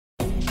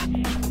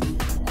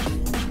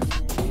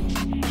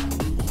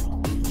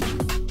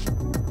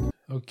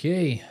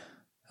Okay.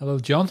 Hello,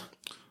 John.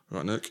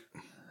 Right, Nick.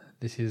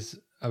 This is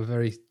a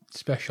very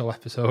special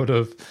episode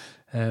of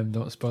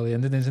Don't Spoil the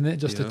Ending, isn't it?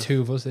 Just the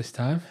two of us this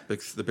time.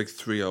 The big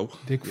 3-0.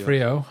 Big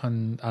 3-0,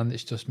 and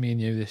it's just me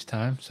and you this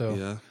time. So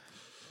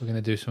we're going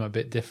to do something a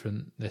bit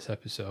different this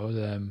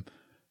episode.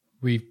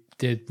 We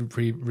did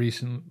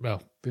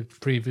we've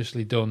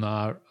previously done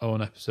our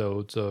own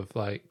episodes of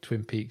like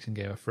Twin Peaks and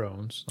Game of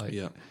Thrones.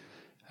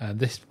 And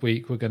this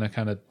week we're going to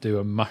kind of do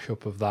a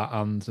mashup of that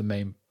and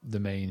the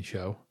main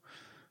show.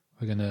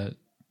 We're going to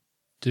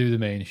do the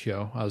main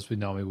show as we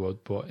normally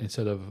would, but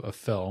instead of a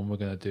film, we're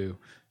going to do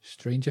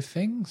Stranger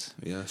Things.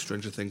 Yeah,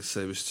 Stranger Things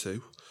Series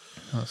 2.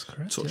 That's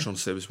correct. Touch on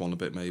Series 1 a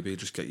bit, maybe.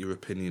 Just get your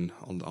opinion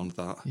on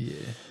that.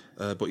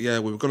 Yeah. But yeah,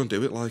 we were going to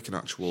do it like an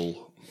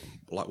actual,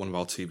 like one of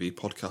our TV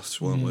podcasts,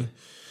 weren't we?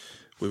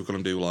 We were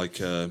going to do like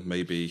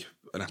maybe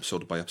an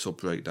episode by episode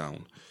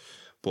breakdown.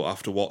 But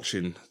after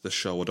watching the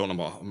show, I don't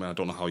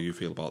know how you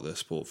feel about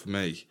this, but for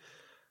me,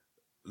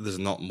 there's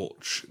not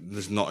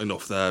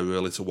enough there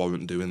really to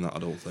warrant doing that. I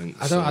don't think.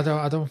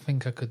 I don't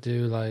think I could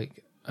do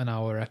like an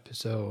hour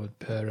episode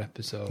per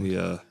episode.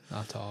 Yeah.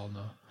 At all, no.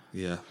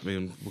 Yeah, I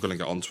mean, we're going to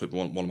get onto it,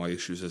 but one of my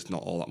issues is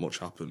not all that much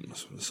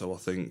happens. So I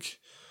think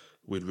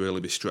we'd really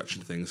be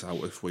stretching things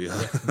out if we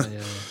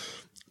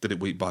did it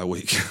week by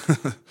week.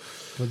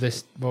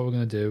 But what we're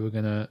going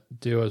to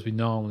do as we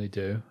normally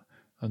do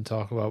and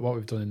talk about what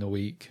we've done in the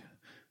week,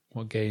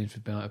 what games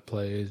we've been able to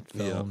play,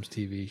 films,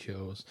 TV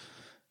shows.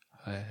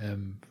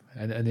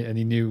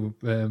 Any new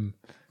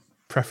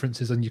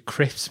preferences on your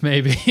crisps,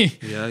 maybe?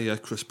 yeah,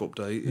 crisp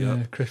update.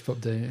 Yeah, crisp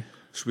update.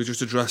 Should we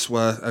just address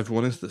where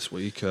everyone is this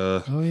week?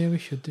 We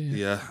should do.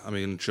 Yeah, I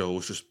mean,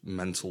 Joe's just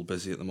mental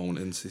busy at the moment,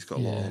 isn't he? He's got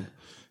a lot on.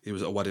 He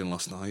was at a wedding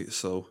last night,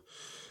 so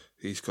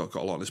he's got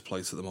a lot on his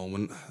plate at the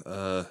moment.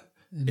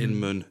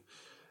 Inman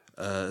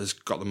has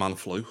got the man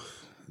flu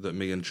that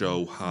me and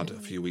Joe had a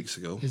few weeks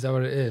ago. Is that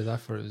what it is? I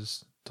thought it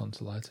was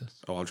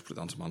tonsillitis. Oh, I'll just put it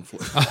down to man flu.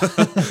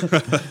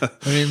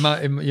 I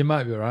mean, you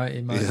might be right.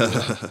 You might be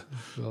right.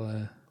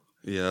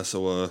 Well,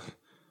 so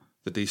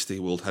the DC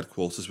World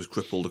headquarters was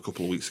crippled a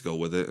couple of weeks ago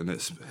with it, and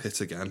it's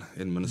hit again.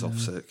 Inman's off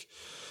sick.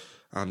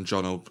 And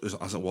Jono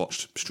hasn't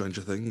watched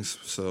Stranger Things,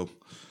 so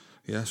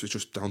so it's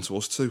just down to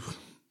us two.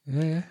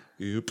 Yeah.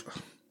 Yep.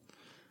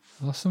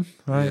 Awesome.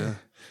 Right.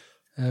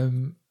 Yeah.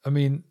 I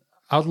mean,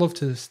 I'd love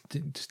to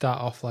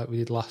start off like we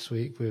did last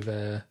week with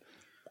a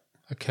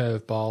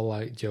curveball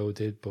like Joe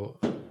did, but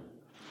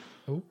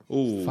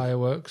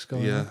fireworks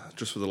going on. Yeah,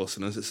 just for the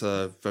listeners, it's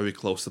very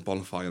close to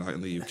bonfire night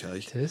in the UK.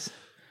 It is.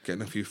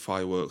 Getting a few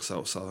fireworks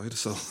outside,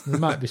 so there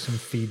might be some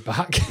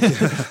feedback.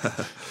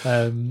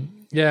 I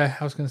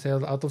was going to say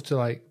I'd love to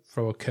like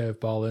throw a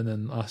curveball in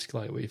and ask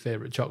like what your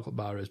favourite chocolate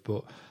bar is,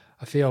 but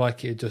I feel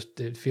like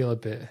it'd feel a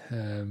bit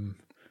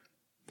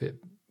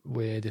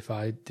weird if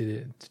I did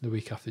it the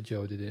week after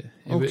Joe did it.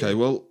 Okay,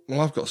 well,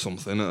 I've got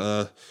something.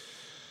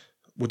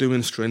 We're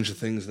doing Stranger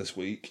Things this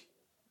week.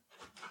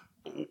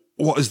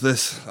 What is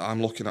this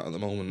I'm looking at the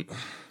moment?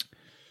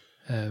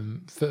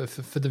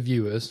 For the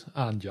viewers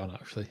and John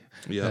actually,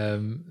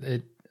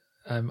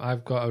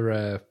 I've got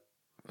a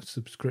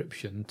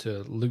subscription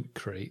to Loot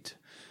Crate,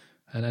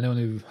 and anyone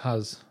who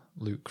has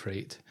Loot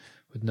Crate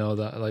would know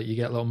that like you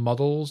get little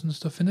models and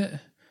stuff in it.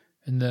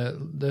 In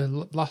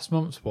the last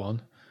month's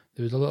one,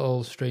 there was a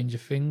little Stranger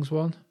Things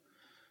one,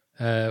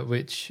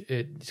 which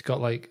it's got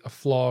like a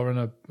floor and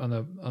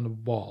a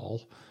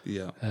wall.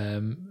 Yeah.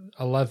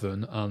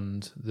 11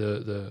 and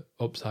the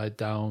upside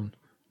down.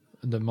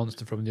 The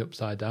monster from the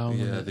Upside Down.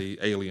 Yeah, the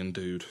alien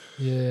dude.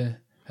 Yeah.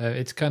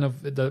 It's kind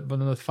of one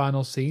of the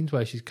final scenes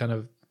where she's kind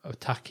of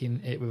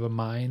attacking it with a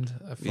mind,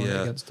 throwing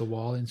it against the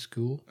wall in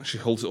school. She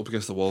holds it up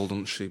against the wall,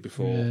 doesn't she,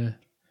 before?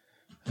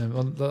 Yeah.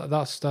 Well,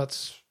 that's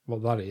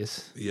what that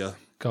is. Yeah.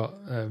 Got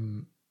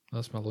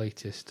that's my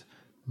latest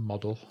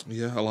model.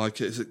 Yeah, I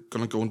like it. Is it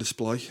going to go on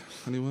display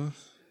anywhere?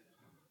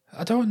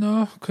 I don't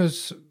know,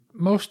 because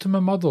most of my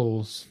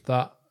models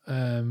that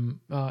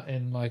are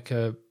in like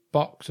a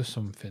box or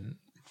something,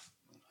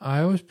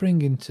 I always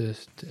bring into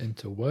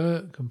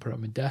work and put it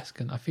on my desk,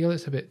 and I feel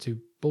it's a bit too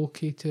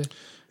bulky to.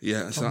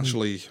 Yeah, it's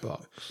actually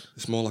box.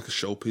 It's more like a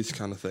showpiece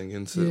kind of thing,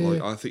 isn't it? Yeah.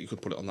 Like I think you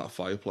could put it on that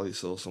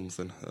fireplace or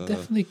something.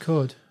 Definitely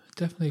could.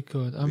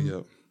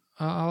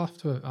 I'll have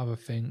to have a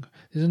think.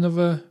 There's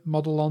another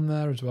model on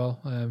there as well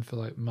for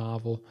like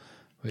Marvel,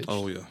 which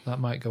that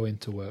might go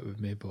into work with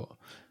me, but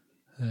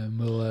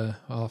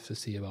I'll have to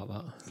see about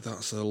that.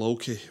 That's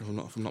Loki, if I'm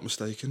not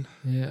mistaken.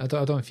 Yeah, I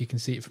don't know if you can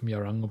see it from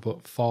your angle,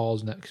 but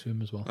Thor's next to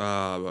him as well.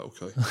 Ah, right,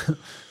 okay.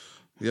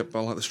 Yep, I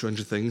like the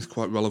Stranger Things.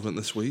 Quite relevant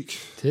this week.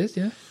 It is,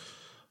 yeah.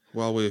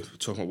 While we're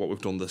talking about what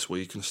we've done this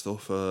week and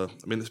stuff, I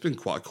mean, it's been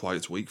quite a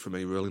quiet week for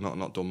me, really.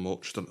 Not done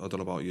much. I don't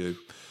know about you.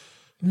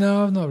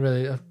 No, I've not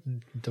really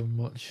done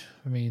much.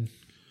 I mean,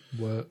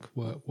 work.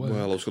 Well,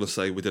 I was going to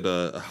say, we did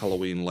a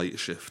Halloween late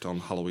shift on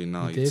Halloween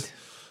night. We did.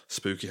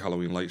 Spooky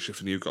Halloween late shift,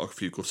 and you got a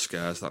few good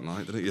scares that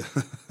night, didn't you?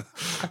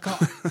 I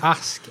got a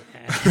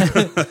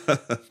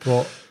scare.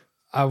 But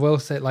I will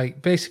say,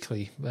 like,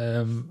 basically,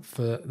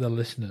 for the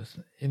listeners,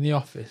 in the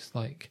office,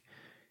 like,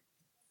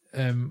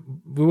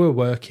 we were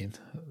working,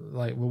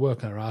 like we're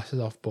working our asses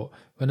off. But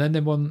when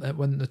anyone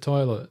went to the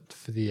toilet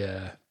for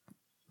the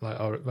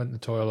or went to the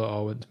toilet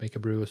or went to make a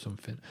brew or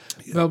something,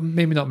 well,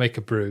 maybe not make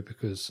a brew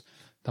because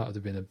that would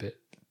have been a bit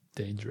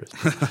dangerous.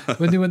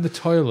 When they went to the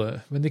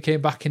toilet, when they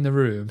came back in the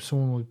room,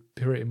 someone would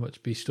pretty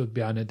much be stood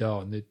behind the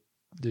door and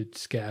they'd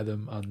scare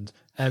them, and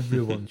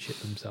everyone shit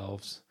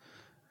themselves.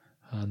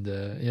 And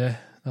it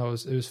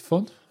was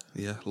fun.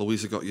 Yeah,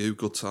 Louisa got you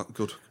good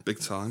big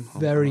time.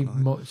 Very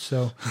much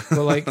so.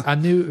 But like I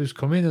knew it was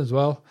coming as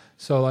well,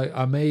 so like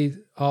I made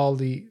all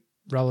the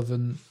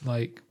relevant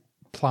like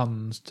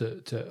plans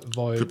to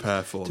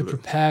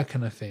prepare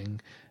kind of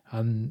thing,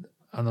 and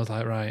I was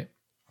like, right.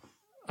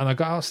 And I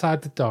got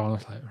outside the door and I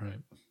was like,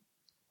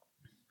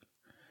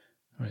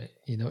 right,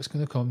 you know it's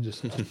going to come,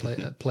 just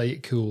play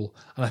it cool.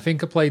 And I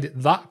think I played it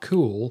that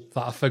cool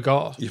that I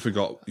forgot. You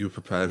forgot you were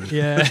preparing.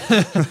 Yeah.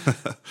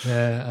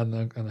 Yeah, and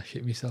I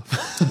shit myself.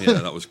 Yeah,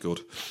 that was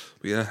good.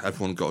 But yeah,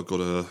 everyone got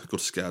a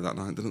good scare that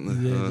night, didn't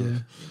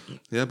they?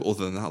 Yeah, but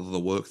other than that, other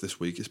than work this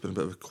week, it's been a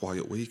bit of a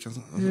quiet week,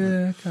 hasn't it?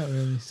 Yeah, I can't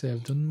really say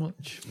I've done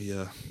much.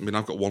 Yeah, I mean,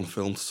 I've got one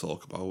film to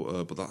talk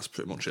about, but that's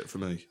pretty much it for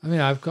me. I mean,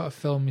 I've got a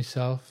film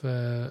myself.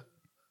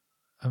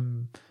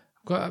 I've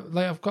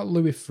got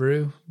Louis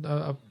Theroux.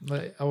 I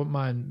wouldn't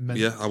mind.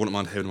 I wouldn't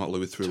mind hearing about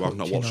Louis Theroux. I've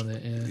not watched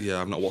it.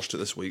 I've not watched it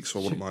this week, so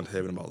I wouldn't mind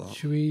hearing about that.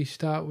 Should we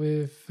start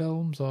with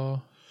films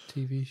or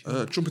TV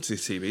shows? Jump into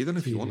TV then,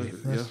 if you want to.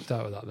 Let's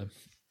start with that then.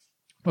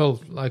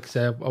 Well, like I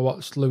said, I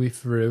watched Louis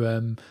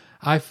Theroux.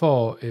 I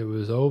thought it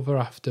was over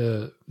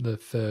after the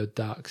third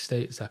Dark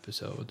States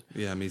episode.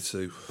 Yeah, me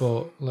too.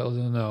 But little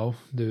did I know,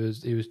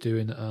 he was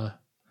doing a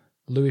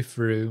Louis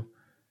Theroux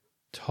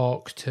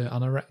Talk to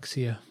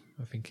Anorexia,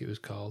 I think it was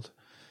called,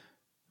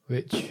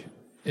 which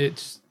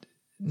it's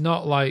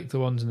not like the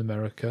ones in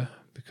America,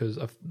 because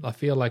I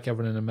feel like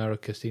everyone in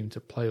America seemed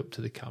to play up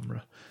to the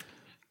camera.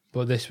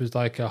 But this was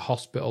like a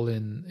hospital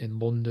in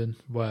London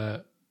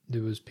where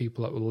there was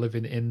people that were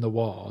living in the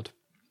ward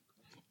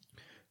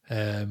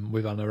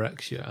with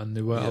anorexia, and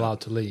they weren't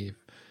allowed to leave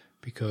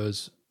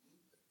because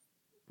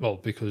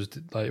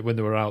like when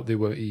they were out, they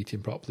weren't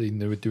eating properly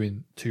and they were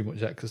doing too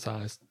much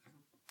exercise.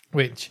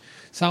 Which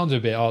sounds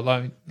a bit odd.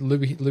 Like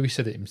Louis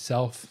said it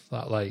himself,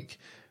 that like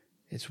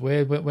it's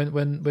weird when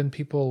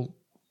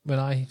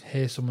I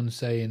hear someone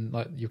saying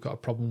like you've got a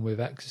problem with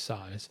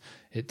exercise,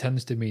 it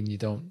tends to mean you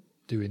don't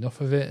do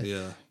enough of it.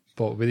 Yeah.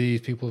 But with these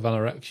people with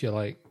anorexia,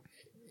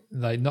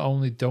 like not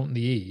only don't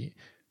they eat,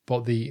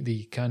 but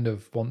they kind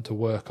of want to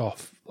work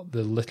off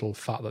the little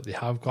fat that they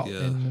have got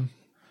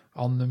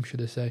on them,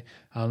 should I say?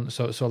 And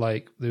so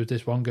like there was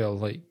this one girl,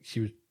 like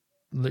she was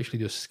literally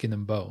just skin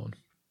and bone.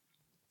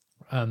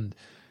 And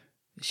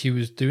she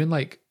was doing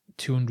like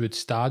 200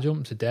 star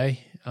jumps a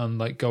day and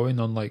like going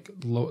on like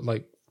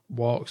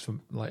walks for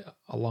like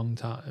a long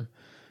time.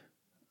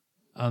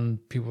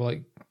 And people were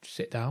like,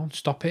 sit down,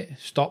 stop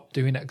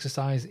doing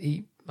exercise,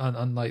 eat.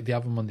 And like they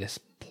have them on this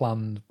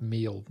planned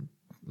meal,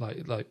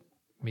 like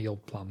meal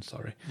plan,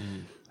 sorry.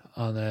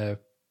 And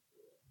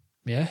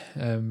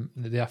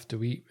they have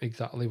to eat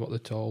exactly what they're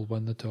told,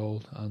 when they're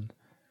told. And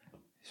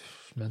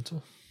it's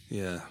mental.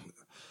 Yeah.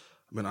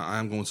 I mean, I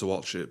am going to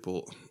watch it,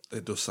 but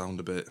it does sound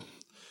a bit,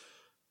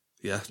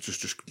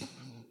 just a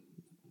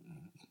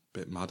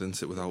bit mad,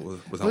 isn't it? Without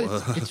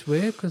her. It's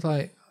weird because,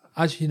 like,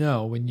 as you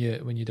know, when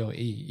you don't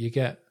eat, you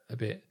get a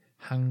bit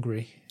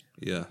hangry.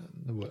 Yeah,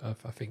 I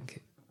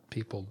think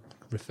people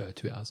refer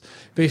to it as.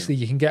 Basically,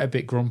 you can get a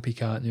bit grumpy,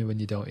 can't you, when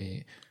you don't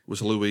eat?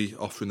 Was Louis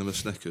offering them a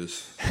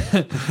Snickers?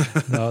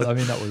 No, I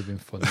mean that would have been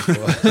funny.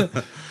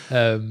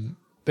 But,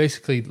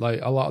 basically,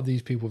 like a lot of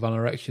these people with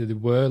anorexia, they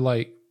were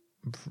like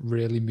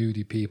really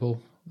moody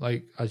people,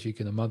 like as you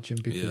can imagine,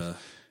 because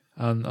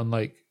and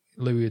like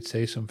Louis would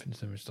say something to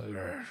them, it's like, you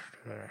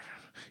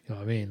know what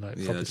I mean,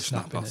 like probably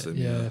snapping at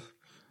him.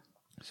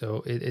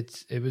 So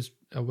it was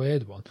a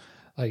weird one.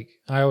 Like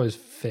I always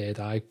feared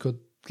I could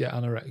get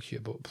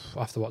anorexia, but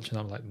after watching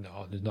that, I'm like,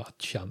 no, there's not a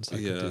chance I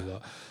could do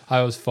that. I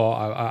always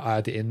thought I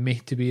had it in me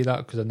to be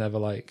that, because I never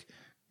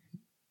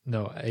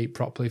ate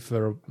properly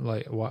for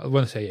like a while.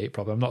 When I say ate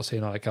properly, I'm not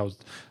saying like I was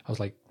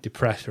like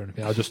depressed or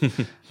anything.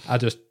 I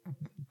just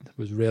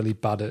was really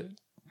bad at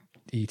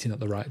eating at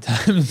the right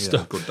time and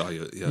stuff. Good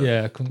diet.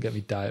 Yeah, I couldn't get my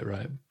diet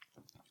right.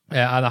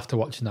 Yeah, and after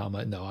watching that, I'm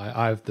like, no,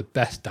 I have the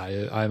best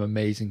diet. I'm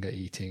amazing at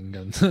eating,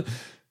 and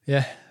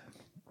yeah,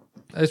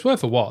 it's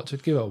worth a watch.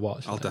 I'd give it a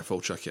watch. I'll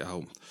definitely check it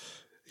out.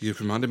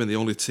 You've reminded me, the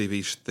only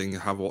TV thing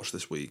I have watched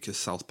this week is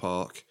South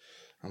Park.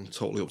 I'm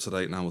totally up to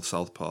date now with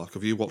South Park.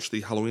 Have you watched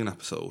the Halloween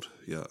episode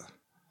yet?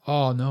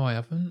 Oh, no, I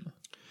haven't.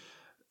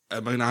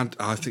 I mean, I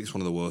think it's one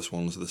of the worst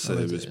ones of the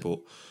series, but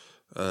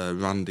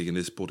Randy and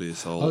his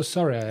buddies all... Oh,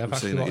 sorry, I have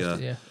actually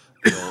watched it,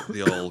 yeah.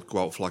 They all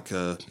go out for like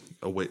a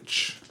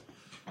witch...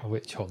 A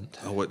witch hunt.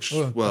 A witch...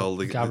 Well,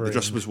 they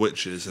dress up as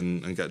witches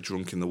and get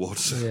drunk in the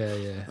woods.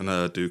 Yeah.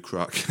 And do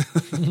crack.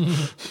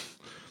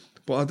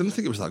 But I didn't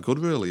think it was that good,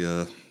 really.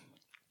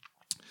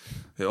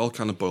 It all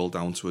kind of boiled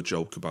down to a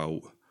joke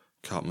about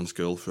Cartman's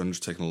girlfriend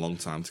just taking a long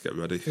time to get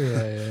ready.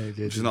 Yeah,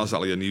 Which is not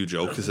exactly a new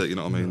joke, is it? You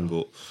know what I mean?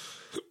 But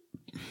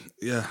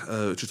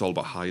Just all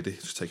about Heidi,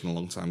 just taking a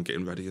long time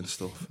getting ready and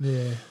stuff.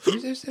 Yeah,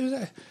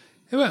 it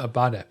wasn't a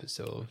bad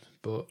episode,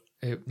 but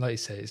like you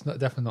say, it's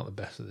definitely not the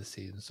best of the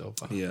season so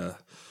far. Yeah,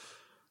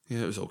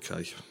 it was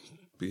okay.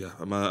 But yeah,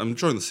 I'm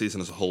enjoying the season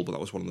as a whole, but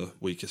that was one of the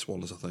weakest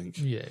ones, I think.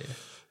 Yeah.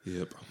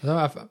 Yep.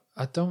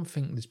 I don't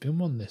think there's been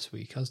one this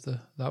week, has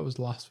there? That was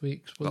last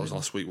week's. That was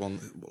last week's one.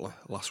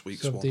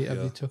 So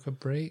have you took a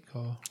break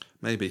or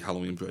maybe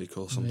Halloween break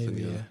or something?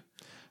 Maybe,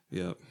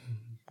 yeah.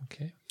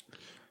 Okay.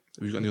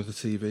 Have you got any other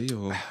TV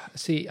or?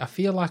 See, I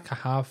feel like I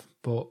have,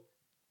 but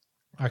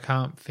I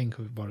can't think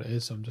of what it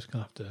is, so I'm just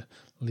gonna have to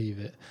leave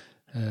it.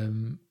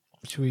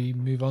 Should we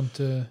move on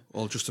to?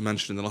 Well, just to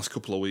mention, in the last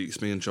couple of weeks,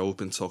 me and Joe have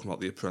been talking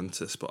about The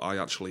Apprentice, but I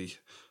actually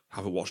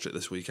haven't watched it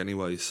this week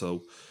anyway.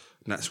 So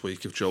next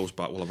week, if Joe's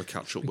back, we'll have a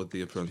catch up with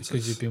The Apprentice.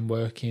 Because you've been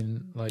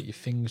working like your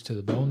fingers to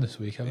the bone this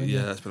week, haven't you?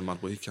 Yeah, it's been a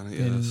mad week, hasn't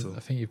it? So.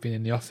 I think you've been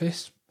in the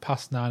office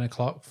past 9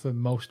 o'clock for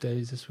most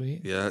days this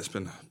week. Yeah, it's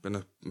been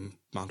a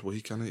mad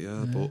week, hasn't it?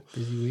 Yeah, but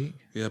busy week.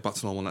 Yeah, back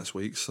to normal next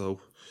week,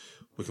 so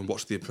we can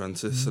watch The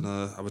Apprentice and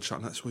have a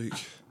chat next week.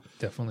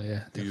 Definitely,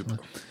 yeah,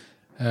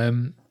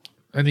 definitely.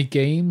 Any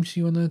games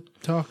you want to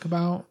talk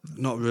about?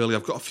 Not really.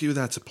 I've got a few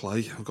there to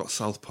play. I've got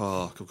South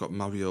Park. I've got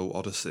Mario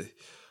Odyssey,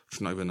 which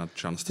I've not even had a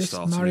chance to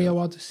start. Mario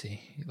Odyssey,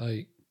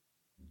 like,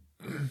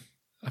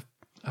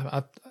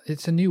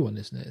 it's a new one,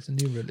 isn't it? It's a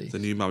new release. The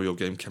new Mario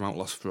game came out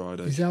last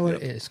Friday. Is that what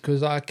it is?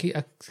 Because I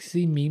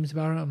see memes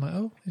about it. I'm like,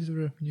 oh, is there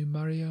a new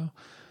Mario?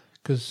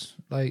 Because,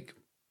 like,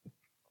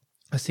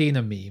 I seen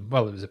a meme.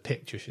 Well, it was a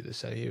picture, should I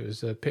say. It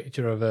was a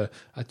picture of a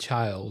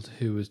child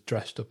who was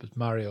dressed up as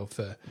Mario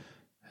for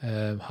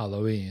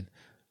Halloween,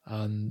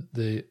 and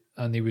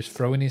he was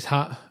throwing his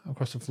hat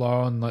across the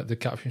floor, and like the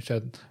caption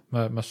said,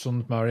 my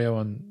son's Mario,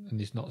 and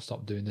he's not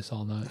stopped doing this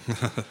all night.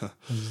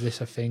 Is this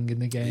a thing in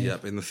the game?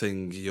 Yep, in the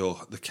thing,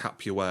 the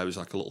cap you wear is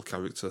like a little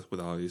character with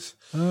eyes.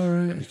 All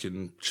right. You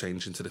can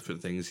change into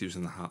different things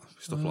using the hat,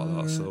 stuff like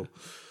that. So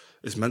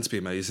it's meant to be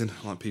amazing.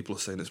 Like, people are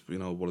saying it's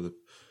one of the,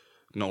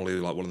 not only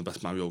like one of the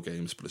best Mario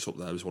games, but it's up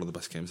there as one of the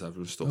best games ever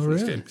and stuff. Oh,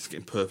 really? It's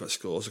getting perfect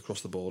scores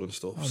across the board and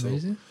stuff.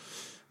 Amazing. So,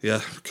 yeah,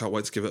 can't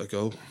wait to give it a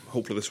go.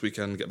 Hopefully this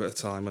weekend get a bit of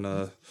time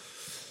and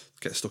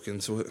get stuck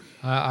into it.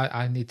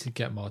 I need to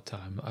get more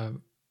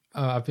time.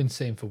 I've been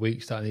saying for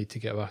weeks that I need to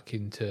get back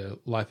into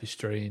Life is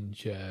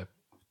Strange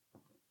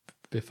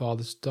Before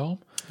the Storm.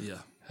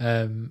 Yeah.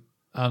 And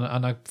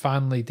I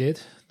finally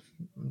did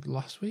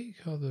last week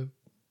or the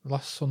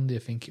last Sunday, I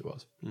think it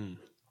was.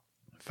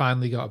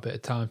 Finally got a bit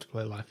of time to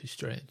play Life is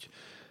Strange,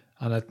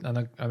 and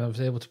I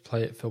was able to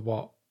play it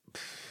for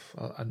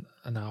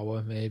an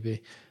hour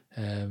maybe.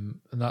 And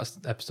that's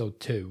episode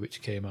 2,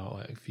 which came out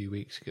like a few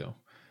weeks ago.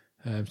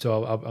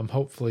 So I'm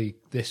hopefully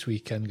this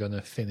weekend going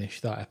to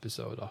finish that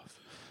episode off.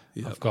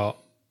 Yep. I've got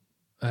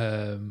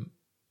the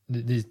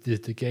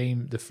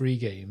free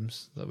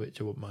games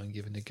which I wouldn't mind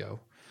giving a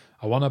go.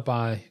 I want to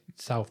buy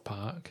South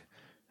Park.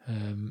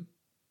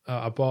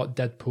 I bought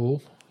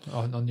Deadpool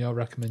on your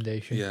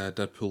recommendation. Yeah,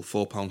 Deadpool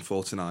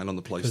 £4.49 on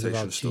the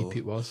PlayStation Store. Cheap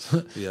it was.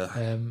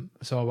 Yeah.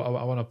 So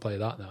I want to play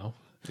that now.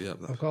 Yeah,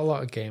 I've got a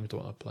lot of games I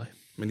want to play.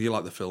 I mean, you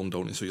like the film,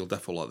 don't you? So you'll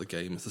definitely like the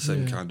game. It's the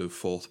same kind of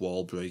fourth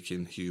wall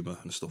breaking humour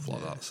and stuff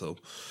like that. So,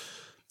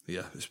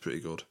 yeah, it's pretty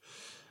good.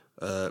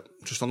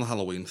 Just on the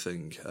Halloween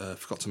thing, I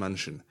forgot to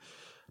mention.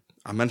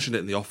 I mentioned it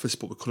in the office,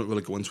 but we couldn't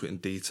really go into it in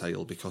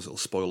detail because it'll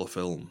spoil a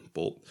film.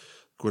 But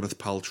Gwyneth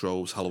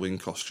Paltrow's Halloween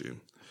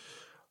costume,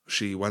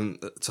 she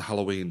went to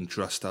Halloween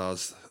dressed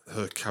as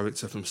her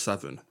character from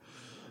Seven,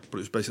 but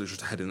it was basically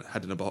just a head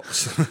in a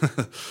box,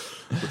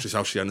 which is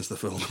how she ends the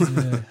film.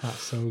 Yeah,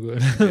 that's so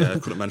good. Yeah, I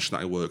couldn't mention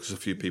that in work because a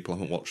few people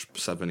haven't watched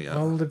Seven yet.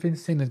 Well, they've been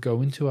saying they're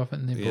going to,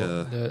 haven't they?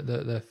 Yeah.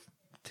 But they're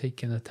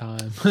taking their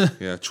time.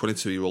 Yeah,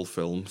 22-year-old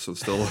film, so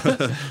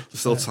there's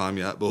still time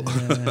yet. But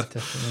yeah,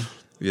 definitely.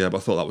 Yeah, but I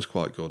thought that was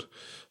quite good.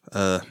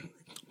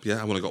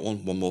 Yeah, I've only got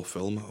one more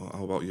film.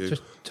 How about you?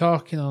 Just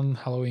talking on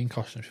Halloween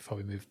costumes before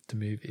we move to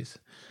movies.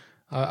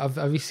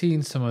 Have you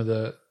seen some of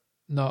the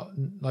not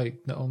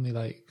only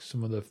like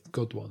some of the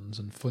good ones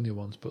and funny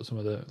ones, but some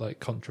of the like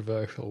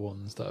controversial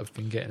ones that have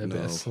been getting a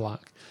bit of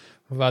slack?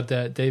 We've had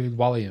David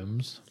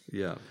Walliams.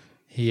 Yeah,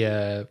 he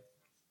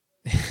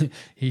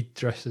he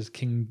dressed as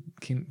Kim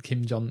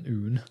Jong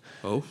Un.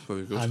 Oh,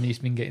 very good. And he's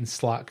been getting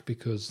slack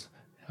because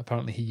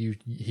apparently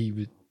he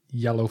was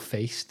yellow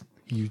faced.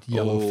 He used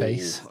yellow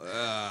face.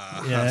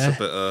 Yeah, that's a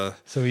bit.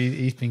 So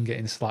he's been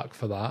getting slack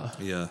for that.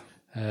 Yeah.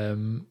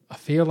 I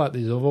feel like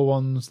there's other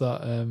ones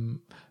that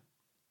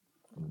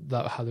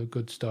had a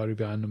good story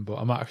behind them, but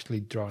I'm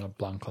actually drawing a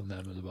blank on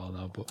them as well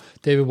now. But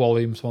David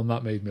Walliams one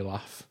that made me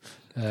laugh.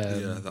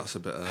 Yeah, that's a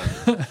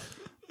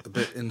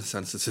bit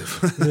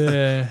insensitive.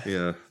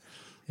 Yeah.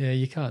 Yeah,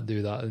 you can't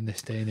do that in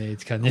this day and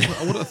age, can you?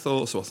 I would have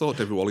thought so. I thought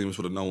David Walliams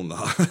would have known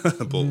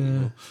that, but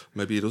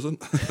maybe he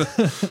doesn't.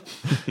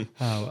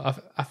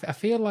 I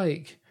feel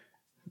like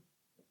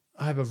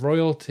either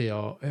royalty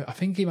or I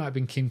think he might have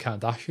been Kim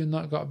Kardashian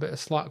that got a bit of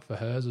slack for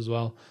hers as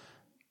well.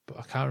 But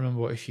I can't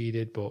remember what she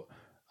did. But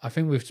I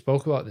think we've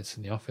spoke about this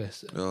in the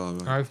office. Oh,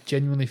 right. I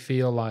genuinely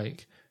feel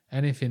like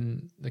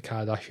anything the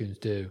Kardashians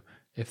do,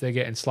 if they're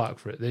getting slack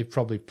for it, they've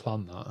probably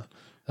planned that.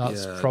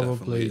 That's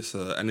probably it's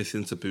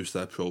anything to boost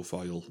their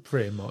profile.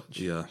 Pretty much.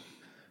 Yeah.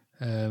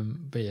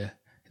 But yeah,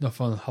 enough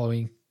on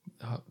Halloween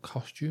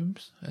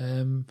costumes.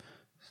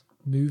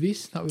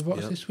 Movies that we've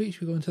watched this week.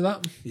 Should we go into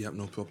that? Yep,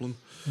 no problem.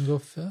 You go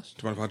first.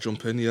 Do you mind if I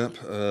jump in? Yep.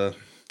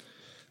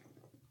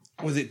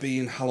 With it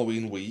being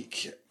Halloween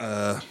week,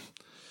 I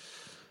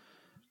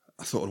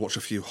thought I'd watch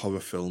a few horror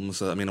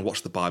films. I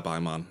watched The Bye-Bye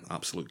Man,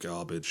 absolute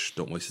garbage.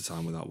 Don't waste your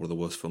time with that. One of the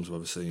worst films I've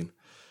ever seen.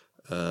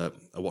 I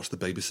watched The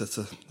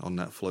Babysitter on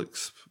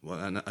Netflix,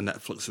 a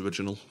Netflix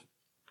original.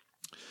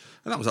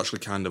 And that was actually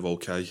kind of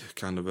okay,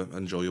 kind of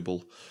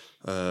enjoyable.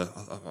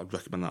 I'd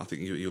recommend that. I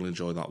think you'll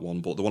enjoy that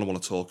one. But the one I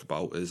want to talk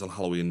about is on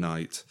Halloween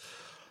night,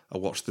 I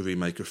watched the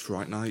remake of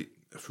Fright Night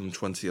from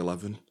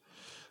 2011.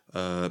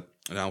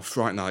 Now,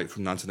 Fright Night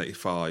from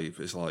 1985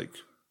 is like,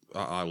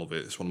 I love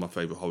it. It's one of my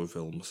favourite horror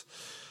films.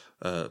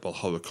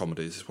 Horror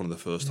comedies. It's one of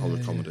the first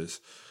horror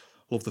comedies.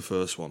 Love the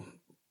first one.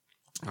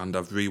 And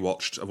I've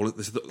rewatched.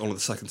 This is only the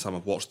second time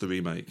I've watched the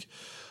remake,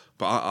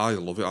 but I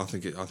love it. I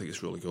think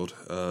it's really good.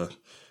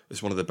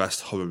 It's one of the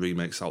best horror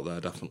remakes out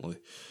there, definitely,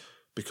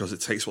 because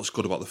it takes what's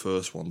good about the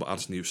first one but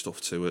adds new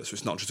stuff to it. So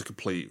it's not just a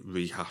complete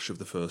rehash of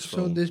the first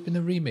film. So there's been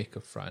a remake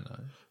of Fright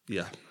Night.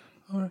 Yeah,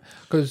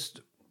 because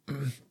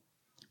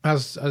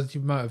as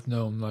you might have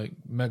known, like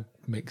Meg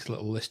makes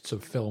little lists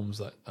of films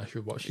that I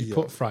should watch. She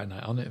put Fright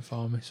Night on it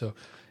for me. So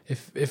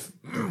if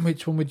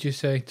which one would you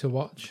say to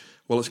watch?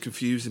 Well, it's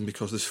confusing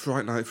because there's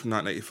Fright Night from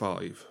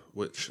 1985,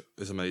 which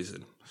is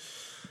amazing.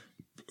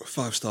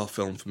 5-star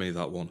film for me,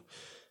 that one.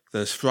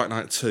 There's Fright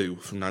Night 2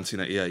 from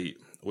 1988,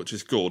 which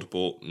is good,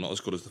 but not as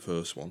good as the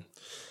first one.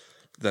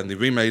 Then they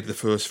remade the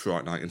first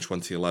Fright Night in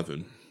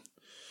 2011,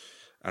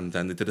 and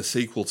then they did a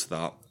sequel to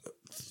that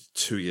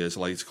 2 years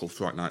later called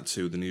Fright Night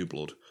 2, The New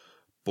Blood.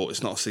 But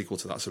it's not a sequel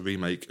to that, it's a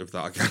remake of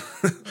that again.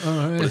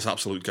 But it's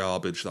absolute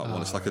garbage, that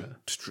one. It's like a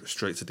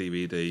straight to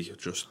DVD,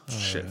 just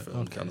shit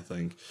film kind of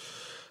thing.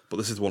 But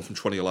this is the one from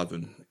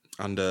 2011.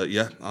 And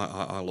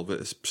I love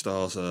it. It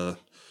stars, I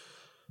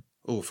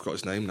forgot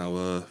his name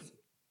now.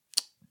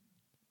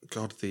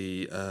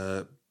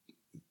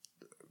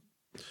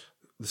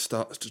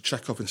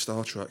 Chekhov in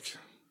Star Trek.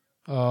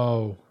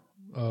 Oh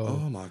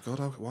my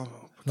God! Wow!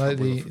 Like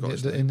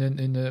in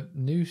the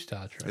new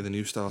Star Trek. In the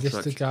new Star Trek,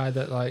 this the guy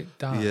that like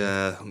died.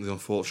 Yeah, and the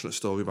unfortunate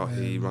story about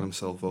he ran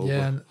himself over.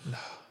 Yeah,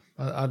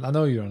 I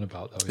know you're on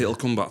about that. It'll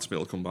come back to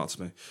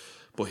me.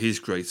 But he's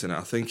great in it.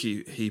 I think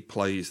he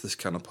plays this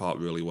kind of part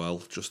really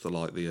well. Just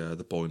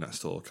the boy next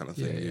door kind of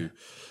thing who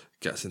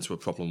gets into a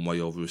problem way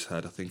over his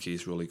head. I think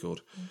he's really good.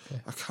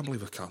 Okay. I can't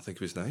believe I can't think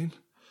of his name.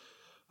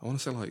 I want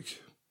to say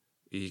like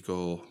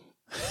Igor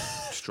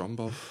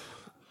Strombov.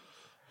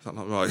 Is that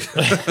not right?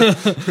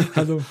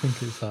 I don't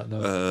think it's that,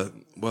 no.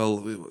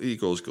 Well,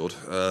 Igor's good.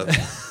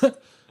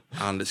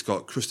 And it's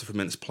got Christopher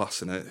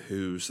Mintz-Plasse in it,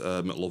 who's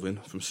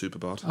McLovin from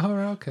Superbad. Oh,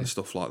 right, okay. And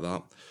stuff like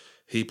that.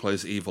 He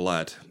plays Evil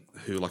Ed,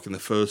 who, like in the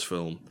first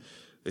film,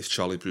 is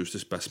Charlie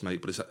Brewster's best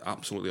mate, but is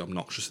absolutely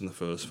obnoxious in the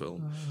first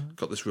film.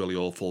 Got this really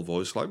awful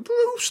voice, like,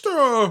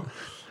 Brewster!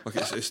 Like,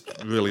 it's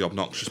really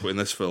obnoxious, but in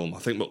this film, I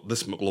think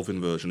this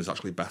McLovin version is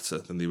actually better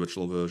than the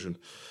original version.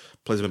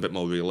 Plays him a bit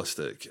more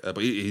realistic, but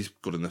he's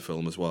good in the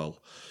film as well.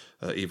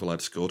 Evil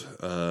Ed's good.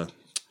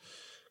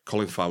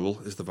 Colin Farrell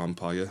is the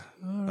vampire.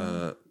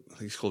 I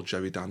think he's called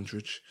Jerry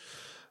Dandridge.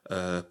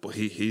 But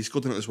he's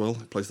good in it as well.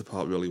 He plays the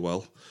part really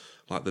well.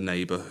 Like the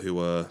neighbour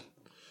who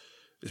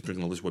is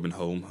bringing all these women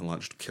home and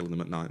like just killing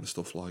them at night and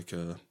stuff like.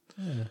 I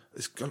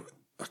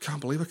can't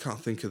believe I can't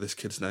think of this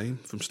kid's name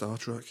from Star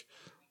Trek.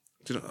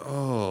 Do you know?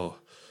 Oh,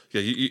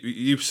 yeah.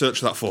 You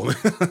search that for me.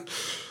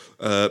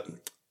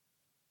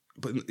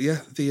 But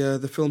yeah,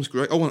 the film's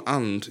great. Oh,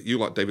 and you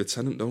like David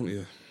Tennant, don't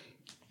you?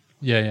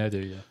 Yeah, I do.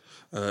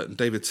 Yeah.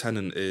 David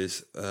Tennant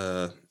is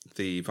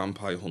the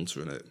vampire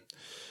hunter in it,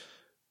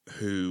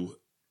 who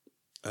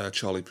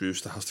Charlie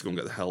Brewster has to go and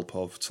get the help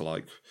of to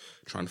like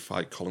try and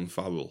fight Colin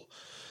Farrell.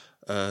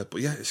 But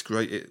yeah, it's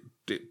great.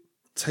 It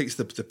takes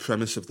the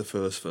premise of the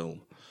first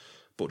film,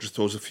 but just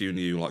throws a few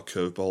new like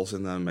curveballs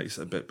in there and makes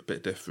it a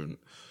bit different.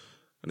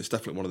 And it's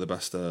definitely one of the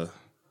best. I've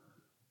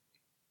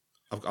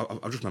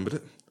just remembered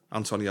it.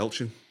 Anton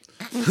Yelchin.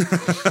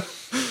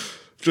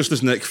 Just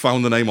as Nick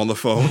found the name on the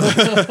phone,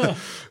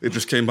 it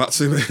just came back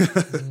to me.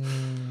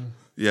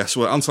 Yeah,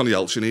 so Anton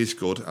Yelchin, he's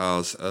good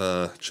as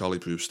Charlie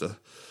Brewster.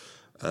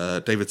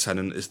 David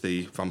Tennant is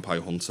the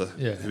vampire hunter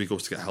who he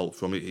goes to get help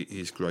from.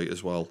 He's great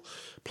as well.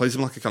 Plays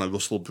him like a kind of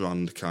Russell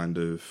Brand kind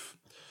of,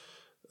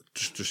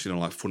 just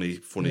like funny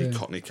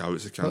Cockney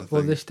character kind of thing.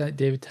 Well, this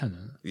David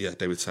Tennant? Yeah,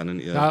 David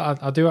Tennant, yeah.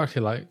 I do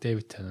actually like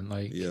David Tennant.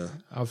 Like, yeah.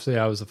 Obviously,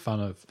 I was a fan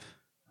of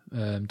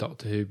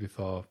Doctor Who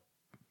before.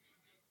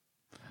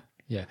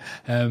 Yeah.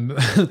 I'm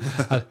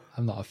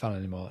not a fan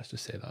anymore, let's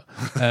just say that.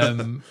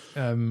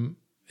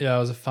 Yeah, I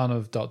was a fan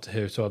of Doctor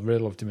Who, so I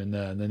really loved him in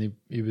there. And then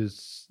he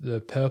was the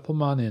Purple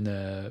Man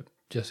in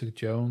Jessica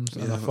Jones.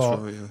 And I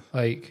thought,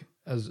 like,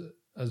 as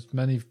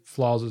many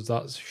flaws as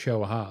that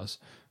show has,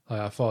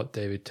 Like, I thought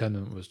David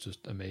Tennant was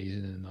just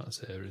amazing in that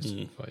series.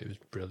 I thought he was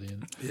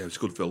brilliant. Yeah, he's a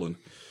good villain.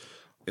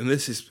 In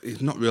this, he's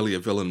not really a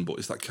villain, but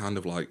it's that kind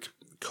of like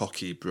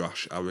cocky,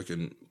 brash,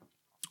 arrogant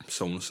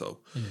so-and-so.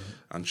 Yeah.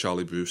 And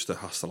Charlie Brewster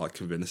has to like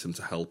convince him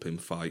to help him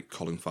fight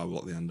Colin Farrell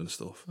at the end and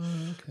stuff. Oh,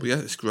 okay. But yeah,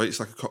 it's great. It's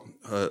like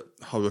a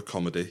horror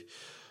comedy.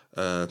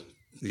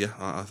 Yeah,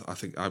 I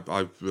think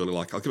I really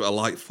like it. I'll give it a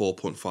light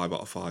 4.5 out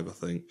of 5, I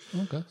think.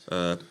 Okay.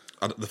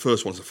 The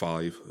first one's a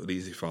 5, an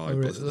easy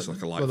 5, but it's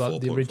like a light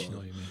 4.5. The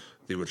original, you mean?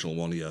 The original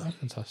one, yeah. Oh,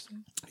 fantastic.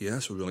 Yeah,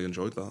 so we really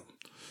enjoyed that.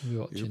 I'll be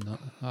watching that.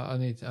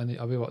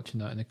 I'll be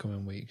watching that in the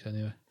coming weeks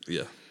anyway.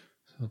 Yeah.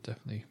 So I'll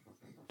definitely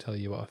tell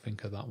you what I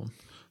think of that one.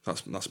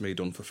 That's me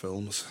done for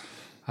films.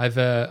 I've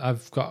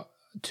got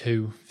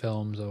 2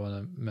 films I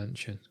want to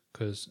mention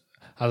because,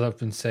 as I've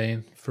been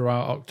saying,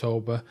 throughout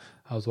October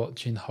I was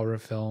watching horror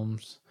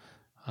films,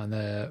 and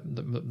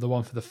the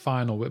one for the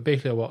final week,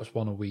 basically I watched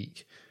one a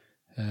week.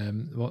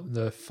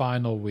 The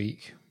final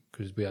week,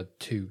 because we had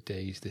 2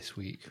 days this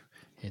week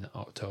in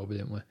October,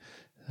 didn't we?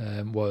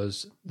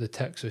 Was the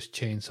Texas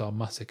Chainsaw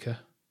Massacre,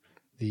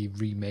 the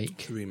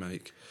remake. The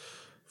remake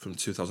from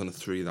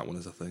 2003. That one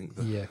is, I think.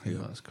 I think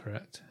that's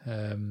correct.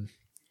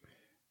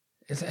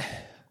 It's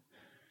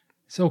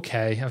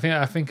okay.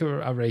 I think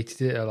I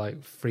rated it at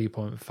like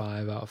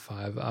 3.5 out of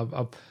 5.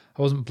 I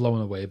wasn't blown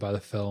away by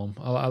the film.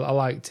 I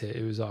liked it.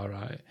 It was all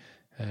right.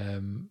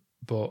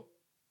 But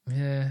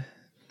yeah.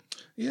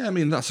 Yeah, I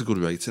mean, that's a good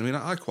rating. I mean,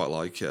 I quite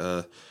like it.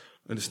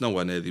 And it's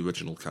nowhere near the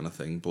original kind of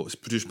thing, but it's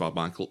produced by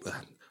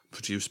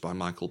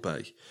Michael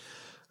Bay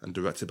and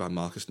directed by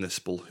Marcus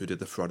Nispel, who did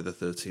the Friday the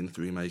 13th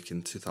remake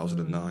in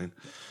 2009.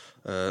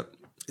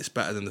 It's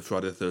better than the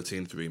Friday the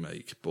 13th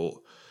remake, but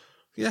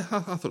yeah, I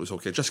thought it was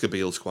okay. Jessica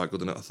Biel's quite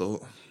good in it, I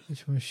thought.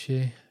 Which one was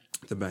she?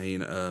 The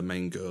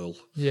main girl.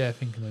 Yeah, I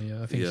think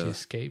she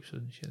escapes,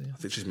 doesn't she? Yeah. I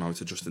think she's married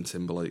to Justin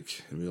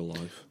Timberlake in real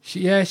life.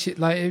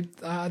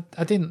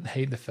 I didn't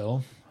hate the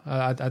film.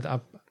 I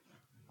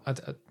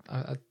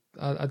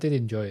did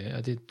enjoy it.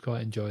 I did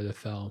quite enjoy the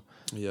film.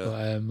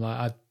 Yeah.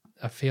 But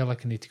I feel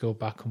like I need to go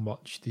back and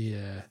watch the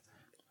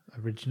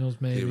originals.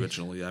 Maybe the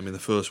original. Yeah. I mean, the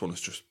first one is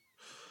just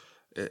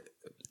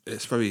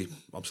it's very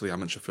obviously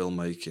amateur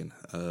filmmaking,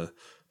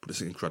 but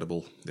it's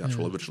incredible. The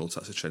actual original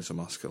Texas Chainsaw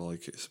Massacre,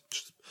 like it's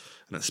just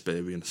an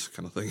experience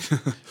kind of thing.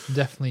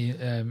 Definitely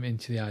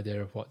into the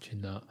idea of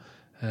watching that.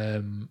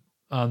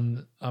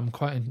 And I'm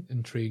quite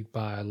intrigued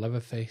by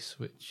Leatherface,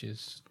 which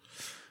is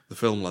the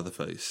film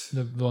Leatherface,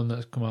 the one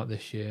that's come out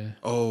this year.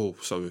 Oh,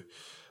 sorry.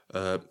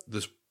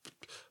 There's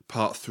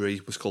part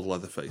 3 was called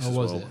Leatherface as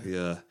well. It?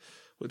 Yeah,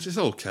 which is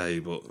okay,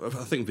 but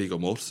I think Viggo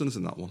Mortensen's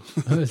in that one.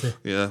 Oh, is it?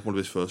 Yeah, one of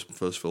his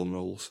first film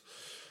roles.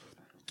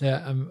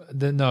 Yeah,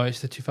 no, it's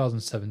the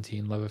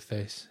 2017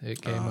 Leatherface.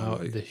 It came out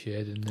this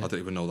year, didn't it? I didn't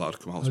even know that had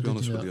come out. To be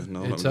honest with you,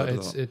 no,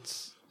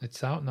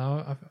 it's out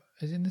now.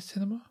 Is it in the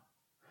cinema?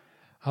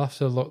 I'll have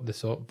to look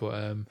this up, but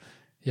I'm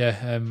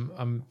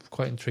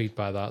quite intrigued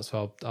by that,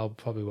 so I'll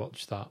probably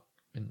watch that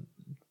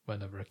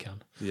whenever I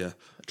can. Yeah,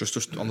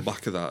 just on the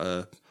back of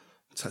that,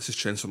 Texas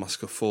Chainsaw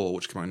Massacre 4,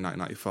 which came out in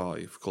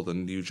 1995, called The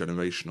New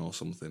Generation or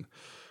something,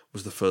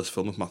 was the first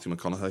film of Matthew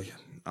McConaughey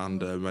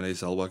and Renee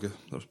Zellweger.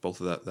 That was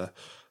both of that.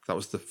 That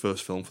was the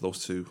first film for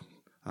those 2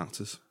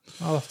 actors.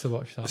 I'll have to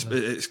watch that.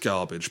 It's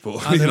garbage, but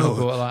but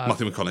like,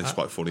 Matthew McConaughey's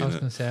quite funny. I was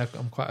going to say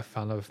I'm quite a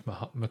fan of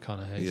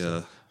McConaughey.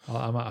 Yeah, so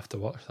I might have to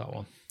watch that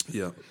one.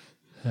 Yeah.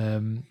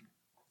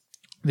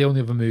 The only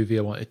other movie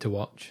I wanted to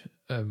watch,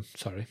 I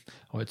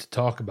wanted to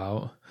talk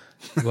about.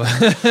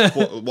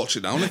 Watch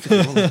it now, Nick. If you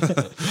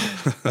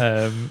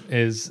want.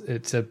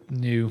 It's a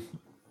new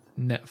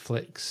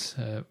Netflix,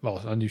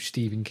 a new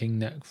Stephen King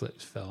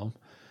Netflix film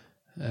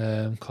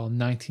called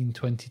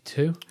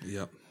 1922.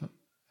 Yeah.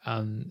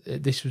 And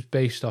this was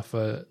based off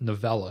a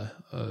novella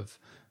of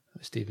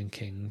Stephen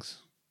King's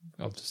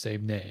of the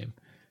same name.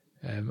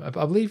 I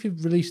believe he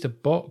released a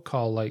book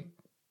called like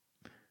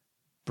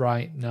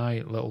Bright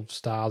Night, Little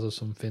Stars or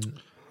something.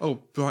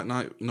 Oh, Bright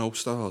Night, No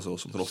Stars or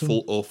something,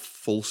 or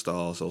Full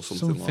Stars or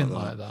something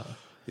like that.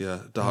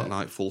 Yeah, Dark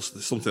Night,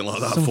 something like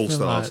that, Full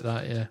Stars. Like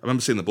that, yeah. I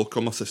remember seeing the book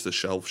on my sister's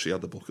shelf. She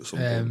had the book at some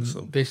point.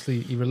 So.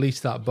 Basically, he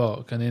released that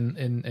book, and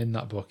in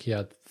that book, he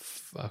had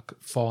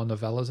 4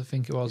 novellas, I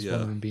think it was, one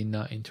of them being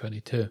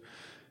 1922.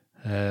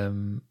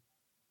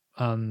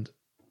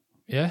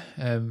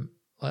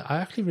 I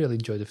actually really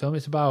enjoyed the film.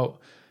 It's about,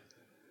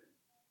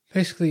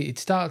 basically, it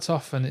starts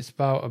off and it's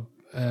about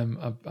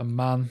a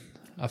man,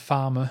 a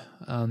farmer,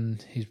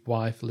 and his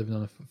wife living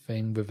on a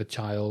thing with a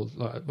child.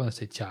 When I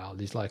say child,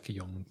 he's like a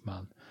young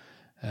man.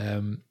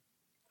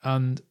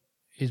 And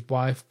his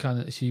wife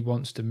she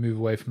wants to move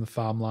away from the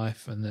farm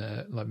life and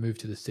move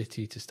to the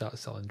city to start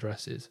selling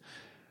dresses.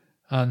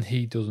 And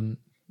he doesn't.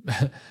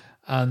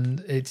 And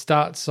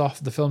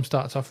the film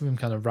starts off with him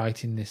kind of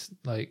writing this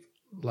like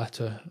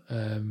letter,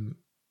 and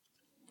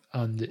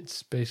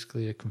it's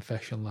basically a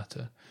confession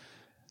letter.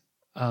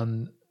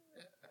 And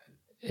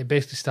it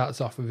basically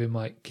starts off with him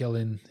like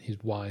killing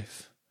his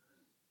wife,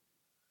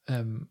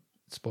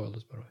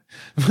 Spoilers, by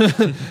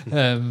the way.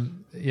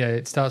 Yeah,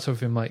 it starts off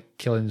with him like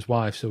killing his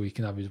wife so he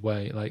can have his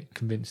way, like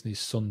convincing his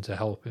son to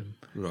help him,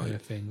 kind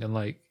of thing. And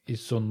like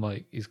his son,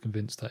 like is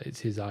convinced that it's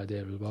his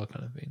idea as well,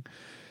 kind of thing.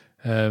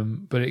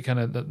 But it kind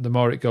of the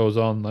more it goes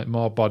on, like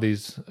more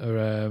bodies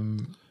are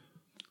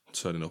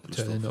turning up.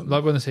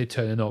 Like when I say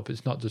turning up,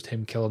 it's not just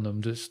him killing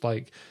them. Just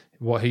like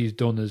what he's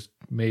done has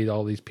made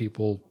all these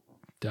people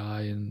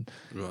die and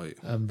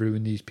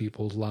ruin these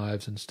people's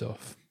lives and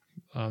stuff.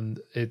 And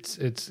it's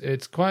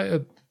quite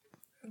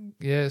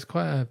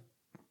a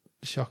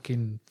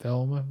shocking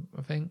film.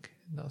 I think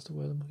that's the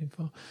word I'm looking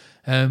for.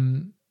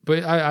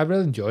 But I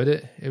really enjoyed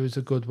it. It was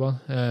a good one.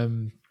 I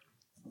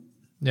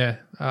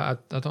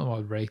don't know what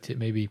I'd rate it.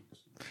 Maybe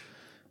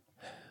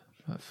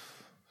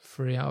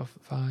 3 out of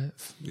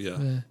 5.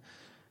 Yeah.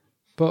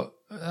 But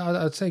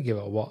I'd say give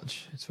it a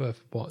watch. It's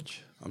worth a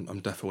watch. I'm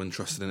definitely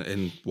interested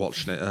in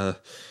watching it.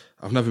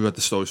 I've never read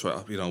the story, so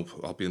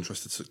I'll be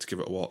interested to give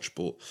it a watch.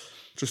 But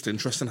just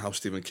interesting how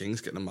Stephen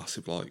King's getting a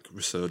massive like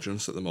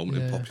resurgence at the moment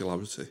in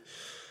popularity.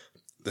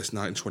 This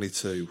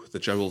 1922, the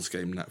Gerald's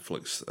Game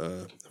Netflix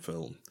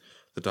film,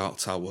 The Dark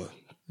Tower.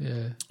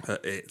 Yeah.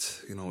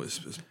 It's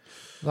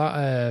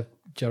that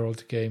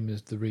Gerald's Game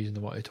is the reason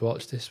I wanted to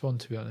watch this one,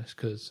 to be honest,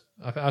 because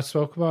I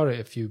spoke about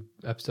it a few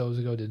episodes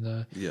ago, didn't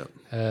I? Yeah.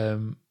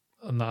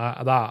 And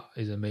that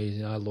is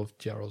amazing. I love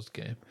Gerald's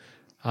Game.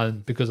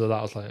 And because of that,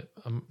 I was like,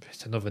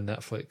 it's another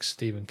Netflix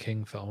Stephen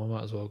King film. I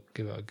might as well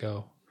give it a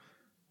go.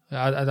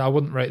 I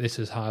wouldn't rate this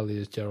as highly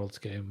as Gerald's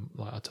Game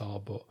like at all,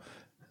 but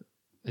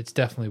it's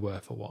definitely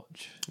worth a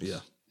watch.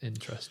 Yeah.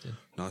 Interesting.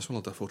 Nice one.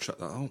 I'll definitely check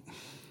that out.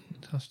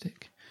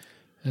 Fantastic.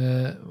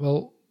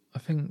 Well, I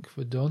think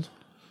we're done.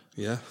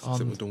 Yeah, I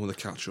think we're done with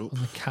the catch-up.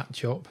 On the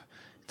catch-up.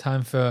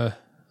 Time for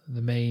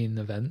the main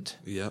event.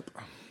 Yep.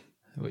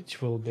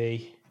 Which will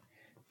be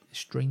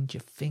Stranger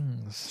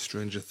Things.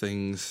 Stranger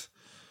Things,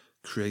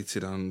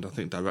 created and I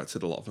think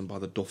directed a lot of them by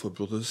the Duffer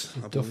Brothers.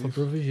 Duffer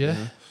Brothers,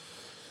 yeah.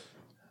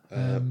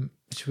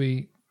 Should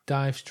we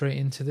dive straight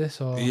into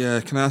this? Or? Yeah,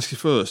 can I ask you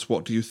first,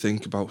 what do you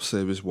think about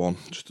Series 1,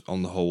 just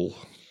on the whole?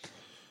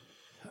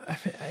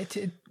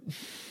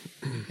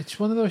 It's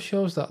one of those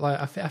shows that like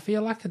I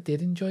feel like I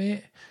did enjoy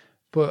it,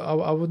 but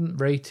I wouldn't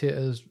rate it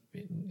as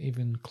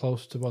even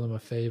close to one of my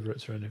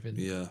favourites or anything.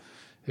 Yeah.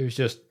 It was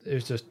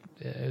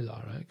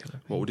all right. Kind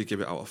of. What would you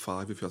give it out of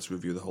 5 if you had to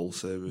review the whole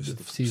series?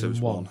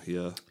 Series 1?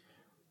 Yeah.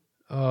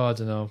 Oh, I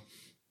don't know.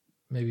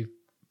 Maybe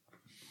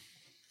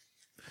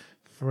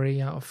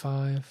 3 out of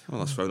 5. Well,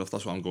 that's fair enough.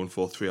 That's what I'm going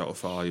for. 3 out of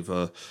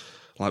 5.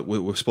 Like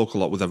we've spoke a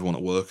lot with everyone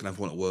at work, and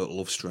everyone at work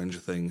loves Stranger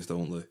Things,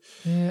 don't they?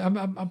 Yeah,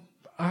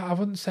 I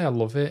wouldn't say I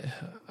love it.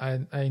 I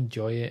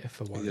enjoy it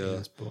for what it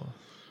is, but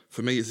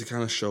for me, it's the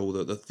kind of show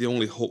that the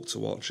only hook to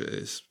watch it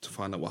is to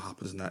find out what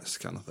happens next,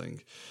 kind of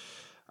thing.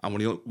 And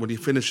when you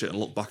finish it and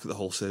look back at the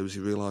whole series,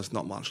 you realise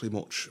not actually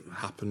much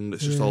happened.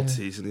 It's just all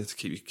teasing you to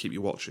keep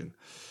you watching.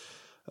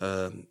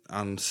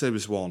 And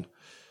Series 1,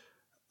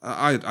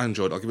 I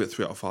enjoyed it. I'll give it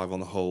 3 out of 5 on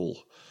the whole.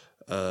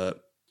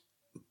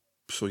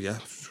 So yeah,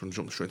 just want to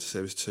jump straight to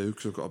Series 2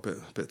 because we've got a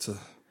bit to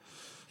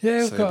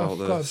we've got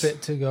a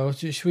bit to go.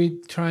 Should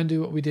we try and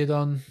do what we did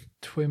on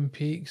Twin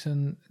Peaks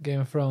and Game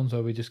of Thrones,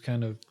 or we just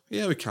kind of...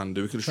 Yeah, we can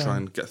do. We can just try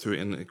and get through it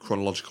in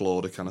chronological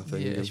order kind of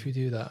thing. Yeah, should we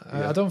do that?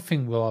 Yeah. I don't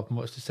think we'll have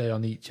much to say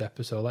on each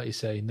episode. Like you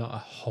say, not a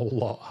whole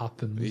lot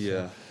happens.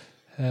 Yeah.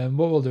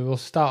 What we'll do, we'll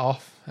start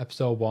off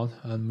episode 1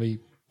 and we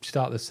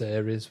start the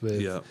series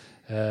with...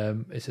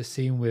 it's a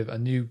scene with a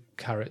new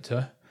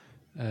character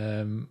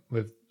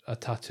with a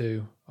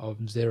tattoo of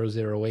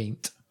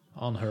 008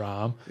 on her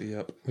arm,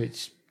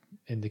 which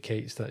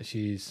indicates that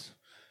she's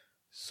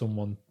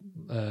someone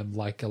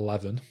like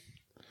 11.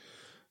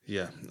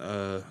 Yeah,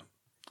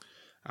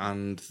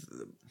 and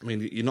I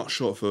mean, you're not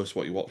sure at first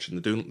what you're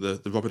watching. They're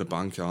robbing a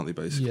bank, aren't they?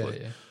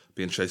 Basically,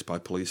 being chased by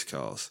police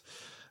cars,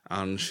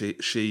 and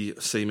she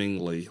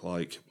seemingly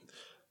like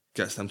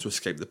gets them to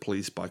escape the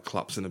police by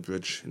collapsing a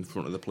bridge in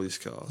front of the police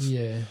cars.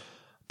 Yeah.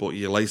 But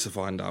you later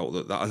find out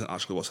that isn't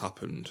actually what's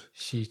happened.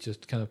 She's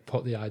just kind of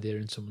put the idea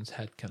in someone's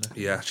head, kind of.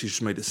 Yeah, she's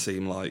just made it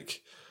seem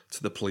like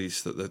to the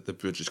police that the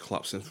bridge has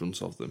collapsed in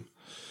front of them.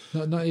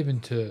 Not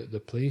even to the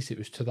police, it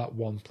was to that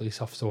one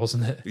police officer,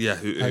 wasn't it? Yeah,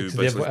 who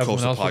basically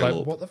caused the pilot.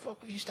 Like, what the fuck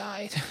have you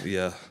started?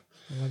 Yeah.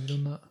 Why have you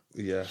done that?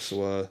 Yeah,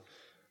 so, I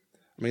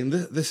mean,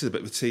 this is a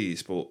bit of a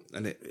tease, but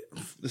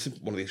this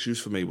is one of the issues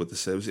for me with the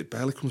series. It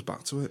barely comes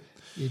back to it.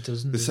 It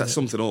doesn't. They set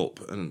something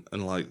up, and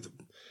like,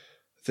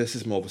 this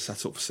is more of a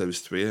setup for Series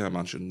 3, I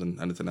imagine, than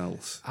anything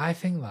else. I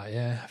think that,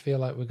 yeah. I feel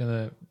like we're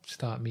going to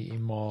start meeting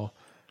more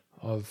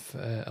of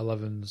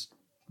Eleven's,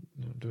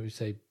 do we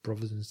say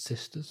brothers and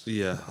sisters?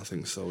 Yeah, I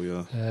think so,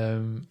 yeah.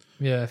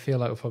 Yeah, I feel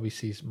like we'll probably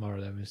see some more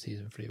of them in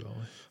Season 3, won't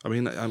we? I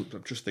mean, I'm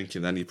just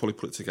thinking then, you probably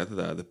put it together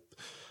there,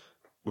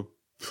 we're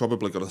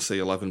probably going to see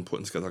 11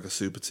 putting together like a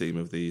super team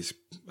of these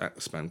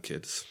X-Men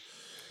kids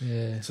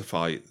to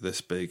fight this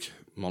big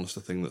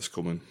monster thing that's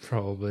coming.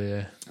 Probably,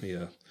 yeah.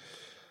 Yeah.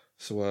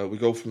 So we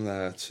go from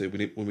there to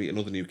we meet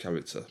another new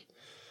character.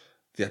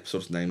 The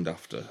episode's named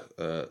after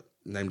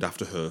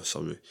her.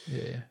 Sorry.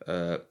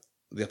 Yeah.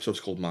 the episode's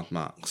called Mad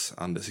Max,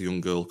 and it's a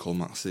young girl called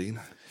Maxine.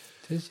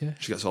 It is, yeah.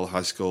 She gets all the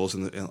high scores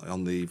in the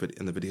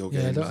video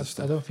games.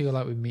 Yeah, I don't feel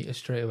like we meet her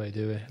straight away,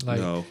 do we? Like,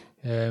 no.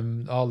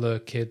 All the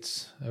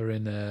kids are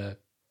in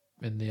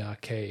the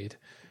arcade,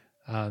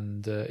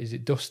 and is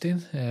it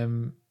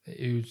Dustin?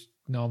 Who's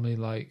normally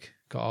like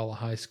got all the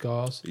high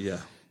scores? Yeah.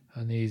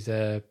 And he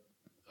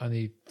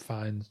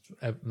finds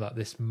that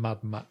this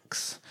Mad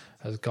Max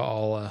has got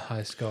all the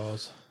high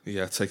scores.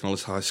 Yeah, taking all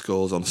his high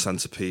scores on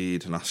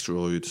Centipede and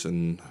Asteroids,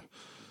 and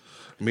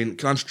I mean,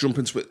 can I just jump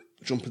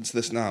into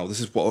this now?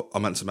 This is what I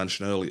meant to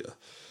mention earlier.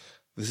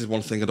 This is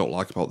one thing I don't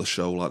like about the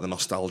show, like the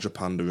nostalgia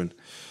pandering.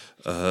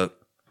 I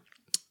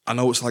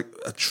know it's like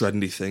a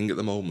trendy thing at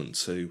the moment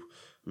to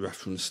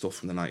reference stuff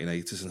from the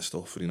 1980s and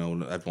stuff, and, you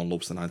know, everyone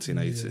loves the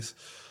 1980s. Yeah.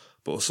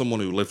 But as someone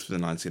who lived through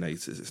the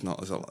 1980s, it's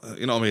not,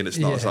 you know what I mean? It's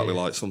not exactly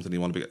like something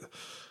you want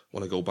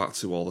to go back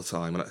to all the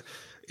time. And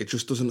it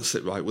just doesn't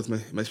sit right with me.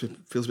 It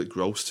feels a bit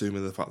gross to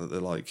me, the fact that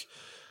they're like,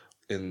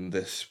 in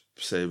this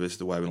series,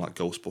 they're wearing like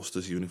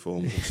Ghostbusters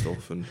uniforms and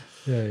stuff, and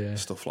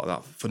stuff like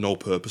that for no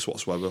purpose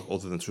whatsoever,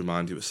 other than to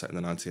remind you it's set in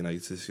the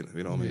 1980s.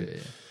 You know what I mean? Yeah.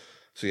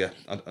 So yeah,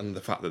 and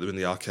the fact that they're in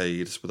the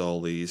arcades with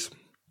all these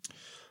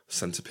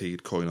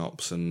Centipede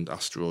coin-ops and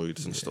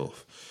Asteroids and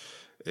stuff,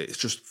 it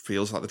just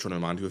feels like they're trying to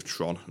remind you of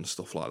Tron and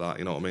stuff like that.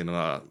 You know what I mean? And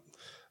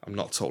I'm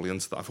not totally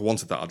into that. If I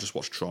wanted that, I'd just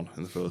watch Tron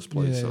in the first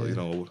place. Yeah, so you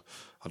know,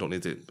 I don't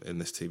need it in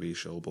this TV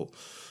show. But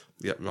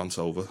yeah, rant's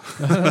over.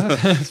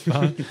 That's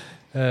fine.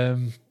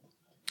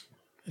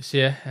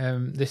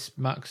 This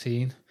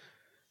Maxine,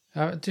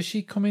 does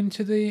she come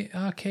into the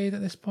arcade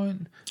at this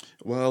point?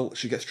 Well,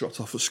 she gets dropped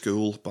off at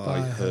school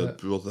by her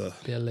brother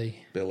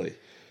Billy,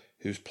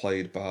 who's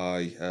played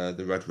by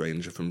the Red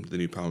Ranger from the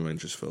new Power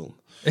Rangers film.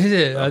 Is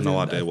it? I have no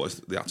idea what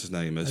the actor's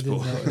name is. I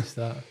didn't notice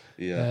that.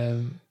 Yeah.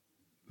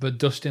 But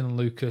Dustin and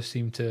Lucas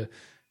seem to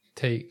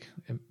take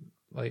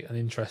like an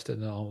interest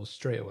in it almost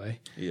straight away.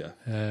 Yeah.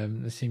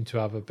 They seem to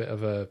have a bit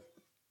of a.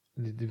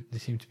 They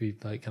seem to be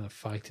like kind of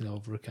fighting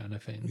over a kind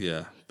of thing.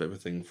 Yeah, bit of a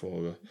thing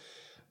for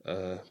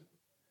her.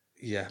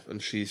 Yeah,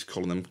 and she's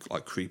calling them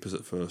like creepers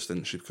at first,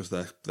 isn't she? Because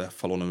they're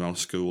following around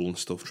school and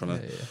stuff, trying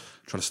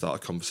to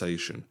start a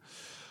conversation.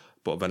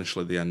 But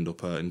eventually they end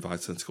up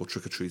inviting her to go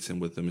trick-or-treating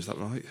with them. Is that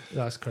right?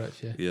 That's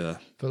correct, yeah. Yeah.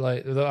 But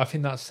like, I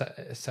think that's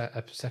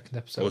second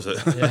episode. Was it?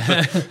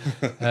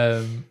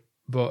 Yeah.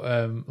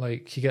 But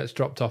like, she gets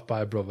dropped off by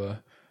her brother,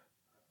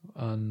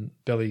 and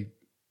Billy,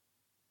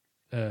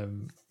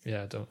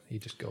 he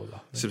just goes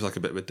off. Seems like a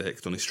bit of a dick,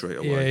 doesn't he, straight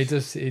away? Yeah, he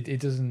does. He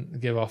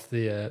doesn't give off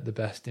the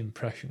best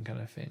impression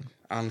kind of thing.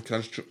 And can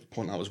I just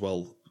point out as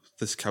well,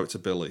 this character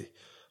Billy,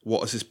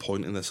 what is his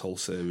point in this whole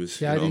series?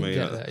 Yeah, you know I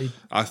didn't get that.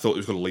 I thought it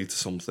was going to lead to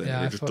something.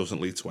 Yeah, it just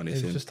doesn't lead to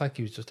anything. It was just like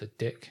he was just a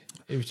dick.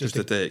 It was just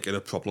a dick and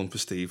a problem for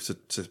Steve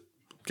to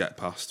get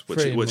past,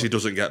 which he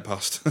doesn't get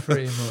past.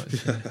 Pretty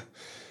much.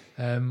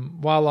 Yeah.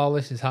 While all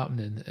this is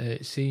happening,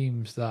 it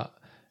seems that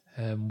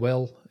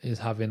Will is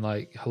having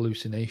like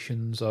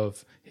hallucinations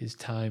of his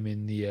time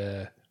in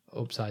the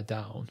Upside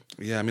Down.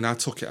 Yeah, I mean, I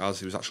took it as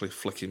he was actually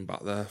flicking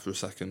back there for a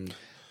second.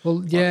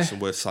 Well, yeah, like some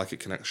weird psychic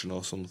connection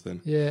or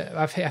something. Yeah,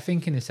 I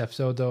think in this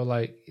episode though,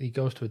 like he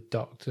goes to a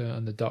doctor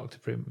and the doctor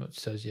pretty much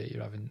says, "Yeah,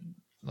 you're having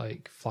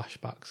like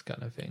flashbacks,"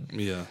 kind of thing.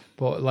 Yeah.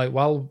 But like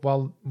while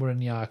we're in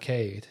the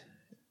arcade,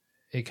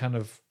 it kind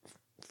of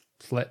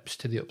flips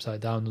to the Upside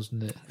Down,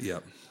 doesn't it? Yeah.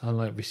 And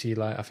like we see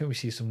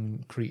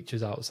some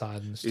creatures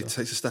outside and stuff. He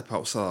takes a step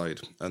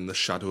outside, and the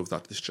shadow of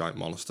this giant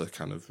monster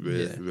kind of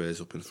rears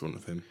up in front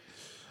of him.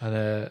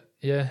 And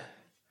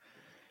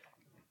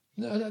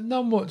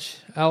not much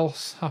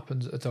else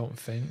happens, I don't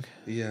think.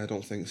 Yeah, I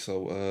don't think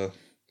so.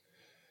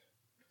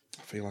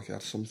 I feel like it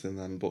had something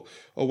then. But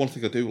one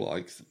thing I do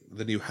like,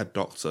 the new head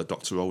doctor,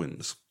 Dr.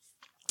 Owens,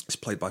 is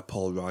played by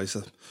Paul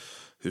Reiser,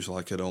 who's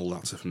like an old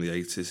actor from the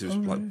 80s, who's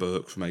like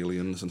Burke from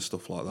Aliens and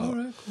stuff like that. Oh,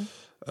 right,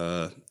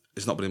 cool.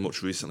 He's not been in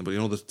much recently, but you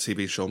know the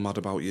TV show Mad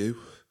About You?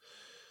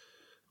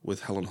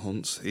 With Helen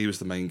Hunt? He was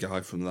the main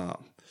guy from that.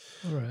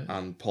 All right.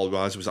 And Paul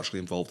Reiser was actually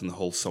involved in the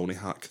whole Sony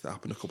hack that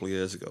happened a couple of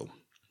years ago,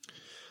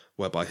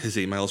 whereby his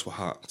emails were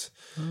hacked.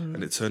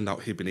 And it turned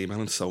out he'd been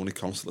emailing Sony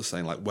constantly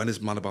saying, like, when is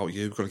Mad About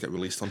You going to get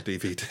released on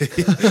DVD?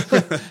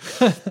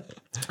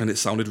 And it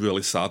sounded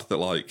really sad that,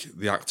 like,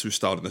 the actor who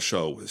starred in the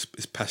show is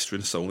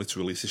pestering Sony to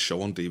release his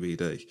show on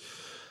DVD.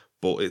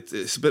 But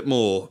it's a bit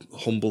more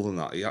humble than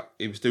that.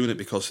 He was doing it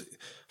because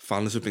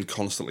fans have been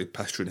constantly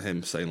pestering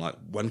him, saying, like,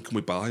 when can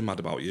we buy Mad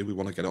About You? We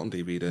want to get it on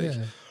DVD.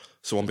 Yeah.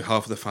 So on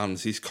behalf of the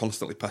fans, he's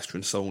constantly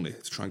pestering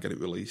Sony to try and get it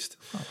released.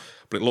 Oh.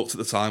 But it looked at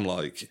the time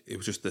like it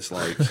was just this,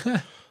 like,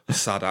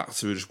 sad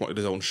actor who just wanted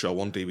his own show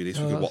on DVD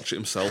so he could watch it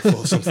himself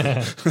or something.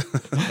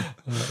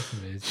 That's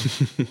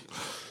amazing.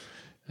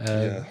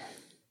 Yeah.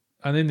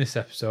 And in this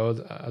episode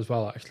as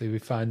well, actually, we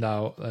find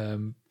out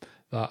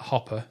that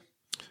Hopper,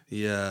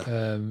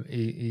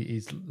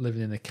 he's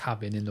living in a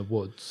cabin in the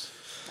woods.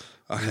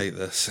 I hate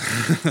this.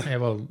 Yeah,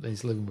 well,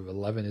 he's living with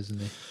 11, isn't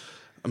he?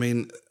 I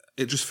mean,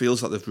 it just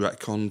feels like they've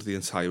retconned the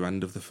entire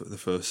end of the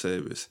first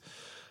series.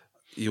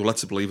 you're led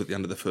to believe at the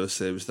end of the first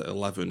series that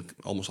 11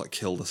 almost like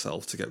killed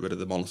herself to get rid of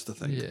the monster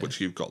thing, which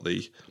you've got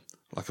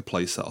like a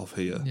play set of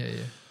here. Yeah.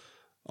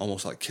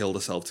 Almost like killed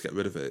herself to get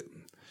rid of it.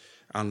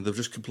 And they've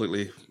just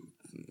completely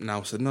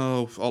now said,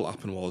 no, all that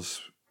happened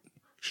was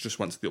she just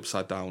went to the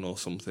Upside Down or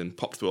something,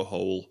 popped through a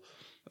hole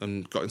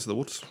and got into the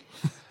woods.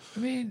 I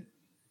mean,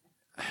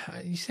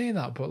 you say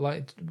that, but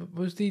like,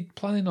 was they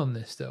planning on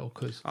this still?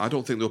 Cause I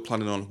don't think they were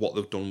planning on what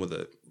they've done with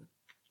it,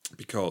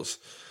 because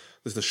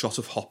there's the shot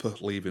of Hopper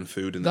leaving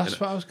food in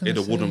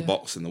a wooden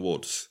box in the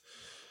woods.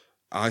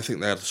 I think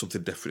they had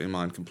something different in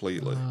mind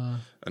completely.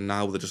 And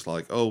now they're just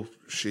like, oh,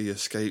 she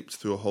escaped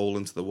through a hole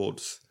into the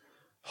woods.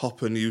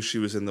 Hopper knew she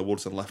was in the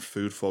woods and left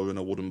food for her in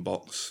a wooden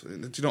box. Do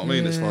you know what I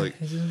mean? It's like,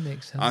 it doesn't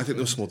make sense. I think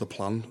there was some other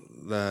plan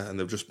there, and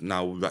they've just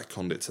now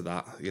retconned it to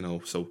that,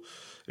 so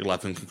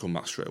 11 can come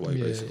back straight away,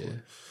 basically.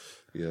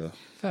 Yeah.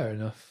 Fair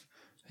enough.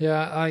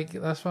 Yeah,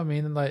 that's what I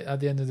mean. Like, at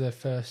the end of the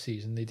first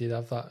season, they did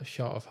have that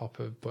shot of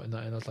Hopper putting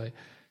that in. I was like,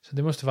 so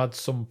they must have had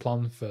some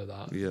plan for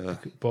that. Yeah.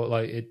 But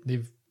like,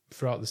 they've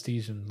throughout the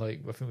season,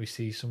 like, I think we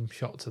see some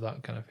shots of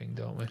that kind of thing,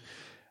 don't we?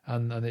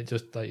 And it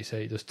just, like you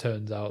say, it just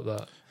turns out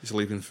that he's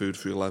leaving food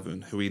for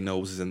 11, who he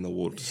knows is in the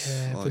woods.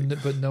 Yeah,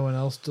 but no one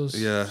else does.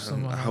 Yeah,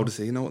 and how does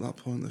he know at that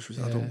point?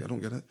 I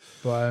don't get it.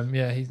 But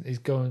he's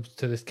going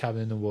to this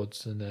cabin in the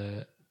woods,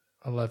 and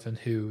 11,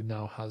 who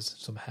now has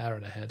some hair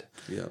on her head,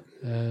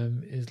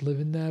 is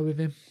living there with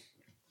him.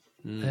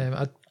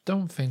 I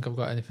don't think I've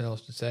got anything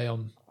else to say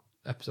on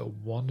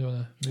episode 1. Do you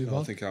want to move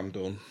on? I think I'm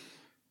done.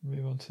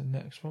 Move on to the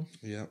next one.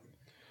 Yeah.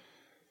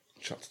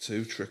 Chapter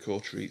 2, Trick or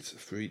Treat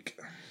Freak.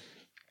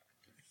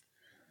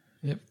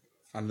 Yep.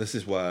 And this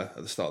is where, at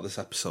the start of this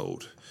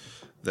episode,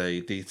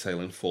 they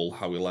detail in full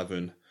how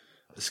 11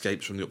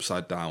 escapes from the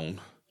Upside Down,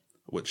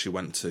 which she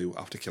went to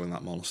after killing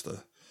that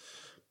monster.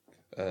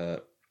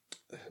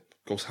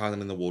 Goes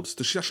hiding in the woods.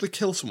 Does she actually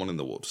kill someone in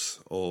the woods?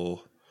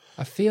 Or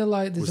I feel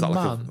like there's a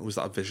man. Was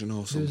that a vision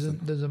or something?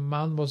 There's a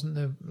man, wasn't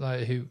there?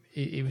 Like, who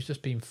he was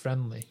just being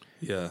friendly.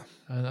 Yeah.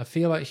 And I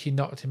feel like she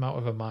knocked him out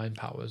of her mind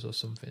powers or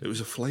something. It was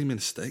a flaming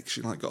stick.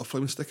 She got a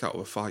flaming stick out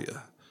of a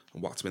fire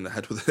and whacked him in the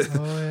head with it.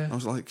 Oh, yeah. I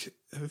was like,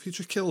 have you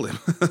just killed him?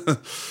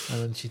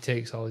 And then she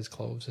takes all his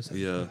clothes,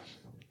 essentially. Yeah.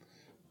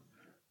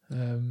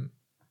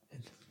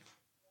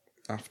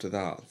 After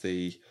that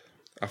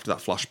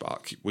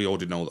flashback, we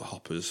already know that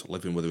Hopper's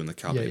living with her in the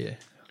cabin. Yeah.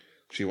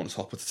 She wants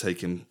Hopper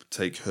to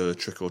take her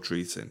trick or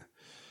treating,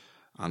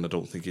 and I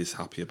don't think he's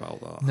happy about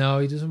that. No,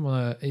 he doesn't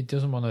want to. He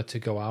doesn't want her to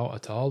go out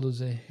at all, does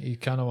he? He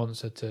kind of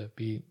wants her to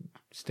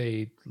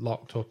stay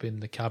locked up in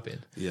the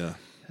cabin. Yeah.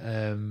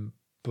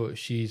 But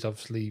she's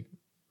obviously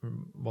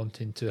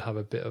wanting to have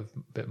a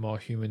bit more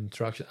human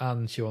interaction,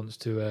 and she wants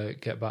to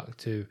get back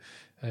to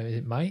is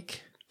it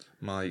Mike?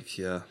 Mike,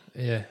 yeah.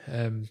 Yeah.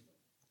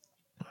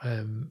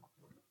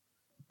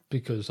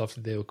 Because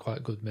obviously they were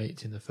quite good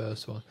mates in the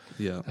first one.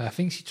 Yeah. I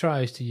think she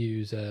tries to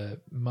use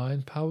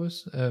mind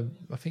powers.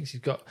 I think she's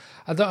got.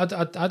 I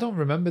don't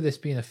remember this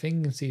being a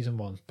thing in season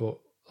 1, but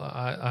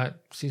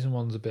season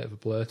 1's a bit of a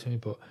blur to me.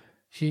 But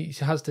she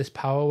has this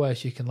power where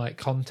she can like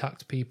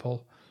contact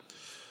people.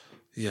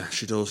 Yeah,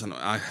 she does, and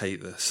I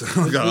hate this.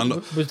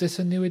 Was this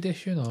a new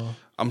edition, or?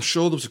 I'm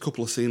sure there was a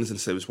couple of scenes in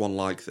series 1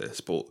 like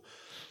this, but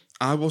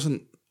I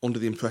wasn't under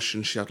the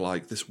impression she had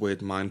like this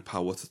weird mind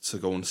power to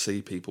go and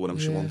see people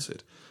whenever she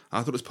wanted. I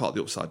thought it was part of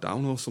the Upside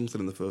Down or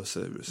something in the first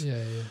series.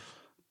 Yeah.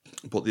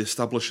 But they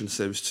established in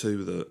series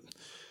 2 that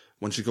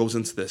when she goes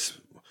into this,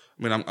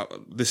 I mean,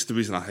 this is the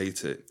reason I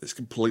hate it. It's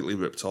completely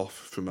ripped off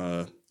from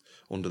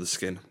Under the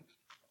Skin,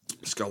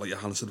 Scarlett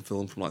Johansson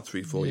film from like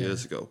 3-4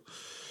 years ago,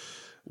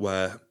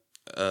 where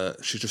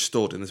she just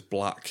stood in this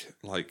black,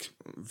 like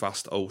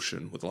vast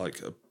ocean with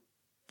like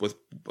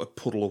a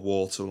puddle of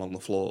water along the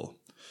floor.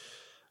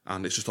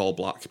 And it's just all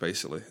black,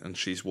 basically. And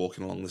she's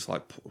walking along this,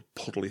 like,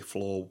 puddly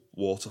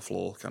water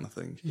floor kind of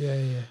thing.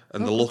 Yeah.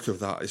 And the look of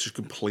that is just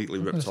completely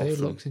ripped off. It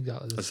looks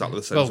exactly the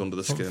same as Under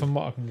the Skin. From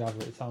what I can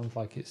gather, it sounds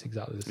like it's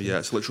exactly the same. Yeah,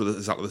 it's literally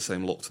exactly the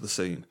same look to the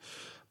scene.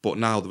 But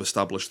now they've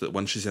established that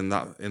when she's in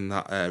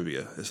that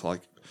area, it's like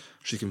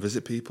she can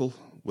visit people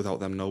without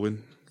them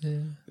knowing.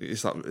 Yeah.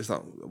 Is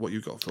that what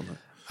you got from it?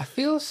 I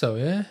feel so,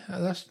 yeah.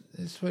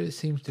 It's what it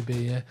seems to be,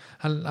 yeah.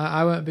 And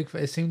I weren't a big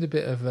fan. It seemed a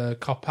bit of a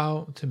cop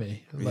out to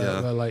me.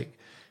 Where like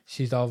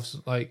she's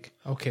obviously like,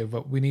 okay,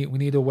 but we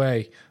need a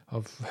way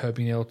of her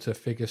being able to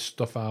figure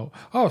stuff out.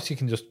 Oh, she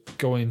can just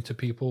go into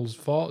people's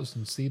thoughts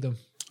and see them.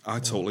 I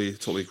totally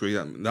agree.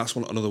 That's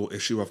another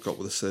issue I've got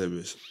with the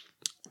series.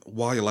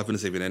 Why 11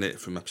 is even in it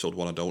from episode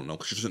 1, I don't know,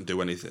 because she doesn't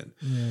do anything.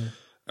 Yeah.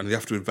 And they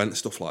have to invent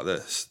stuff like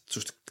this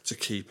just to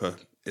keep her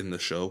in the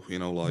show,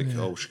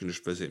 oh, she can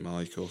just visit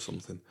Mike or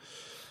something.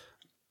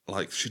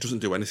 Like, she doesn't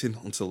do anything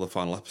until the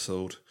final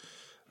episode,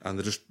 and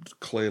they're just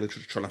clearly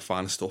just trying to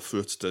find stuff for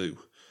her to do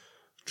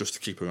just to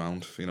keep her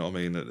around, you know what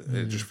I mean?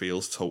 It just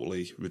feels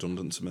totally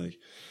redundant to me.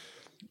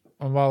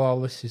 And while all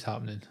this is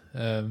happening,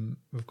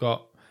 we've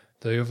got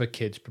the other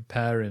kids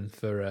preparing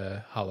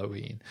for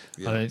Halloween,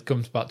 and it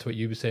comes back to what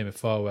you were saying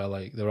before, where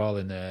like they're all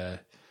in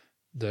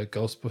the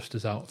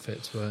Ghostbusters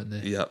outfits, weren't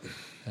they? Yeah.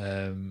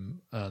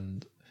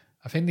 And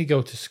I think they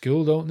go to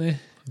school, don't they?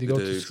 They go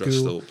to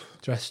school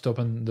dressed up,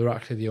 and they're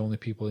actually the only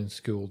people in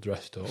school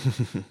dressed up.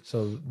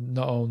 So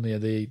not only are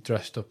they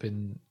dressed up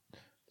in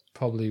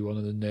probably one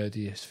of the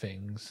nerdiest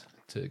things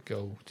to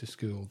go to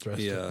school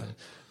dressed up in,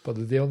 but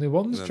they're the only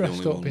ones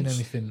dressed up in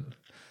anything.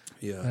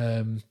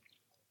 Yeah.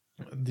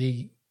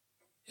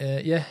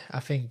 I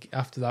think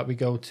after that we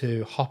go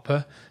to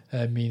Hopper,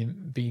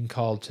 being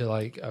called to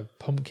like a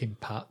pumpkin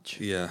patch.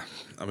 Yeah,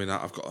 I mean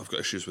I've got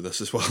issues with this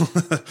as well.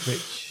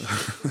 Which,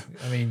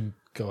 I mean,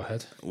 go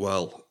ahead.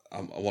 Well,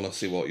 I want to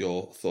see what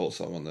your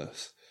thoughts are on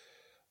this.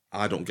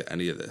 I don't get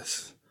any of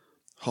this.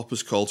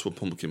 Hopper's called to a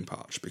pumpkin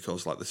patch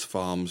because like this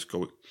farm's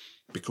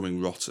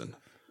becoming rotten,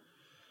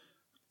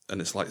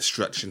 and it's like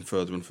stretching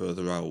further and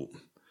further out.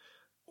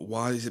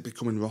 Why is it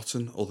becoming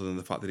rotten other than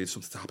the fact they need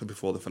something to happen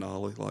before the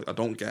finale? Like, I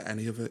don't get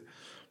any of it.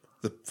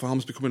 The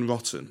farm's becoming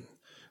rotten.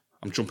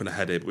 I'm jumping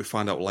ahead here, but we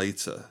find out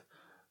later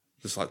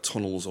there's like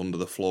tunnels under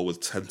the floor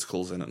with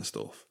tentacles in it and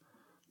stuff.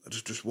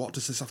 Just what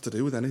does this have to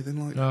do with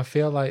anything? Like, no, I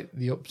feel like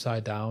the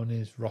Upside Down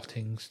is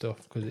rotting stuff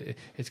because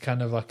it's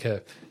kind of like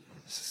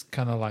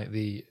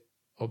the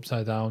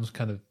Upside Down's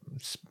kind of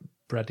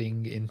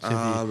spreading into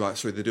right.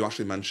 So they do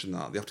actually mention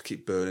that they have to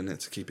keep burning it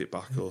to keep it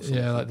back or something.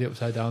 Yeah, like the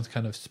Upside Down's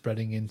kind of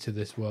spreading into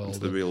this world, into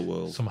the real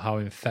world, somehow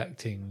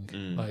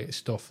infecting like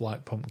stuff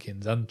like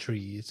pumpkins and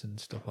trees and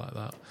stuff like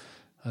that.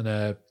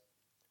 And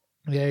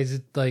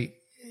he's like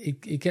he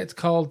gets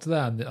called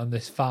there, and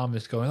this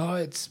farmer's going, "Oh,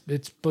 it's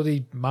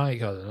Buddy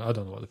Mike." I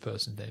don't know what the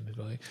person's name is,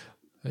 like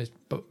it's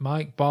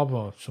Mike Bob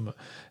or something.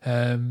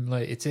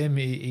 Like it's him.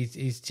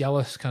 He's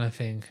jealous, kind of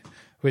thing.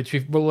 Which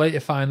we'll later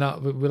find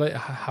out. We'll later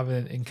have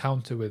an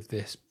encounter with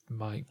this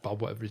Mike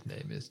Bob, whatever his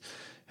name is,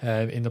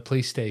 in the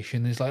police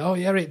station. He's like, "Oh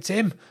yeah, it's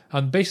him,"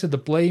 and basically they're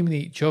blaming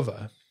each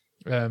other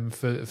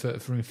for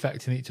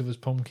infecting each other's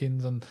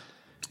pumpkins. And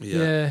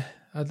I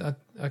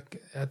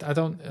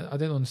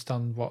didn't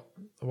understand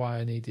why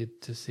I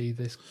needed to see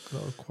this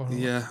little quarrel.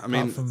 Yeah, I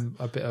mean, from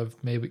a bit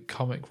of maybe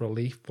comic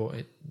relief, but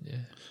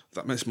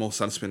that makes more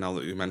sense to me now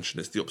that you mentioned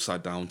it's the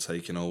Upside Down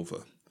taking over.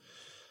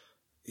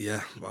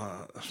 Yeah,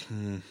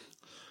 I'm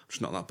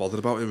just not that bothered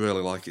about it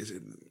really. Like,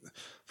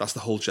 that's the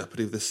whole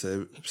jeopardy of this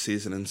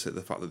season, isn't it?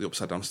 The fact that the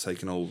Upside Down's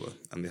taken over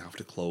and they have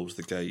to close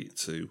the gate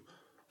to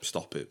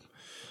stop it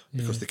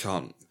because they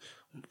can't.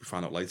 We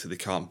find out later they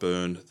can't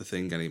burn the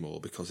thing anymore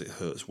because it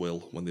hurts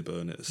Will when they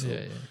burn it. So,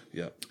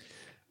 yeah.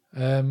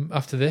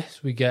 After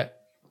this, we get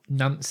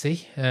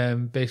Nancy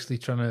basically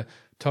trying to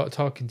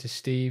talking to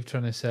Steve,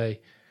 trying to say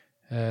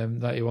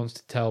that he wants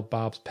to tell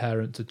Barb's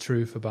parents the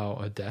truth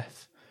about her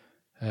death.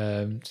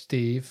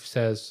 Steve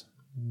says,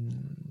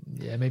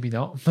 "Yeah, maybe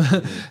not."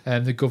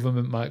 The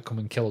government might come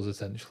and kill us,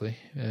 essentially.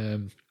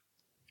 And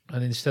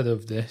instead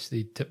of this,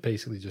 they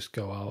basically just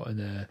go out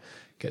and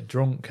get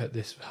drunk at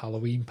this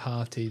Halloween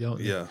party, don't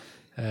they? Yeah.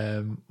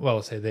 Well,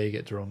 I'll say they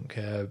get drunk.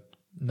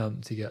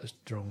 Nancy gets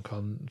drunk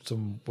on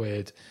some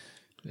weird...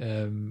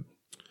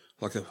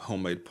 like a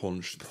homemade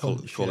punch.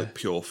 Call it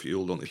Pure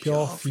Fuel, don't they?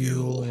 Pure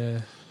Fuel,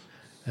 yeah.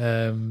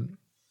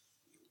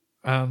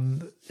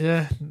 And,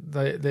 yeah,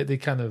 they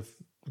kind of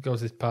go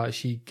to this party.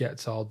 She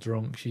gets all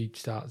drunk. She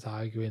starts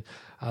arguing.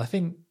 And I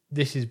think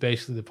this is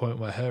basically the point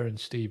where her and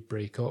Steve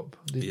break up.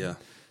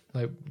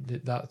 Like,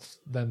 that's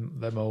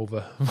them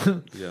over.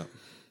 Yeah.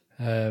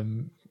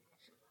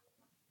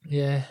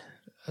 Yeah.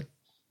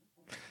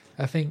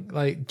 I think,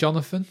 like,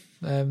 Jonathan,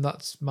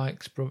 that's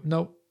Mike's brother.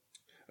 No,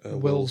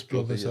 Will's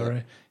brother,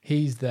 sorry.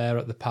 He's there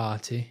at the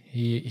party.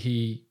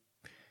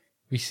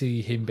 We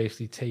see him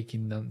basically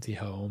taking Nancy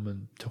home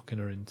and tucking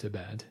her into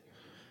bed.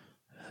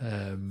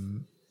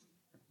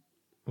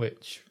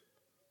 Which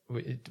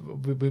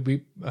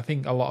I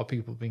think a lot of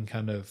people have been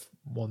kind of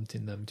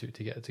wanting them to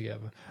get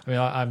together. I mean,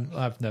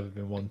 I've never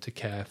been one to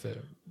care for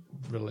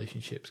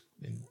relationships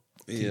in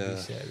TV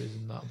series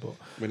and that, but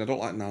I mean, I don't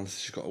like Nancy.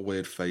 She's got a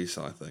weird face,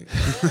 I think.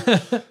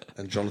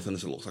 And Jonathan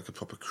looks like a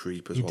proper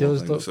creep as well. He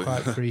does look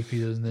quite creepy,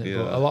 doesn't it? Yeah.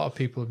 But a lot of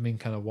people have been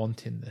kind of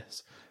wanting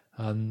this,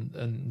 and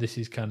this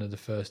is kind of the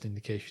first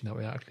indication that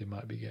we actually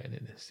might be getting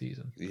it this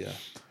season. Yeah.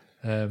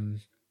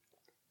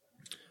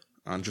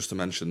 And just to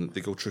mention,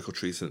 they go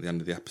trick-or-treating at the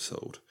end of the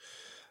episode.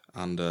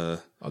 And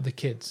the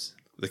kids.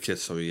 The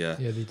kids, sorry, yeah.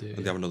 Yeah, they do.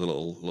 And they have another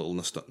little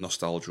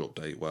nostalgia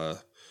update where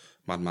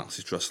Mad Max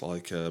is dressed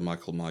like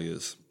Michael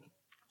Myers.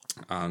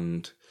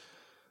 And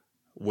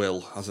Will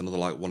has another,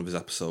 like, one of his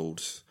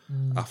episodes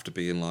after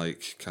being,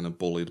 like, kind of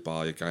bullied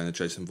by a guy in a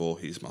Jason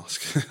Voorhees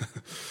mask.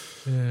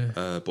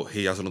 But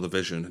he has another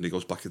vision and he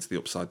goes back into the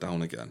Upside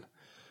Down again.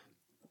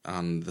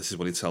 And this is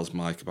when he tells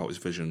Mike about his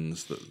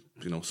visions that,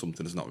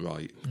 something is not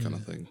right, kind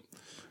of thing.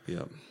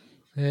 Yeah.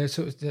 Yeah,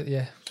 so,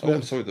 yeah. Oh,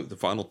 I'm sorry, the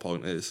final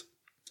point is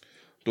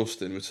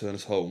Dustin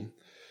returns home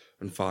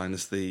and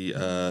finds the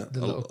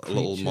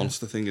little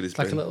monster thing in his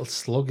bin. Like a little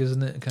slug,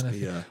 isn't it? Kind of.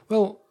 Yeah.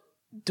 Well,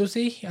 does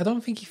he? I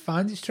don't think he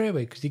finds it straight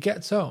away because he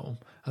gets home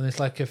and it's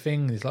like a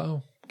thing. He's like,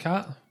 "Oh,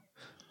 cat,"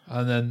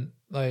 and then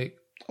like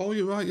Oh,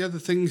 you're right. Yeah, the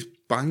thing's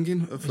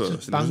banging at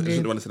first, and he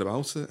doesn't do anything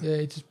about it. Yeah,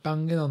 it's just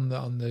banging on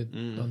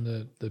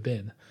the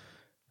bin,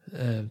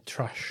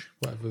 trash,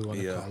 whatever we want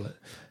to call it.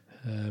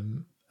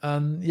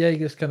 And yeah, he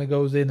just kind of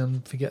goes in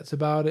and forgets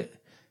about it.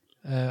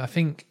 I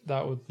think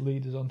that would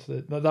lead us on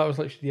to that was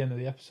literally the end of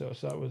the episode.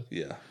 So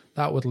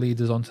that would lead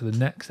us on to the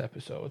next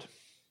episode,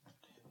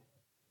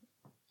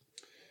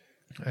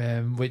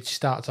 which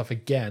starts off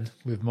again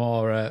with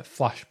more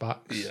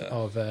flashbacks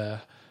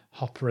of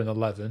Hopper and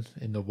Eleven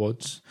in the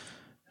woods.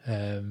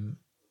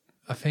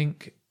 I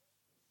think,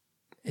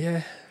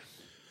 just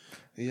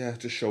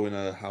showing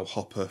her how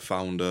Hopper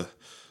found her,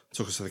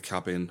 took us to the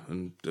cabin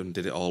and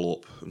did it all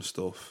up and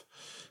stuff.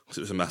 Because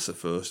it was a mess at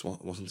first,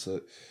 wasn't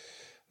it?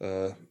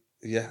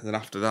 Then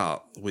after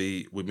that,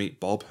 we meet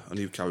Bob, a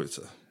new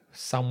character.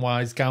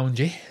 Samwise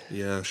Gamgee.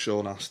 Yeah,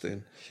 Sean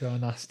Astin.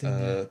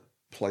 Yeah.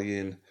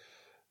 Playing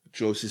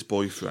Joyce's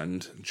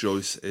boyfriend.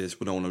 Joyce is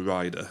Winona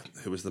Ryder,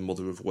 who is the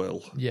mother of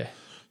Will. Yeah.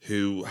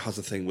 Who has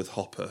a thing with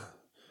Hopper,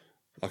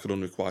 like an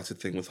unrequited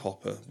thing with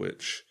Hopper,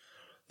 which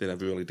they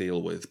never really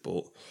deal with.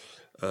 But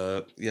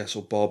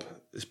so Bob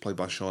is played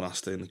by Sean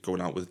Astin, going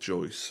out with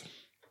Joyce,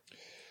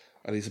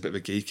 and he's a bit of a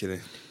geek, isn't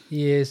he?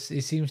 He is.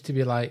 He seems to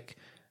be like,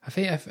 I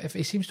think if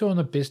he seems to own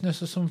a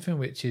business or something,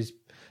 which is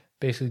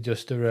basically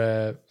just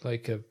a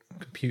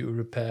computer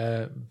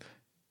repair,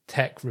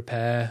 tech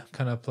repair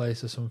kind of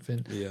place or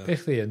something. Yeah.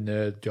 Basically a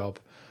nerd job.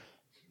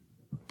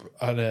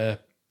 And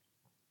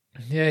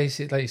he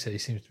seems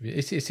to be.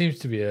 It seems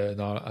to be a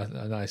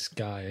nice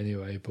guy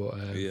anyway, but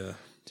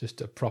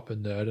just a proper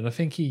nerd. And I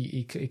think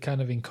he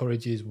kind of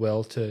encourages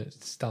Will to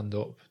stand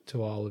up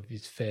to all of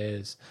his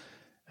fears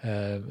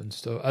and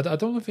stuff. I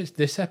don't know if it's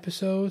this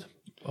episode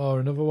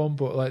or another one,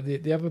 but like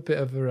they have a bit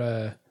of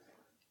a.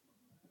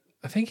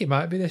 I think it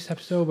might be this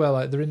episode where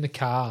like they're in the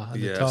car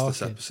and they're talking. It's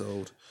this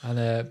episode,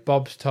 and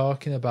Bob's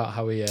talking about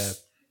how he.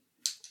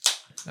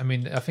 I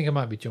mean, I think I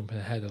might be jumping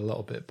ahead a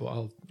little bit, but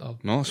I'll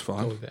no, it's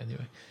fine. Go with it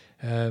anyway.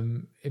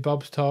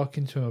 Bob's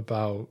talking to him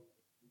about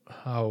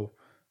how,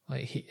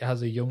 like, he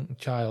as a young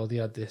child, he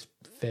had this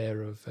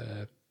fear of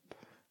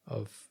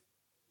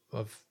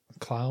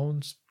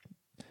clowns,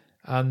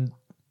 and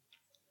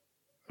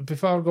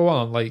before I go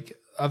on, like,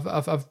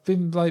 I've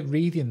been like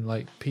reading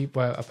like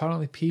people where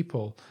apparently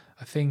people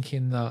are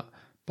thinking that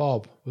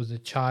Bob was a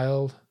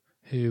child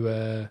who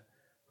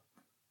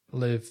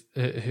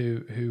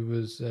who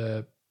was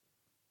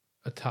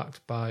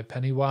attacked by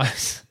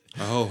Pennywise.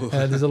 Oh,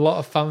 there's a lot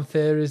of fan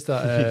theories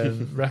that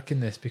reckon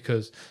this,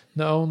 because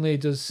not only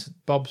does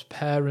Bob's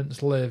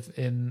parents live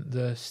in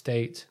the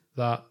state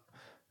that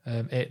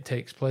it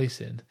takes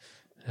place in,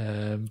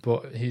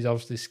 but he's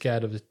obviously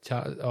scared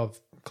of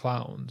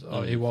clowns,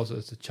 or he was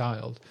as a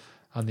child,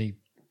 and he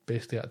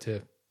basically had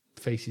to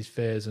face his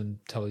fears and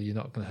tell her, "You're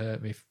not going to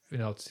hurt me,"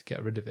 to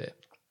get rid of it.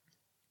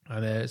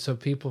 And so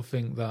people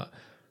think that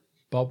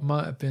Bob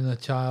might have been a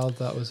child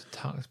that was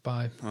attacked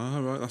by...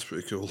 Oh, right, that's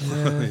pretty cool.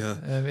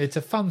 Yeah. It's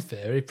a fan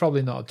theory,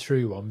 probably not a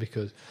true one,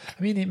 because,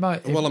 I mean, it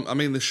might... Well, I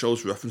mean, this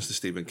show's reference to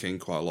Stephen King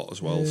quite a lot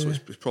as well, so it's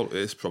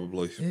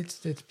probably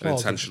it's an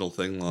intentional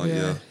thing, like,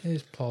 it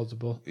is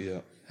plausible.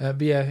 Yeah.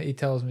 But yeah, he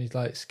tells me he's,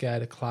 like,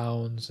 scared of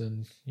clowns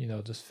and,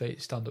 just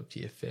stand up to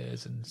your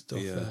fears and stuff.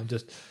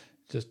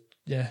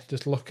 Yeah.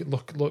 Just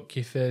look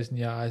your fears in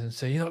your eyes and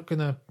say, "You're not going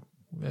to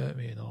hurt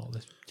me," and all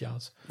this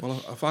jazz.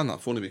 Well, I find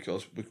that funny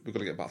because we're going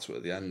to get back to it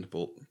at the end,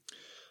 but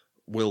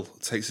Will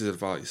takes his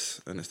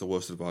advice, and it's the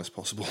worst advice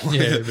possible.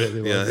 Yeah, it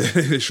really was.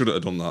 Yeah, he shouldn't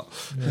have done that.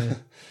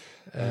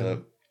 Yeah.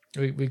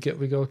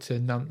 We go to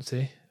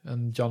Nancy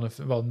and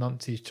Jonathan. Well,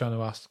 Nancy's trying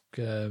to ask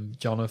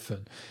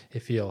Jonathan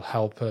if he'll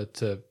help her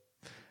to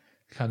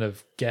kind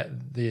of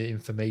get the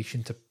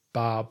information to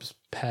Barb's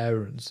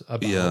parents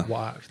about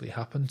what actually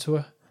happened to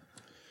her.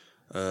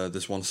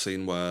 There's one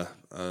scene where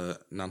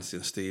Nancy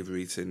and Steve are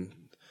eating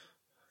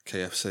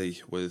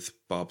KFC with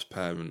Barb's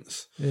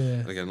parents. Yeah.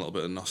 And again, a little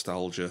bit of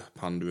nostalgia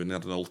pandering. They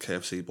had an old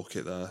KFC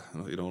bucket there,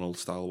 an old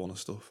style one and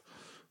stuff.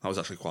 That was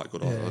actually quite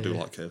good. I do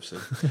like KFC.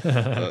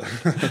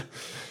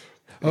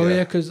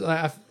 Because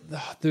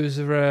there was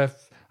a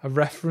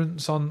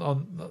reference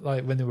on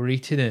like when they were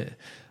eating it,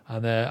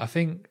 and I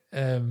think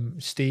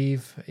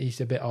Steve,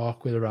 he's a bit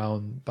awkward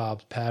around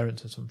Barb's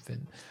parents or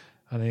something.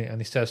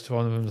 And he says to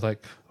one of them,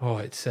 like, "Oh,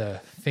 it's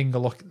finger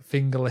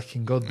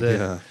licking good there."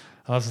 Yeah.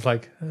 I was just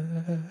like,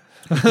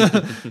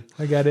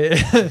 I get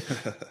it.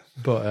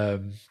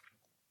 But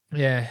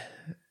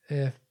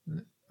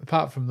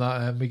apart from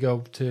that, we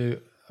go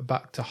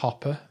back to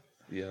Hopper.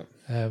 Yeah.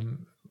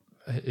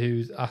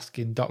 Who's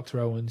asking Dr.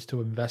 Owens to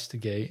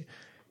investigate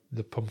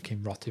the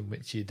pumpkin rotting,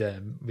 which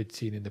we'd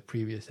seen in the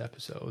previous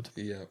episode.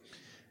 Yeah.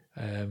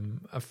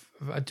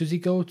 Does he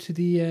go to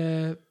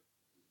the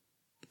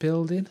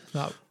building,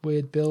 that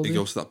weird building? He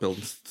goes to that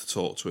building to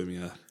talk to him,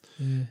 yeah.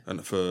 And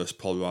at first,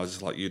 Paul Rise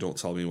is like, "You don't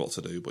tell me what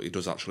to do," but he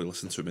does actually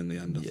listen to him in the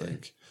end, I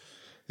think.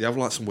 They have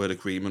like some weird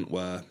agreement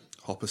where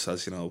Hopper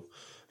says,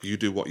 "You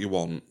do what you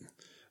want,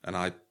 and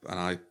I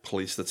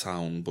police the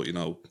town, but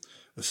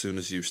as soon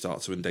as you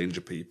start to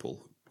endanger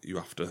people, you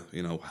have to,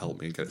 help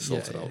me and get it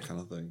sorted out," kind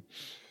of thing.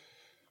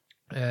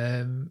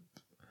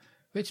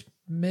 which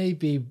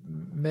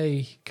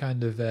may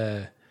kind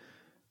of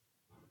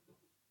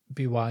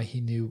be why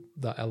he knew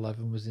that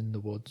 11 was in the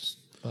woods.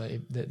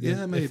 Like,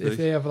 maybe if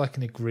they have like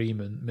an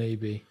agreement,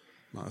 maybe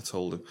might have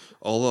told him.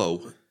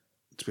 Although,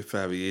 to be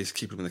fair, he is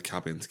keeping him in the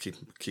cabin to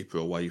keep her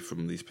away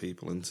from these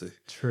people, isn't he?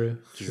 True.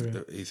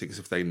 He thinks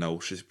if they know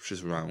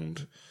she's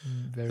around,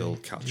 they'll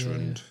catch her.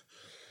 And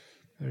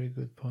very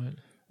good point.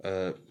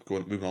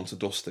 Moving on to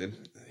Dustin,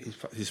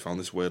 he's found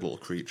this weird little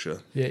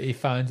creature. Yeah, he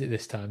finds it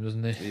this time,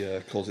 doesn't he?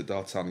 Yeah, calls it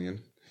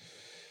D'Artagnan.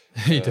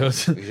 He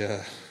does.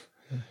 Yeah.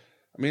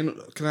 I mean,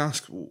 can I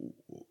ask,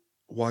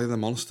 why are the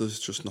monsters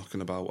just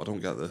knocking about? I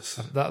don't get this.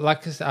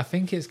 Like I said, I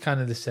think it's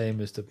kind of the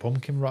same as the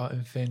pumpkin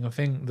rotting thing. I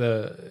think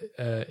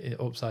the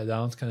upside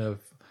down's kind of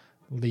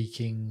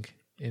leaking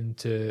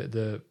into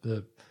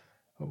the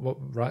what,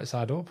 right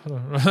side up. I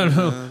don't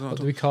know. What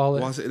do we call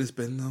it? Why is it in his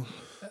bin though?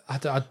 I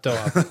don't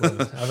have a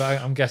clue.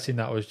 I'm guessing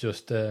that was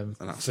just for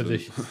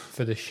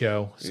the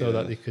show, so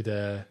that they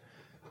could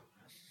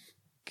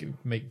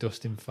make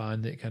Dustin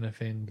find it, kind of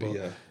thing.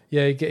 But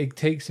it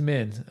takes him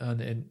in,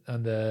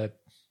 and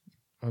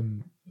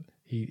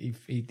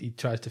he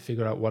tries to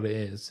figure out what it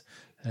is,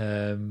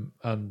 and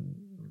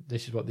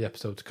this is what the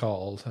episode's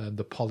called,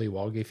 the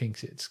Pollywog. He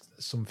thinks it's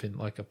something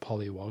like a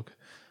pollywog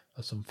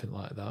or something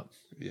like that.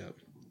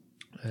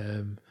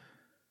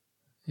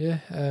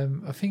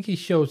 I think he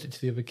shows it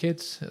to the other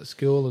kids at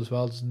school as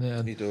well, doesn't it?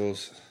 And he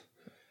does,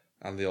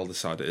 and they all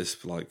decide it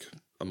is like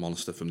a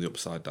monster from the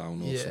Upside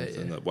Down or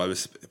something. Yeah.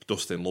 Whereas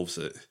Dustin loves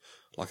it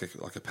like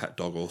a pet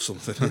dog or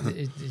something.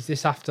 Is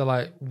this after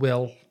like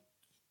Will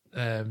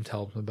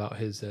tells him about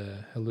his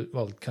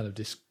kind of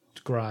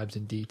describes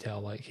in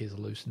detail like his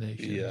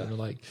hallucination? Yeah, and they're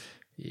like,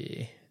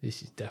 yeah,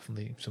 this is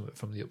definitely something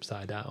from the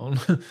Upside Down.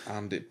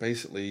 And it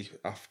basically,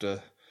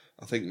 after,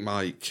 I think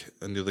Mike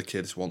and the other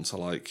kids want to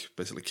like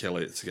basically kill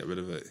it to get rid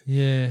of it.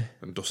 Yeah,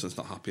 and Dustin's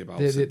not happy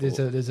about it.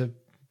 There's a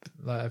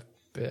like a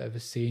bit of a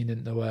scene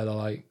in there where they're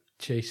like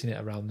chasing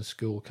it around the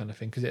school, kind of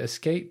thing, because it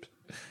escaped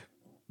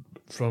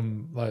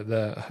from like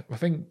I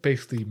think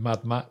basically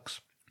Mad Max.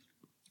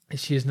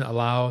 She isn't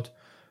allowed.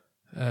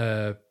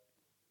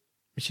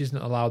 She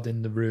isn't allowed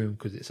in the room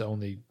because it's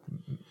only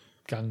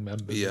gang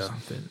members or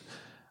something,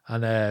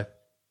 and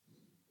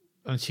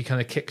she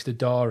kind of kicks the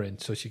door in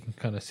so she can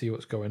kind of see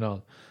what's going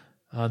on.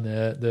 And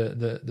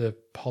the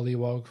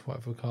Pollywog,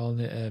 whatever we're calling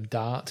it,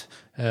 Dart,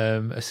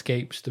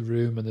 escapes the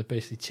room, and they're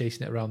basically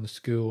chasing it around the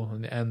school,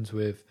 and it ends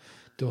with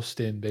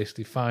Dustin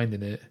basically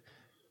finding it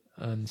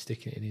and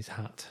sticking it in his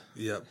hat.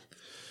 Yeah.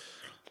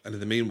 And in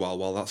the meanwhile,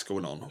 while that's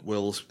going on,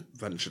 Will's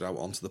ventured out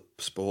onto the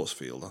sports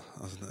field,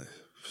 hasn't he?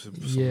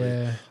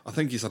 Yeah. I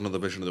think he's had another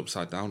vision of the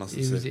Upside Down,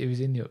 hasn't he? He was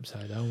in the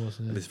Upside Down,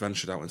 wasn't he? And he's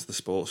ventured out into the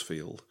sports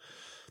field,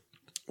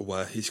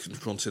 where he's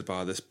confronted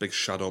by this big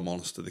shadow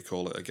monster, they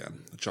call it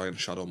again, a giant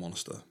shadow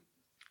monster.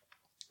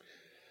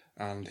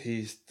 And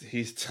he's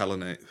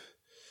telling it,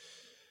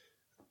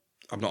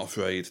 I'm not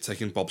afraid,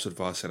 taking Bob's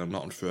advice, saying I'm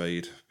not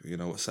afraid,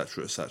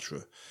 etc.,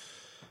 etc.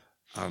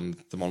 And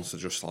the monster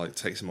just like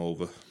takes him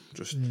over,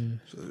 just in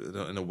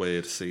a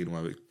weird scene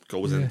where it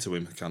goes into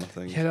him, kind of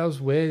thing. Yeah, that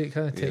was weird. It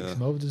kind of takes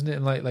him over, doesn't it?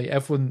 And like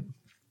everyone,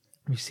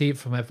 we see it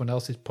from everyone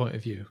else's point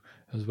of view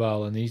as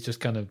well, and he's just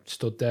kind of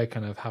stood there,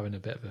 kind of having a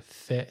bit of a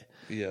fit,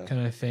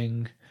 kind of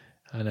thing.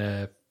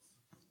 And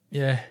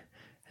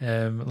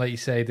like you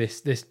say,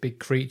 this big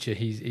creature,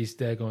 he's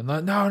there going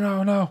like,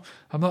 no,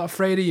 I'm not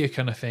afraid of you,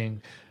 kind of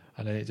thing.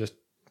 And then it just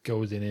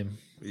goes in him.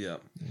 Yeah.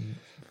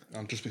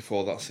 And just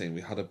before that scene,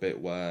 we had a bit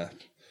where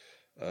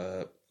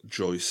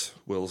Joyce,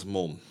 Will's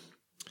mum,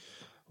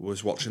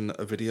 was watching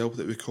a video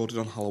that we recorded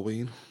on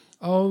Halloween.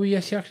 Oh, yeah,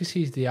 she actually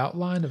sees the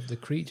outline of the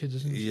creature,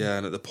 doesn't she? Yeah,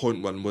 and at the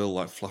point when Will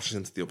like flashes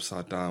into the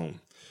Upside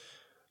Down,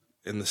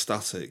 in the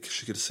static,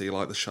 she could see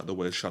like the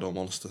weird shadow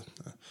monster.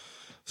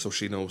 So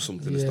she knows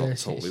something is not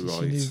totally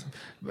right. She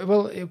knew,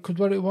 well, because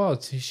what it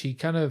was, she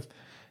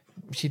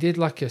did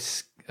like a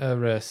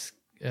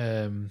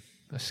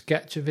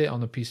sketch of it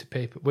on a piece of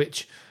paper,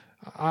 which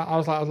I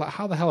was like,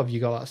 how the hell have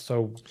you got that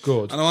so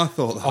good? I know, I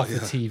thought that off the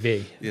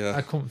TV. Yeah,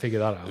 I couldn't figure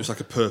that out. It was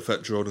like a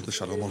perfect drawing of the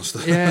shadow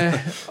monster.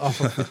 Yeah,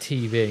 off of the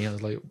TV. I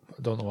was like,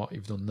 I don't know what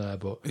you've done there,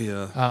 but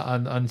yeah.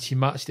 And she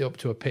matched it up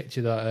to a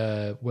picture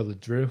that Willa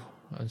drew,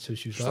 and so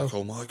she was like,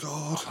 oh my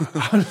god.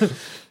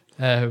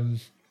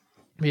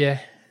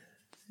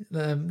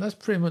 That's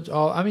pretty much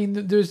all. I mean,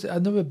 there's a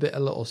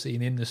little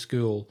scene in the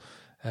school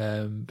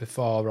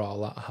before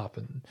all that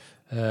happened,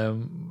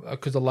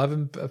 because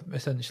 11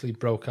 essentially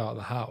broke out of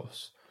the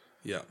house,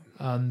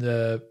 and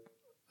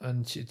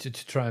she, to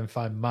try and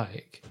find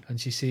Mike,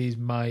 and she sees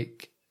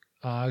Mike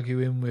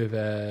arguing with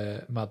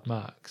Mad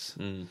Max,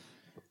 and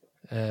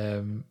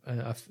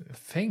I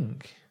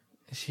think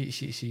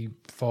she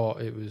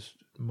thought it was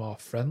more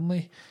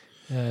friendly,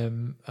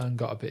 and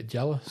got a bit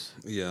jealous.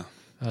 Yeah.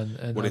 And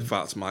in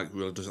fact, Mike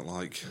really doesn't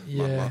like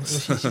Mad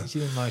Max. Well, she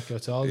didn't like her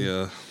at all,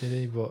 did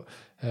he? But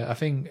I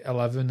think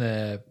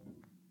 11,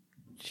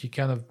 she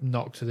kind of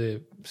knocked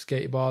the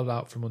skateboard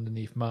out from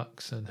underneath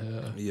Max and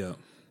her. Yeah.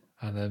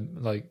 And then,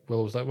 like,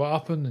 Will was like, what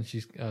happened?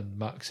 And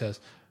Max says,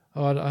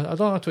 I don't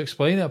know how to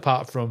explain it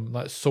apart from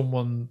like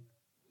someone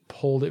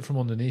pulled it from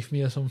underneath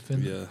me or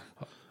something. Yeah.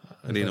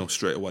 And he knows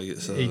straight away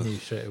it's... he knew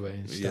straight away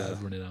and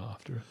started running out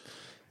after it.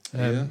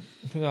 Yeah.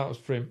 I think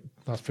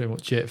that's pretty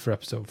much it for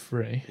episode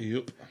 3.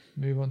 Yep.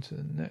 Move on to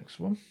the next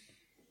one.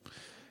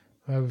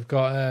 We've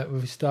got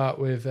we start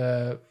with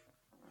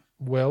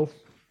Will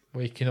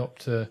waking up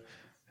to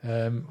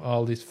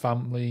all his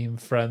family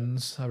and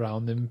friends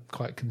around him,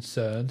 quite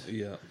concerned.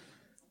 Yeah.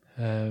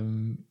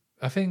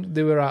 I think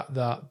they were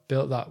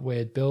built that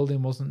weird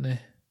building, wasn't they?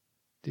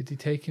 Did he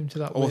take him to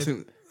that? Oh,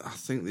 weird... I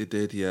think they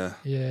did. Yeah.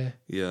 Yeah.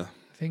 Yeah.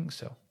 I think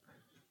so.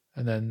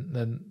 And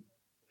then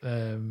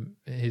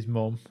his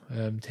mum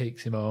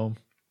takes him home.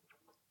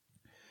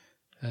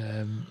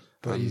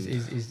 But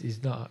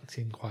he's not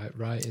acting quite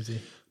right, is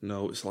he?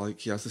 No, it's like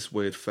he has this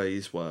weird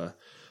phase where, a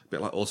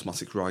bit like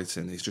automatic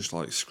writing, he's just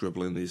like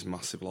scribbling these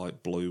massive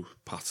like blue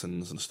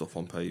patterns and stuff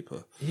on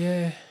paper.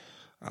 Yeah.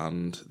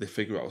 And they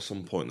figure out at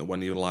some point that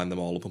when you line them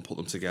all up and put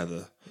them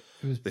together...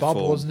 It was Bob,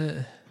 wasn't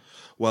it?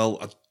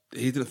 Well,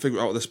 he didn't figure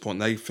it out at this point.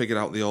 They figured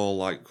out they all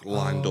like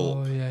lined up.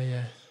 Oh,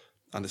 yeah.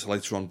 And it's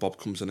later on Bob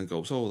comes in and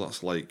goes, oh,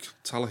 that's like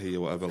Tallahassee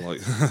or whatever.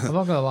 Like, I'm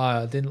not going to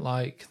lie, I didn't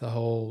like the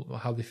whole,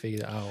 how they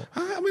figured it out.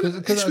 I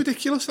mean, it's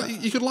ridiculous. That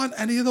you could line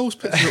any of those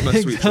pictures up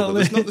next to each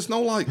other. There's no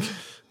like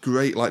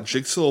great like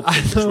jigsaw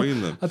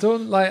between them.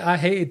 I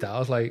hated that. I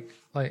was like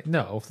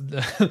no.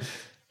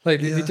 Like,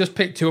 they just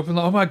picked two up and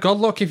like, oh my God,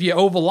 look, if you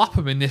overlap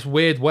them in this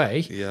weird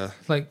way. Yeah.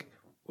 Like,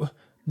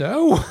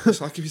 no.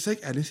 It's like if you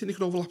take anything, you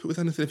can overlap it with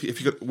anything if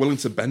you're willing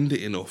to bend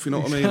it enough. You know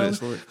what I mean?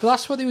 It's like, but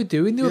that's what they were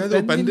doing. They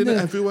were bending it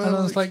everywhere. And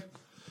I was like,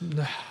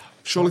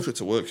 surely for it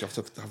to work, you have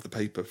to have the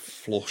paper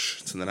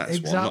flush to the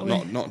next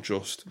one, not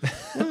just.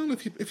 Well,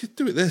 if you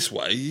do it this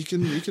way, you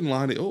can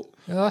line it up.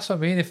 Yeah, that's what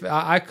I mean. If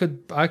I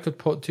could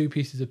put two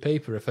pieces of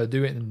paper. If I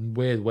do it in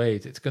weird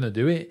ways, it's going to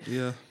do it.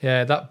 Yeah,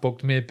 yeah, that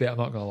bugged me a bit. I'm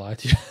not going to lie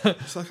to you.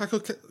 It's like I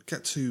could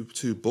get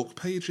two book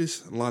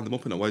pages and line them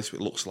up in a way so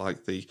it looks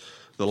like the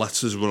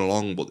letters run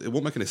along, but it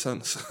won't make any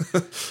sense.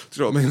 Do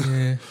you know what I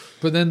mean? Yeah.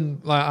 But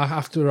then, like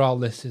after all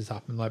this has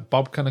happened, like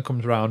Bob kind of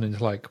comes around and is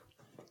like,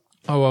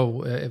 "Oh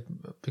well,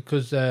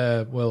 because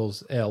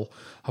Will's ill,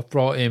 I've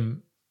brought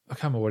him. I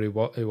can't remember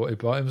what he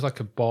brought. It was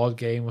like a board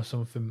game or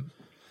something."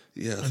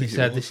 Yeah, and he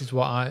said, "This is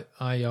what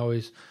I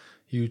always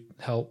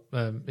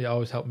it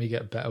always helped me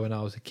get better when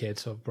I was a kid,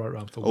 so I brought it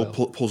around for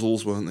Will."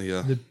 Puzzles, weren't they?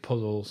 Yeah, the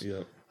puzzles.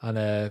 Yeah,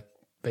 and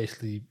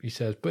basically he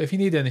says, "But if you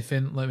need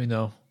anything, let me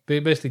know."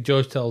 But basically,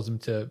 George tells him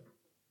to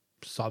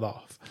sod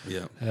off.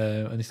 Yeah,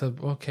 and he said,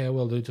 "Okay, I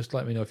will do. Just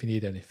let me know if you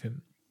need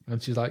anything."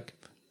 And she's like,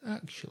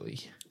 "Actually."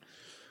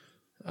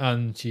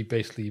 And she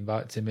basically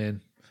invites him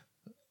in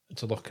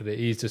to look at it.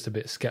 He's just a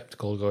bit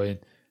skeptical, going,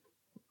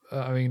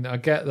 I mean, I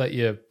get that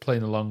you're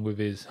playing along with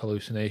his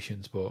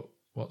hallucinations, but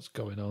what's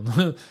going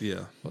on?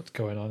 Yeah. What's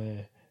going on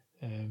here?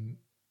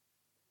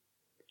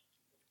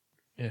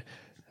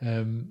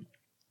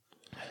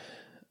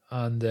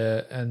 And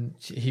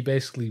he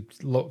basically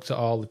looks at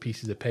all the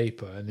pieces of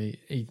paper and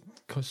he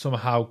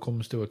somehow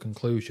comes to a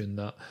conclusion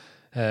that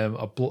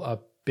a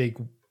big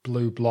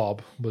blue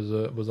blob was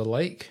a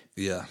lake.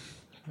 Yeah.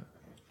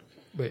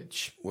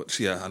 Which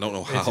yeah, I don't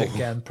know how. Is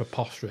again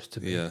preposterous to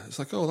me. Yeah, it's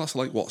like, oh, that's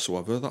like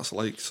whatsoever. That's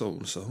like so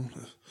and so.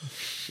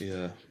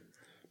 Yeah,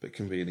 bit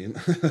convenient.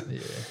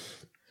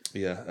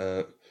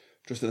 Yeah.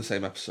 Just in the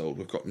same episode,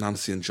 we've got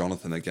Nancy and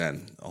Jonathan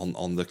again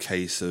on the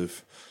case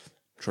of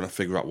trying to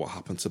figure out what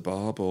happened to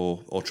Barb,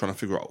 or trying to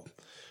figure out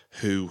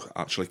who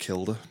actually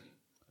killed her.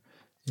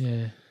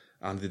 Yeah,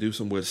 and they do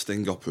some weird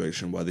sting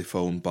operation where they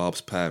phone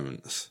Barb's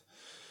parents.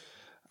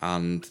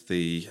 And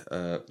the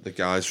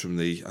guys from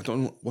the, I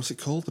don't know, what's it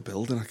called? The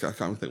building? I can't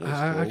even think what it's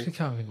called. I actually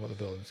can't think what the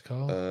building's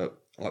called.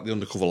 Like the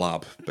undercover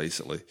lab,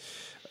 basically.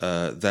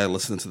 They're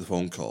listening to the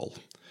phone call.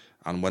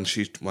 And when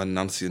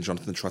Nancy and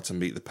Jonathan try to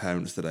meet the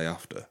parents the day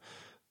after,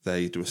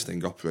 they do a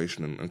sting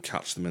operation and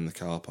catch them in the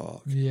car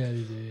park. Yeah,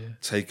 they do, yeah.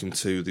 Take them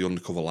to the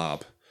undercover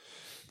lab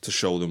to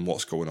show them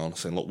what's going on,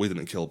 saying, look, we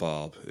didn't kill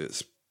Barb.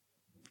 It's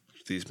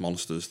these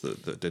monsters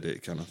that did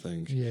it, kind of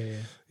thing.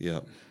 Yeah.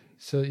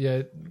 So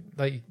so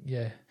they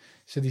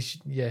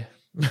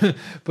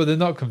but they're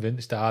not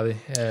convinced, are they?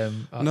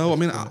 No, I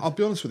mean, I'll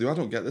be honest with you. I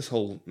don't get this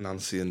whole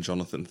Nancy and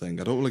Jonathan thing.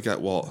 I don't really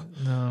get what.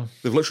 No,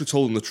 they've literally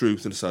told them the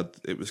truth and said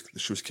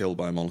she was killed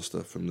by a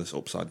monster from this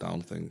upside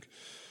down thing.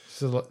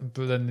 So,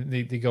 but then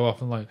they go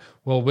off and like,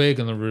 well, we're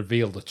going to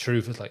reveal the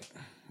truth. It's like,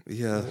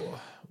 yeah,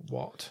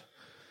 what?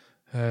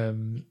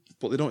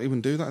 But they don't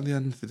even do that in the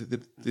end.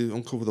 They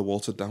uncover the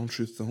watered down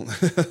truth, don't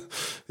they?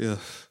 Yeah,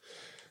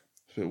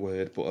 it's a bit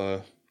weird,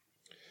 but.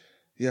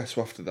 Yeah,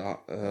 so after that...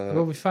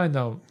 well, we found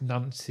out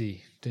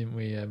Nancy, didn't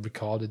we,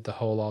 recorded the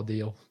whole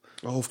ordeal.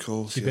 Oh, of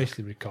course, She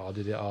basically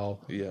recorded it all.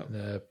 Yeah.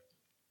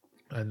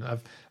 And I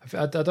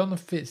don't know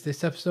if it's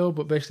this episode,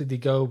 but basically they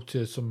go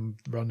to some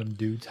random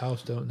dude's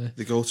house, don't they?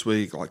 They go to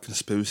a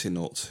conspiracy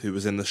nut who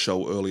was in the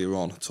show earlier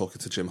on talking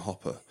to Jim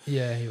Hopper.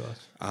 Yeah, he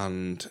was.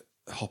 And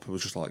Hopper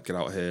was just like, get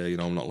out of here,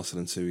 I'm not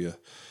listening to you.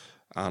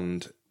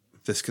 And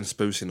this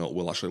conspiracy nut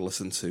will actually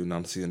listen to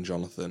Nancy and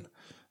Jonathan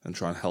and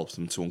try and help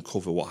them to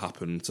uncover what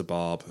happened to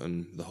Barb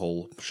and the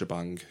whole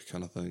shebang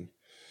kind of thing.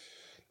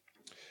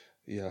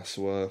 Yeah,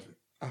 so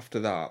after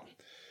that,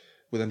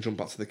 we then jump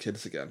back to the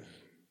kids again.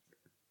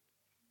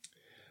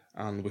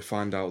 And we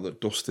find out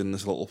that Dustin,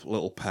 this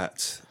little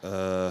pet,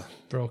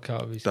 broke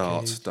out of his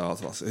Dart,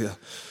 that's it, yeah.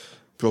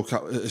 Broke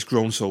out. It's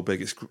grown so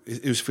big.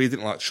 He was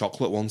feeding it like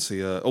chocolate once.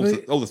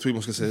 The Three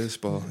Musketeers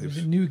bar. Was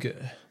it nougat?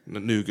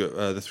 Nougat.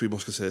 The Three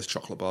Musketeers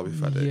chocolate bar. We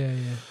fed it. Yeah.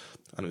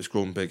 And it was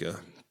growing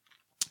bigger.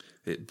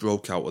 It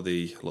broke out of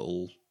the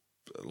little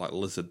like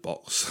lizard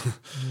box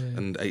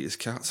and ate his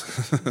cat.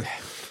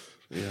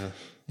 Yeah.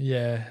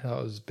 Yeah,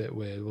 that was a bit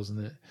weird,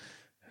 wasn't it?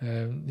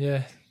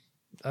 Yeah.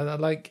 I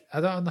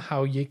don't know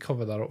how you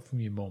cover that up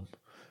from your mum,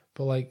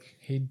 but like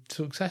he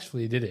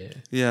successfully did it.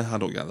 Yeah, I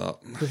don't get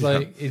that. Because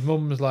like his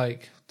mum was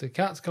like, "The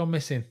cat's gone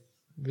missing.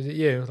 Was it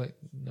you?" I was like,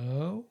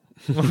 "No,"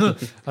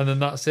 and then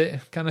that's it,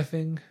 kind of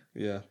thing.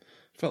 Yeah,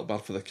 felt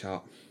bad for the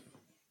cat.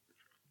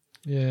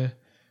 Yeah.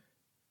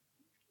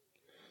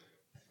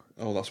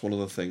 Oh, that's one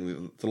other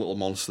thing. The little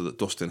monster that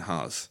Dustin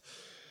has.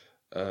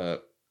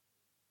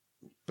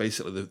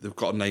 Basically, they've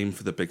got a name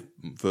for the big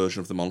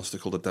version of the monster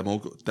called a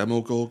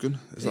Demogorgon.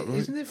 Is that right?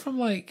 Isn't it from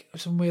like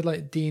some weird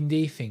like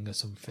D&D thing or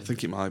something? I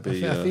think it might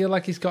be. I feel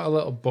like he's got a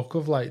little book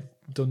of like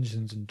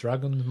Dungeons and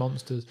Dragons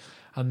monsters,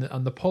 and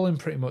they're pulling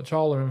pretty much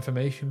all their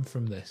information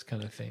from this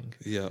kind of thing.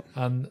 Yeah,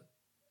 and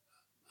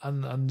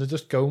they're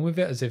just going with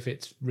it as if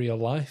it's real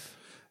life.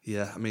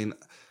 Yeah, I mean,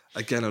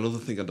 again, another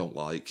thing I don't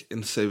like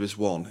in Series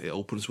 1, it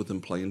opens with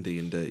them playing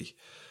D&D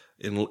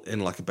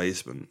in like a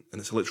basement, and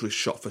it's literally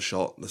shot for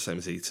shot the same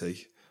as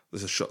E.T.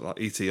 There's a shot like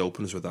E.T.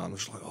 opens with that, and I'm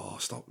just like, oh,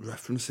 stop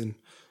referencing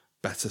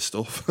better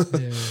stuff.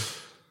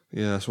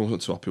 Yeah, so I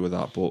wasn't too happy with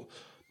that, but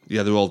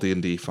yeah, they're all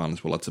D&D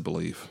fans, we're led to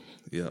believe.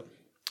 Yeah.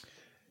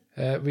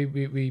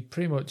 We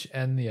pretty much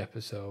end the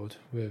episode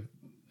with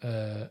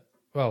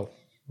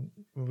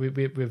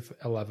with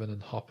 11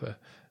 and Hopper.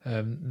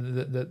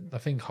 I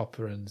think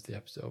Hopper ends the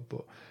episode,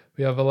 but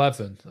we have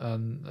 11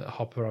 and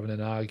Hopper having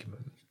an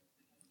argument,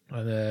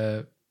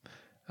 and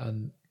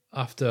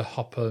after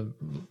Hopper,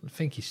 I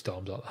think he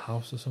storms out the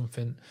house or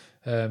something.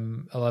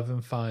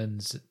 11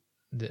 finds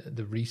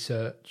the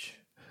research.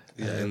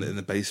 Yeah, in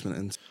the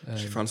basement, and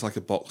she finds like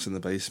a box in the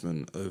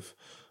basement of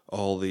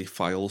all the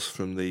files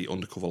from the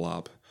undercover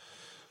lab,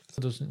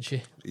 doesn't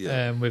she?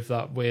 Yeah. With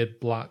that weird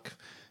black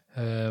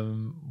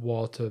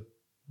water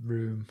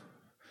room,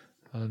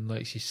 and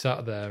like she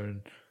sat there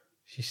and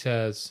she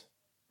says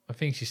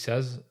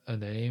a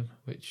name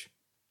which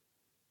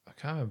I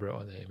can't remember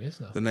what her name is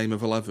now. The name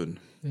of 11.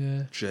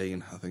 Yeah.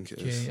 Jane, I think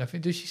it is. Jane. I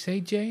think, does she say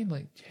Jane?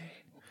 Like Jane.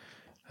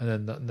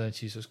 And then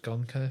she's just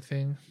gone kind of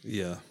thing.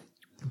 Yeah.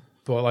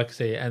 But like I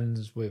say, it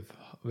ends with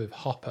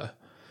Hopper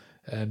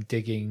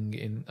digging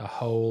in a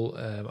hole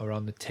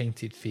around the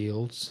tainted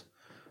fields.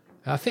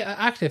 I think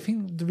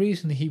the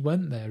reason he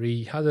went there,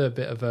 he had a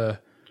bit of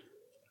a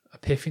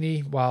epiphany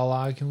while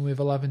arguing with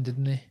 11,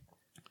 didn't he?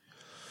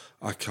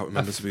 I can't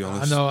remember, to be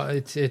honest. I know,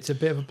 it's a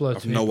bit of a blur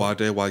to me. I have no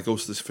idea why he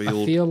goes to this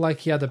field. I feel like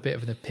he had a bit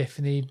of an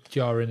epiphany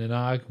during an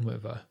argument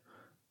with her.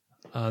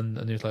 And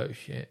he was like, oh,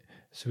 shit.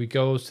 So he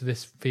goes to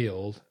this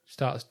field,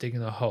 starts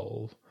digging a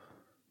hole,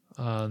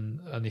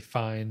 and he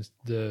finds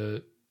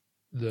the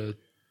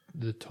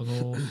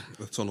tunnels.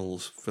 The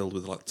tunnels filled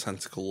with like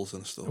tentacles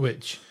and stuff.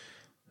 Which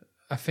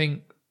I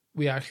think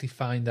we actually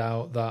find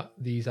out that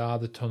these are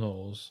the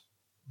tunnels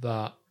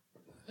that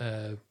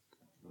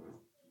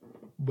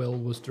Will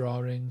was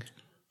drawing.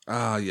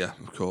 Ah, yeah,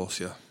 of course,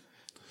 yeah.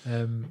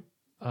 And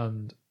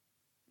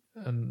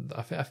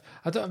I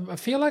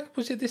feel like,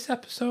 was it this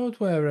episode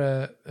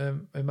where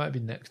it might be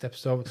next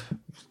episode?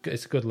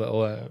 It's a good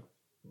little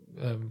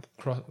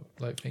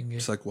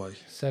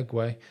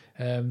segue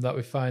that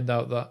we find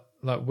out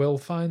that Will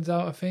finds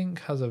out, I think,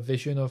 has a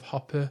vision of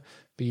Hopper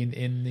being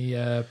in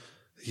the.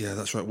 Yeah,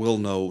 that's right. Will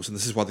knows, and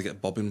this is why they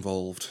get Bob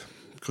involved,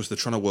 because they're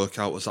trying to work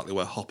out exactly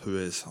where Hopper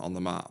is on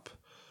the map,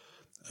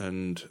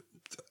 and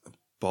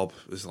Bob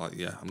is like,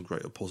 yeah, I'm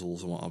great at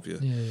puzzles and what have you.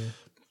 Yeah.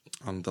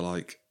 And they're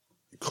like,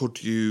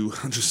 could you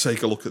just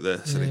take a look at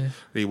this? And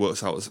he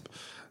works out,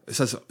 it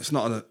says it's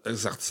not an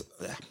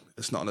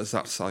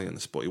exact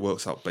science, but he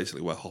works out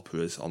basically where Hopper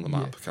is on the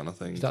map, kind of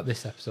thing. Is that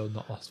this episode,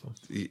 not last one?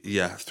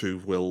 Yeah, through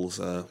Will's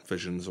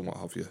visions and what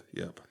have you.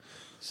 Yep.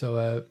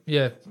 So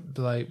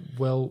like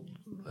Will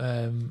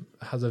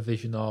has a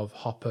vision of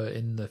Hopper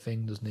in the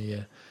thing, doesn't he?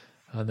 Yeah.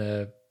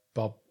 And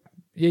Bob,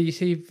 you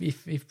see,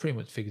 he pretty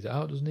much figures it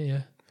out, doesn't he?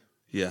 Yeah.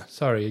 Yeah.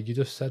 Sorry, you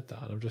just said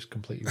that, and I've just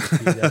completely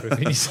repeated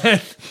everything you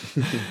said.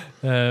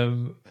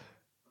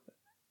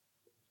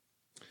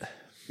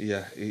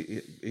 Yeah,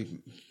 he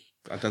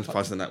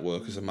identifies the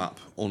network as a map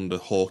under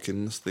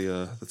Hawkins,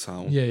 the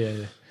town.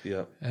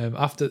 Yeah.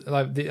 After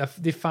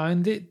they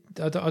find it,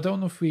 I don't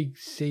know if we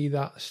see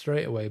that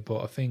straight away,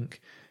 but I think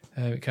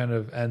it kind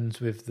of ends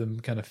with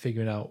them kind of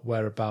figuring out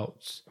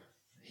whereabouts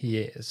he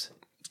is.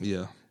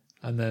 Yeah.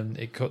 And then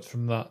it cuts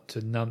from that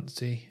to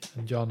Nancy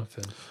and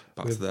Jonathan.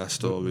 Back to their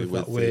story with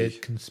that weird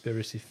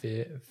conspiracy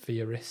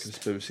theorist.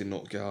 Conspiracy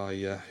nut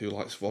guy, who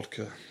likes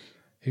vodka.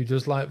 who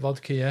does like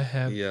vodka.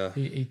 Yeah.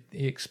 He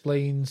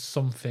explains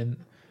something.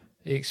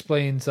 He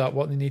explains that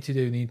what they need to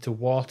do, they need to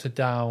water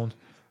down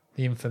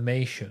the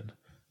information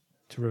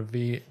to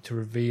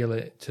reveal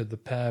it to the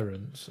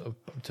parents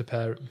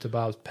to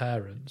Barb's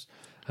parents,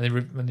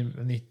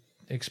 and he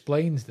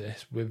explains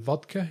this with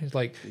vodka. He's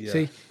like,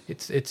 see,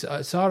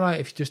 it's all right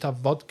if you just have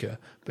vodka,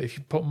 but if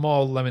you put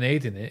more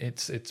lemonade in it,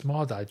 it's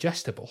more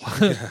digestible.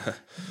 I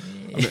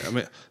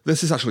mean,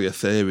 this is actually a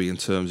theory in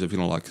terms of,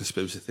 like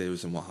conspiracy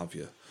theories and what have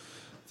you.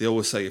 They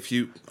always say, if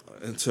you,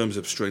 in terms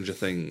of Stranger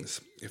Things,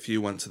 if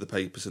you went to the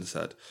papers and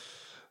said,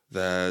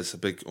 there's a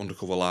big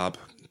undercover lab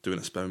doing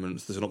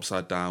experiments, there's an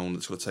upside down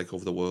that's going to take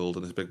over the world,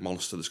 and there's a big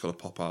monster that's going to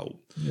pop out,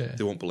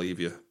 they won't believe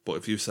you. But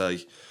if you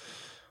say,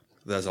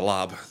 there's a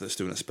lab that's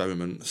doing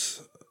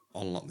experiments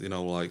on,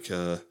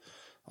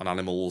 on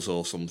animals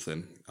or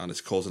something, and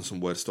it's causing some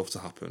weird stuff to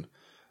happen,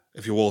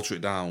 if you water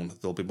it down,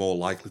 they'll be more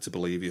likely to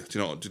believe you. Do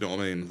you know what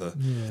I mean?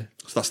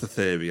 So that's the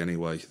theory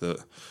anyway,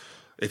 that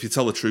if you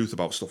tell the truth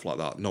about stuff like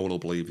that, no one will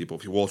believe you, but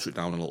if you water it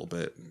down a little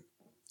bit,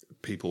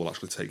 people will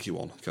actually take you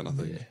on, kind of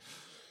thing.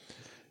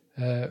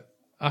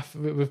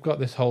 We've got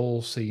this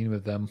whole scene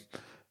with them,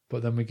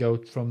 but then we go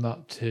from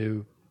that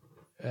to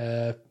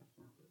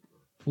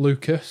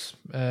Lucas.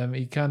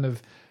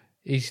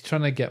 He's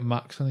trying to get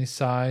Max on his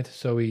side,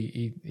 so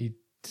he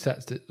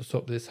sets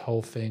up this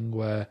whole thing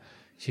where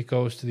she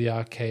goes to the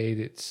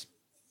arcade.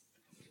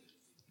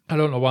 I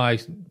don't know why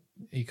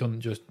he couldn't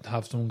just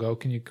have someone go,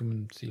 can you come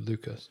and see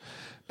Lucas?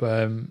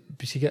 But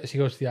she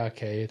goes to the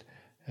arcade.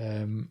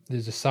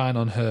 There's a sign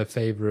on her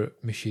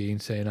favourite machine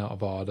saying out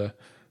of order.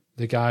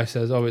 The guy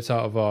says, oh, it's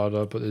out of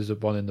order, but there's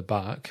one in the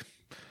back.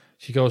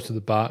 She goes to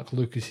the back.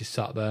 Lucas is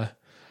sat there.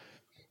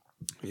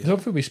 I don't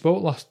think we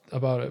spoke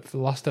about it for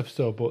the last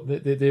episode, but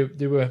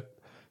they were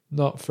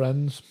not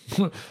friends.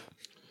 I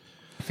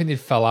think they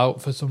fell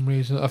out for some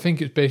reason. I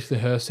think it's basically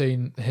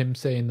him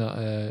saying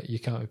that you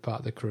can't be part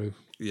of the crew.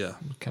 Yeah.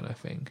 Kind of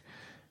thing.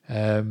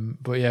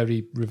 But yeah,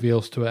 he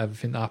reveals to her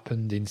everything that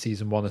happened in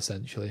season 1,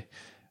 essentially.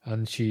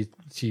 And she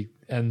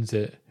ends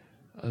it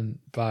and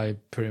by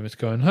pretty much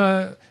going,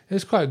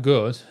 it's quite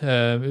good.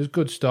 It was a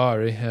good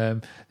story.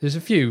 There's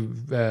a few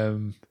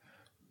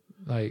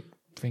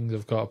things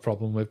I've got a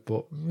problem with,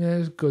 but yeah,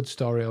 it's a good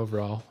story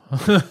overall.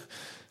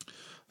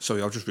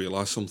 Sorry, I've just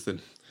realised something.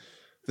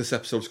 This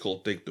episode's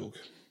called Dig Dug.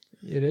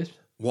 It is.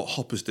 What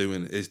Hopper's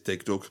doing is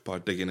Dig Dug by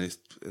digging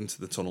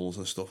into the tunnels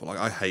and stuff.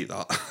 I hate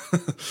that.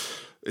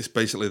 It's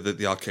basically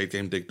the arcade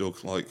game Dig Dug.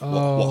 What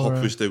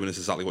Hopper's doing is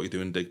exactly what you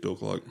do in Dig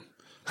Dug.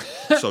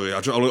 Sorry,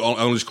 I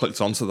only just clicked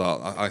onto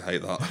that. I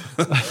hate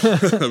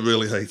that. I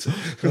really hate it.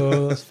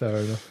 Oh, that's fair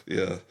enough.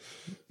 Yeah.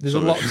 There's a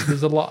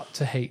lot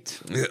to hate.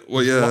 Yeah,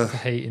 There's a lot to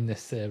hate in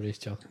this series,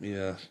 John.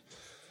 Yeah.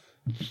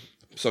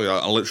 Sorry,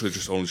 I literally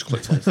only just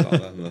clicked onto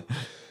that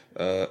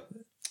then.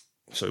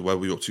 So where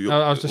were we up to?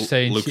 I was just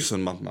saying, Lucas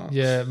and Mad Max.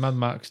 Yeah, Mad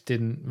Max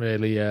didn't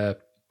really.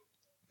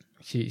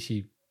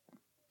 She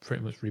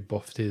pretty much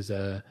rebuffed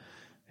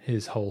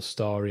his whole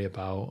story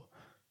about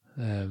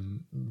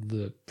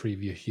the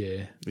previous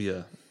year.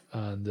 Yeah,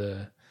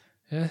 and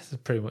that's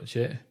pretty much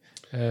it.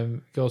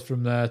 Goes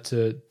from there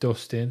to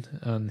Dustin,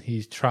 and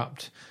he's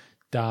trapped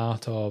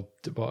Dart or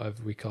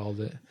whatever we called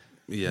it.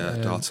 Yeah,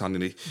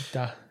 D'Artagnan.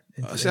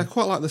 See, I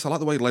quite like this. I like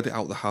the way he led it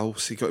out the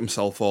house. He got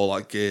himself all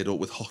geared up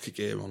with hockey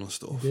gear on and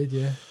stuff. He did,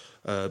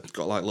 yeah.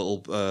 Got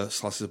little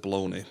slices of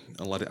bologna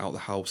and led it out the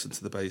house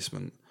into the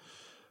basement.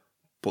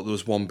 But there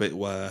was one bit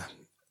where,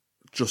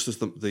 just as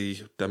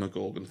the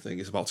Demogorgon thing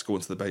is about to go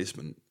into the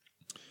basement,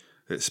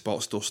 it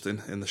spots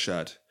Dustin in the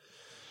shed,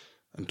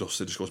 and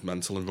Dustin just goes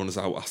mental and runs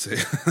out at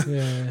it,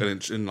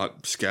 and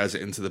scares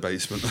it into the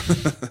basement.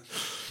 That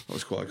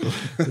was quite good.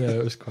 Yeah,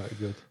 it was quite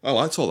good. I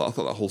liked all that. I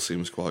thought that whole scene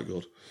was quite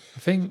good. I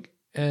think.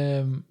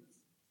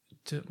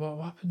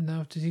 What happened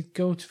now? Did he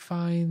go to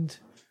find?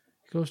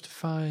 He goes to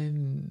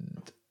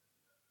find.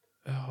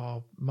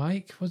 Oh,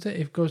 Mike, was it?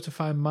 He goes to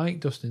find Mike,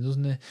 Dustin,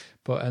 doesn't he?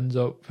 But ends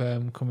up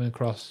coming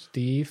across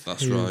Steve.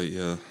 That's right,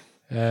 yeah.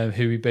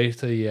 Who he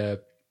basically,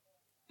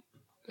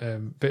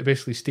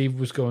 Steve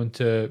was going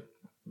to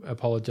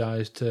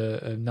apologise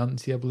to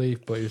Nancy, I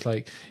believe, but he was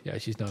like, "Yeah,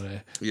 she's not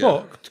here. Yeah.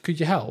 But could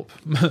you help?"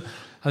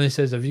 And he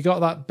says, "Have you got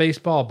that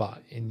baseball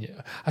bat in you?"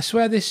 I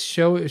swear, this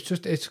show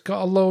it's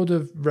got a load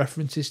of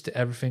references to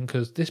everything,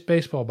 because this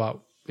baseball bat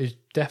is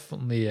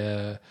definitely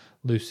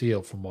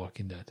Lucille from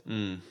Walking Dead.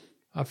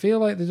 I feel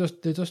like they're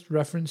just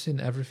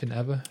referencing everything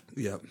ever.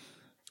 Yeah,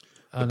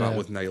 the bat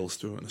with nails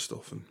through it and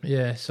stuff. And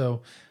yeah,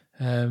 so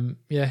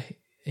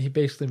he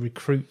basically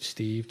recruits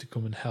Steve to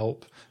come and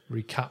help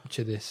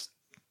recapture this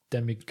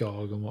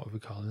Demogorgon, what we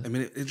call it. I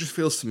mean, it just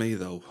feels to me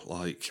though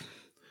like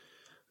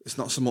it's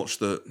not so much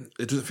that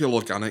it doesn't feel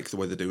organic the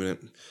way they're doing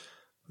it.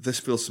 This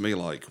feels to me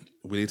like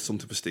we need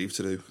something for Steve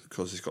to do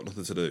because he's got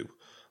nothing to do.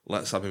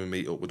 Let's have him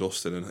meet up with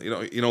Dustin, and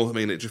you know what I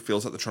mean. It just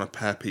feels like they're trying to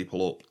pair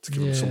people up to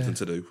give them something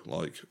to do,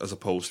 as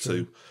opposed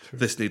to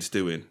this needs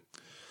doing.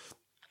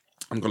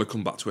 I'm going to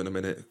come back to it in a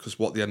minute because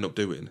what they end up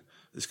doing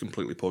is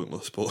completely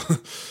pointless. But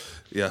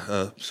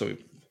sorry.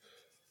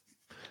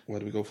 Where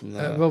do we go from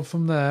there? Well,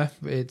 from there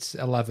it's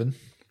 11,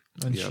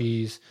 and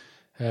she's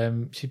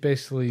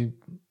basically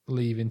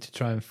leaving to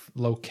try and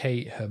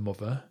locate her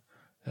mother,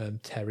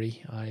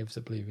 Terry Ives,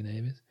 I believe her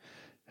name is.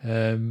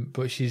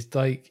 But she's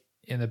like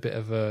in a bit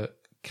of a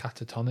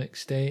catatonic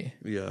state.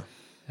 Yeah.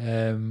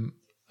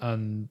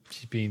 And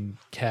she's been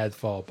cared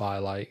for by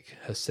like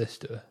her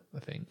sister, I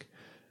think.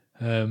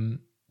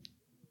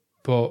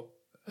 But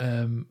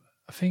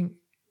I think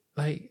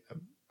like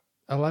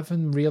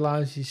 11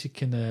 realizes she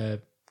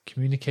can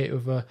communicate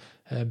with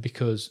her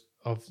because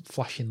of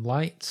flashing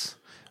lights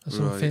or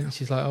something. Right.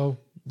 She's like, oh,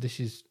 this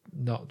is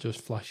not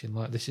just flashing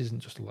light. This isn't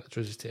just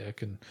electricity.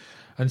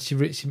 And she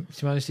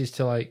manages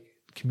to like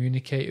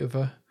communicate with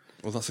her.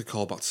 Well, that's a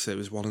callback to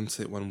Series 1, isn't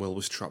it? When Will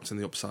was trapped in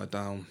the Upside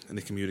Down and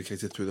he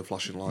communicated through the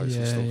flashing lights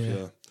and stuff,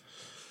 yeah.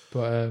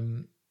 But,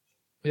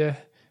 yeah,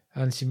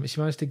 and she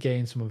managed to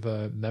gain some of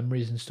her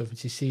memories and stuff, and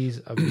she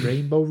sees a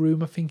rainbow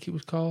room, I think it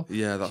was called.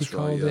 Yeah, that's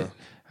right, yeah.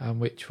 It,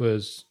 which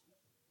was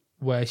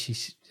where I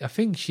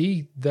think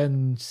she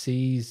then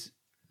sees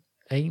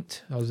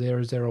Ain't, or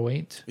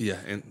 008. Yeah,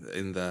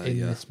 in there,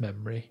 in this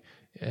memory.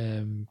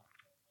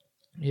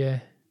 Yeah.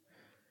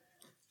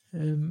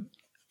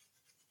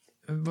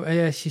 But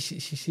yeah, she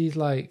sees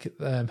like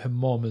her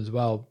mom as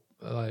well.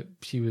 Like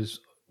she was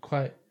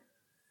quite,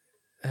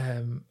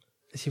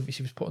 she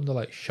was put under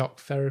like shock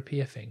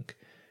therapy, I think,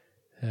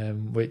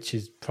 which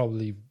is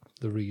probably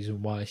the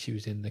reason why she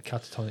was in the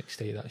catatonic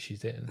state that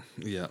she's in.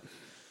 Yeah.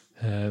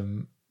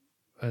 And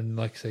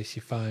like I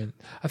say,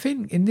 I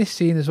think in this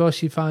scene as well,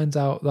 she finds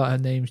out that her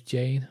name's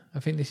Jane.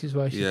 I think this is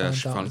where she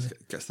finds out. Yeah, she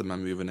gets the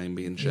memory of her name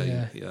being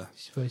Jane. Yeah.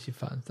 This is where she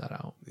finds that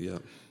out. Yeah.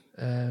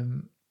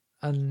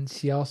 And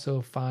she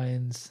also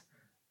finds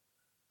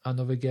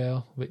another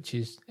girl, which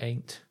is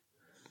Ain't,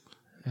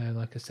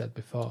 like I said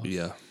before.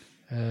 Yeah.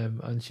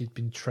 And she'd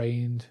been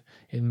trained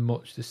in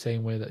much the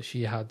same way that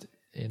she had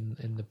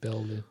in the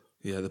building.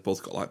 Yeah, they've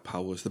both got like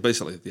powers. They're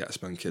basically the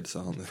X-Men kids,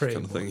 aren't they? Pretty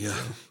kind of thing, yeah.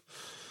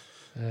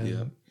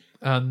 Yeah.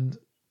 And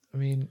I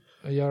mean,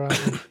 are you all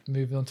right with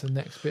moving on to the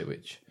next bit,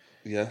 which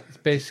it's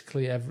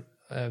basically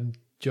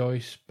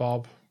Joyce,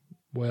 Bob,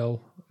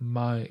 Will,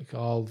 Mike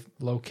all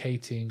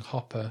locating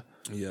Hopper.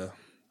 Yeah.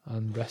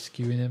 And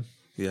rescuing him.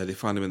 Yeah, they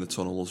find him in the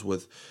tunnels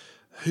with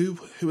who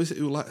is it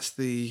who lets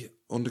the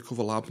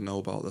undercover lab know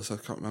about this? I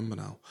can't remember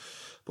now.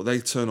 But they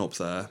turn up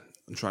there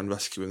and try and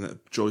rescue him.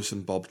 Joyce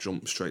and Bob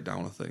jump straight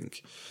down, I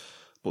think.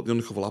 But the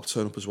undercover lab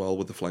turn up as well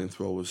with the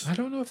flamethrowers. I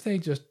don't know if they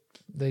just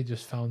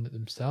found it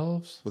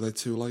themselves. Were they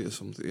too late or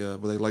something? Yeah,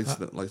 were they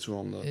later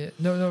on though? Yeah,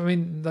 no. I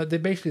mean,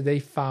 they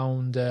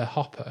found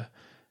Hopper,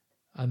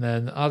 and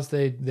then as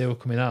they were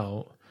coming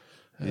out.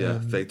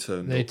 They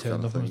turned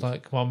up and was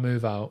like, come on,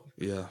 move out.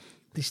 Yeah.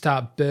 They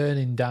start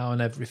burning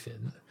down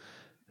everything.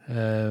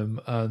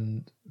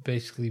 And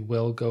basically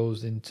Will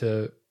goes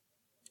into,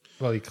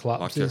 well, he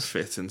collapses. Like a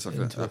fit, into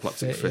an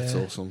epileptic fit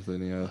or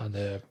something, yeah.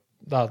 And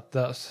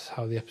that's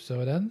how the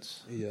episode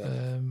ends.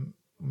 Yeah.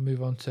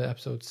 Move on to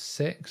episode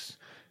 6,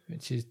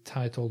 which is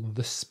titled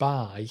The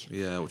Spy.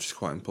 Yeah, which is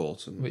quite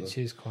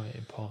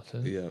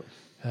important. Yeah.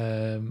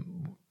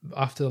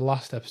 After the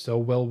last episode,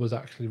 Will was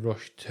actually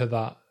rushed to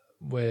that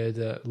weird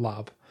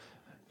lab,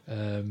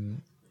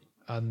 and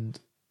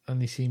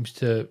he seems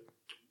to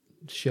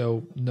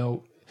show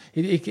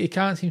he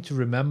can't seem to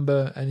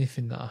remember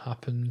anything that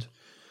happened.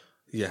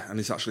 Yeah, and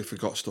he's actually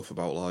forgot stuff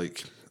about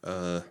like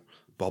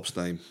Bob's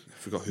name. He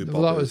forgot who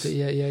Bob is.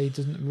 Yeah, he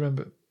doesn't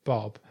remember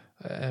Bob.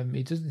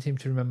 He doesn't seem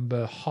to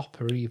remember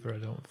Hopper either, I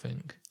don't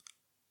think.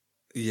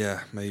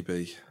 Yeah,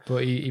 maybe.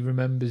 But he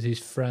remembers his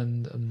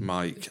friend and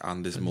Mike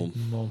and his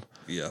mum.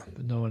 Yeah,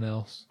 but no one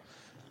else.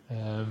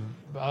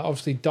 But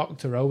obviously,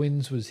 Dr.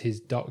 Owens was his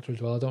doctor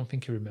as well. I don't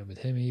think he remembered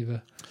him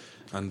either.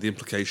 And the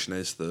implication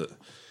is that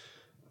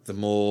the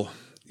more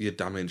you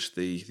damage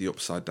the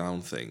upside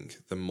down thing,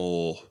 the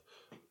more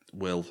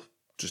Will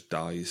just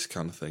dies,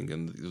 kind of thing,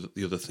 and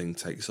the other thing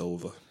takes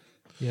over.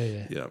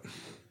 Yeah.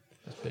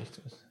 That's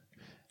basically.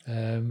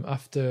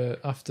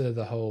 After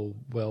the whole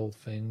Will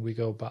thing, we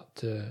go back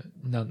to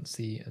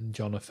Nancy and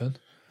Jonathan.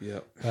 Yeah.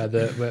 Where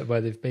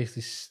they've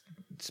basically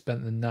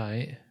spent the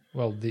night.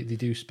 Well, they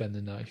do spend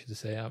the night, should I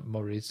say, at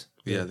Murray's.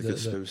 Yeah, the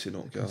conspiracy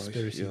nut guy.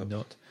 Conspiracy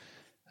nut.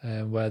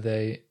 Where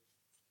they...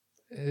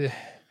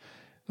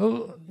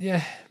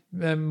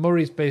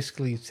 Murray's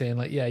basically saying,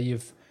 like, yeah, you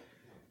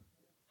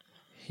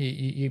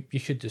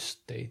should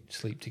just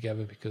sleep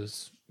together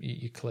because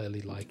you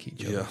clearly like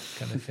each other,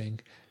 kind of thing.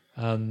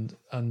 And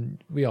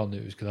we all knew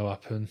it was going to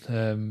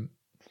happen.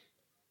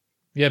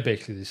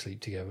 Basically they sleep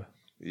together.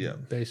 Yeah.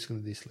 Basically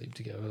they sleep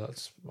together.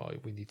 That's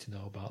what we need to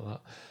know about that.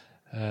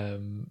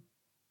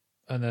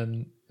 And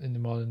then in the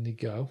morning they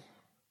go.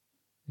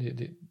 I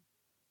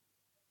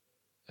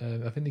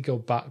think they go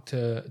back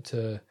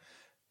to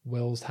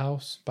Will's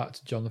house, back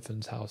to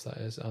Jonathan's house, that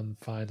is, and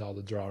find all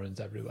the drawings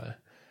everywhere.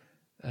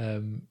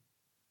 And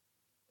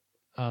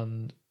I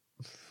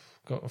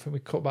think we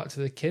cut back to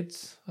the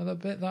kids a little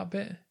bit, that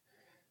bit,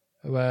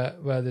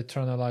 where they're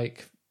trying to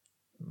like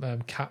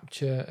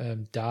capture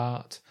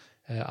Dart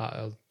at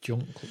a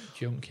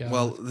junkyard.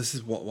 Well, this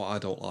is what I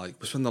don't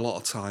like. We spend a lot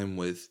of time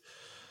with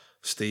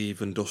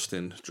Steve and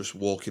Dustin just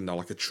walking down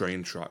like a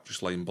train track,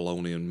 just laying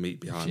bologna and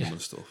meat behind them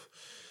and stuff.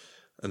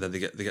 And then they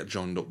get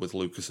joined up with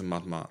Lucas and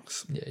Mad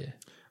Max. Yeah.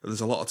 And there's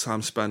a lot of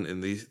time spent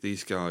in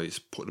these guys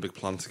putting a big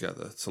plan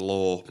together to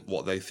lure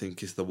what they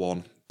think is the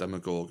one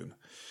Demogorgon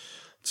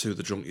to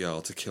the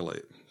junkyard to kill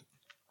it.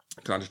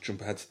 Can I just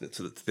jump ahead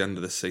to the end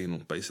of this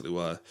scene, basically,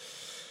 where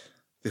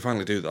they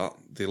finally do that.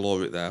 They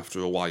lure it there after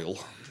a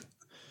while,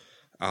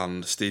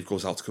 and Steve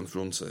goes out to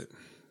confront it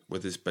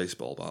with his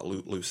baseball bat,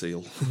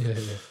 Lucille. Yeah.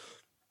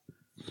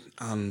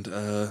 And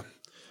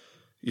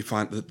you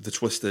find the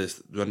twist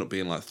is there end up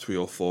being like 3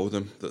 or 4 of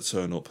them that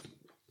turn up,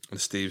 and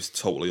Steve's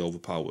totally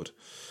overpowered.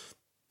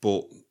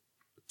 But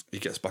he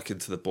gets back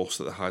into the bus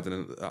that they're hiding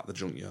in at the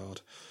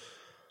junkyard,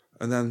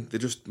 and then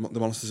the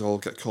monsters all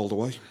get called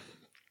away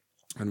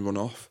and run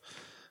off.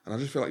 And I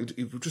just feel like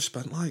you've just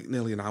spent like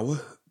nearly an hour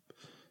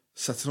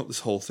setting up this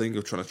whole thing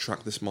of trying to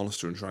track this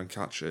monster and try and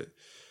catch it,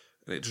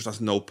 and it just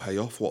has no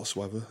payoff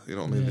whatsoever. You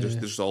know what I mean? They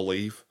just all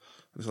leave,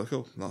 and it's like,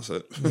 oh, that's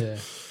it. Yeah.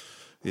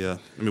 Yeah,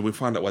 I mean, we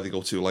find out where they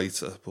go to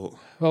later, but...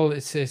 Well,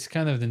 it's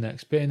kind of the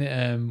next bit,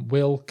 innit?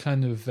 Will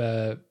kind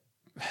of...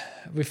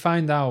 we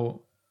find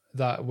out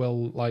that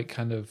Will, like,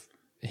 kind of...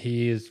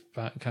 He is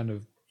kind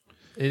of...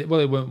 it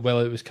wasn't Will,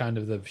 it was kind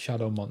of the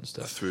shadow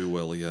monster. Through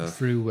Will, yeah.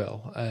 Through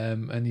Will.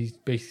 And he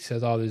basically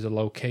says, there's a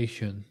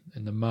location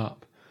in the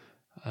map.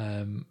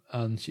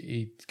 And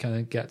he kind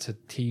of gets a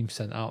team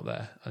sent out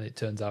there, and it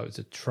turns out it's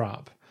a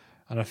trap.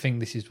 And I think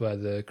this is where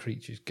the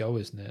creatures go,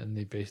 isn't it? And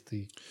they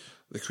basically...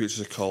 The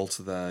creatures are called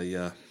to there,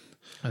 yeah.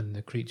 And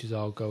the creatures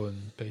all go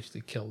and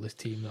basically kill this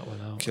team that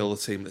went out. Kill the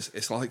team.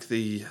 It's like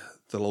the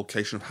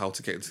location of how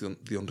to get into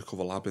the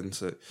undercover lab, isn't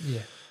it?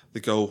 Yeah. They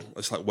go,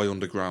 it's like way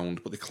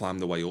underground, but they climb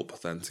the way up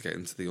then to get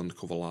into the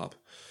undercover lab.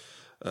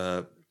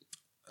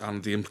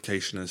 And the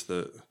implication is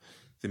that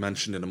they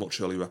mentioned in a much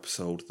earlier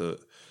episode that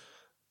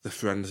the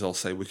friends all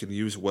say we can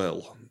use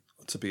Will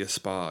to be a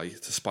spy,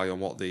 to spy on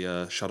what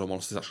the shadow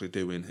monster is actually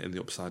doing in the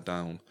Upside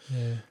Down.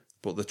 Yeah.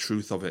 But the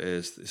truth of it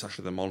is, it's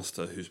actually the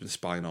monster who's been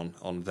spying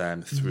on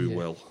them through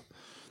Will,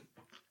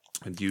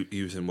 and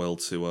using Will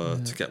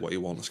to get what he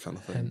wants, kind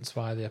of thing. Hence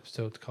why the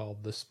episode's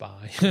called The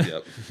Spy.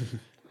 Yep.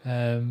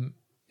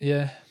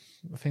 Yeah,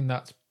 I think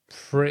that's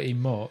pretty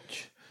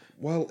much.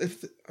 Well,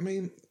 if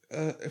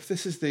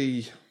this is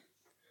the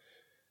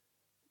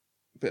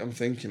bit I'm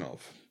thinking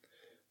of,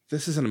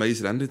 this is an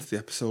amazing ending to the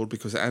episode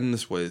because it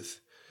ends with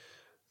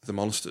the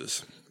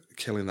monsters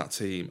killing that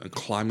team and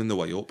climbing the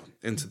way up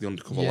into the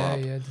undercover lab.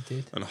 Yeah, they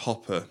did. And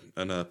Hopper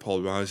and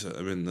Paul Reiser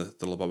are in the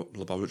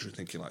laboratory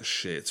thinking like,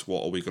 shit,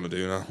 what are we going to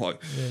do now? Like,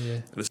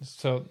 yeah.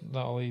 So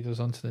that'll lead us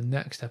on to the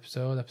next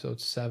episode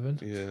 7.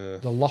 Yeah.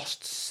 The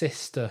Lost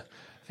Sister.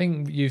 I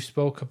think you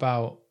spoke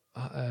about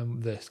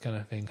this kind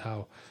of thing,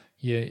 how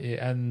it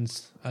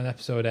ends, an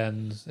episode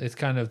ends. It's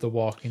kind of the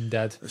Walking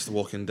Dead. It's the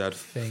Walking Dead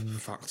thing.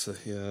 Factor,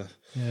 yeah.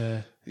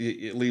 Yeah.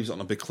 It leaves it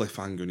on a big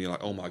cliffhanger and you're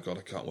like, oh my God,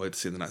 I can't wait to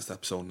see the next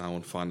episode now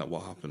and find out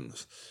what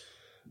happens.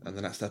 And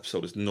the next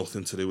episode is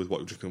nothing to do with what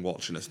we've just been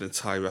watching. It's an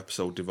entire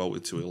episode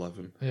devoted to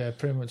 11. Yeah,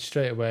 pretty much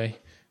straight away.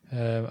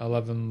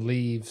 11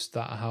 leaves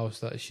that house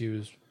that she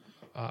was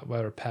at,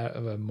 where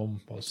her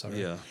mum was,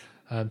 sorry. Yeah.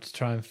 To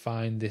try and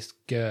find this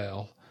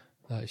girl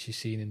that she's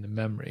seen in the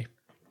memory.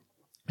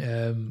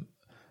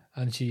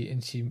 And she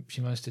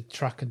managed to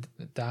track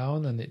it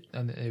down, and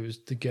it was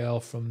the girl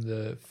from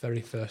the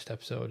very first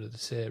episode of the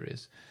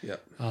series. Yeah.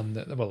 And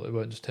it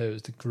wasn't just her; it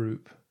was the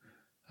group.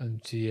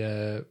 And she,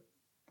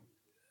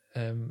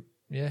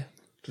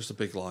 just a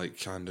big like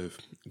kind of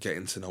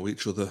getting to know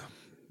each other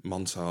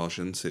montage,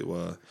 isn't it?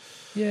 Where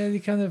they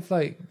kind of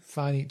like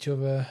find each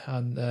other,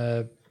 and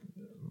I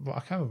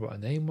can't remember what her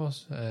name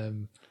was.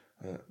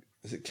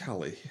 Is it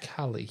Callie?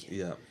 Callie.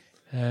 Yeah.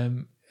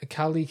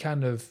 Callie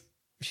kind of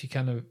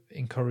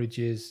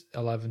encourages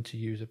 11 to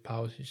use her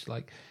powers. She's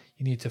like,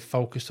 you need to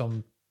focus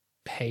on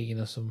pain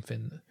or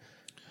something.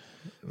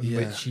 Yeah.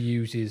 Which she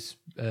uses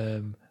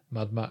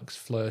Mad Max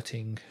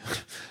flirting,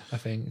 I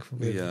think,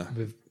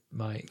 with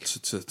Mike.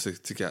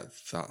 To get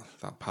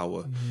that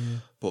power. Yeah.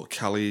 But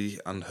Callie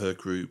and her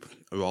group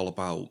are all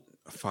about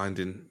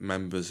finding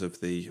members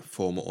of the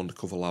former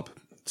Undercover Lab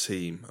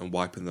team and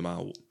wiping them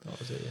out. That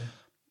was it, yeah.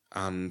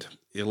 And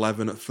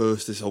 11 at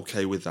first is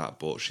okay with that,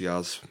 but she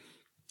has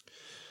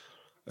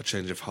a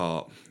change of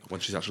heart when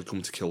she's actually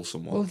come to kill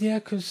someone. Well, yeah,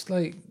 because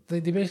like they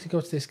basically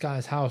go to this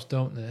guy's house,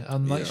 don't they?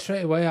 And like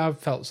straight away, I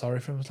felt sorry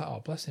for him. I was like,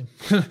 oh, bless him,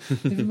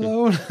 leave him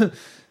alone.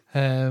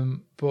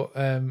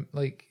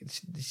 Like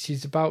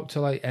she's about to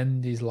like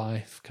end his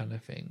life, kind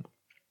of thing.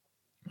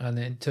 And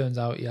then it turns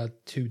out he had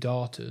 2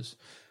 daughters,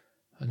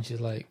 and she's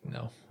like,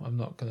 no, I'm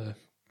not gonna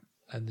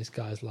end this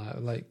guy's life.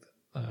 Like,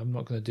 I'm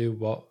not gonna do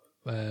what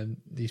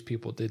these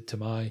people did to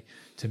me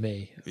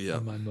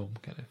and my mum,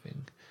 kind of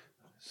thing.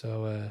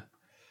 So.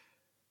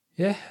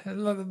 Yeah,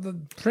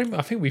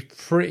 I think we've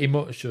pretty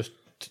much just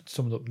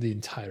summed up the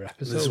entire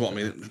episode. This is what I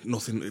mean.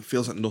 Nothing. It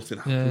feels like nothing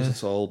happens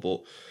at all.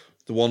 But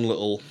the one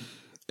little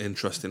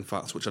interesting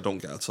fact, which I don't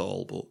get at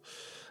all, but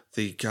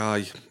the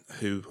guy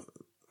who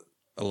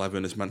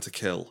Eleven is meant to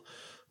kill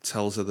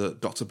tells her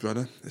that Dr.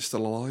 Brenner is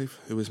still alive,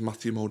 who is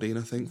Matthew Modine,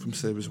 I think, from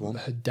Series 1.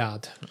 Her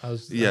dad. Her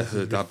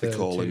dad, they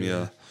call him,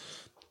 yeah.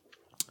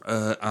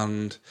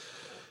 And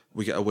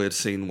we get a weird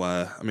scene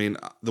where, I mean,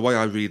 the way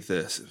I read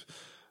this,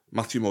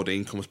 Matthew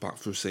Modine comes back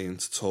for a scene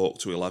to talk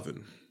to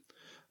 11,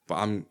 but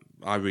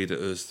I read it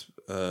as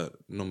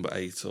number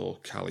 8 or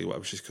Callie,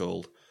 whatever she's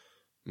called,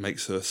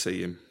 makes her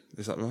see him.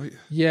 Is that right?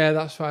 Yeah,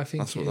 that's what I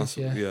think it is,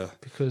 yeah.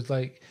 Because,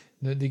 like,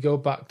 they go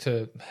back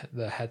to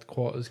the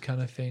headquarters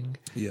kind of thing.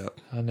 Yeah.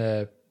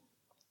 And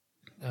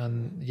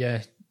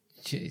yeah,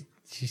 she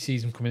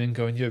sees him coming in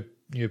going, I'm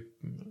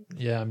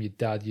your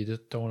dad, you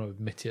just don't want to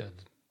admit it,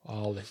 and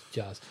all this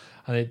jazz.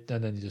 And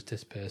then he just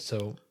disappears.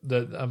 So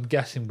I'm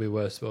guessing we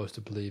were supposed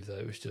to believe that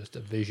it was just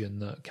a vision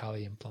that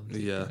Callie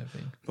implanted. Yeah. Kind of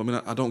thing. But I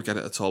mean, I don't get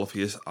it at all if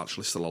he is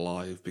actually still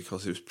alive,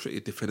 because he was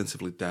pretty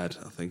definitively dead,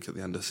 I think, at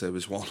the end of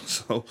Series 1.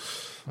 So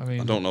I mean,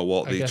 I don't know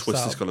what the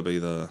twist is going to be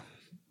there.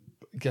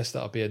 I guess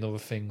that'll be another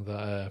thing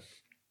that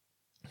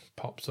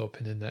pops up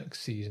in the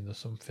next season or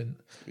something.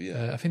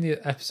 Yeah. I think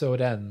the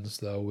episode ends,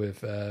 though,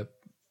 with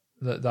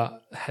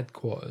that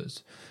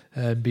headquarters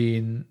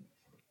being...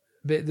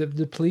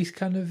 The police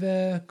kind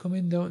of come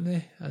in, don't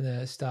they?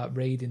 And start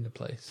raiding the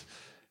place.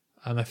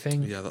 And I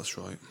think... Yeah, that's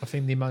right. I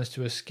think they managed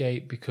to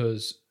escape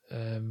because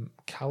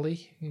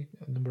Callie,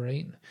 number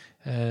 8,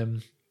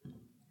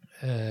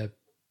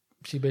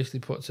 she basically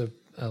puts an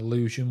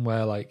illusion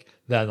where, like,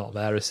 they're not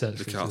there,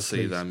 essentially. They can't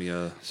see them,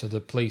 yeah. So the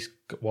police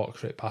walk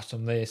straight past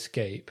them, they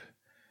escape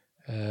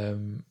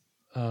and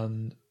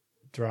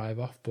drive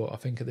off. But I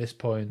think at this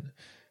point,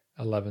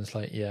 11's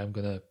like, yeah, I'm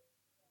going to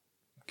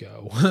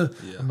go.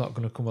 Yeah. I'm not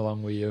going to come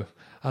along with you.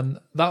 And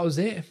that was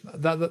it.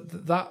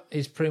 That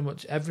is pretty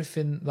much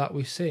everything that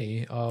we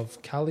see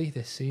of Callie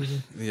this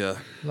season. Yeah.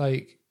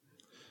 Like,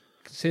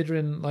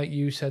 considering, like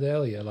you said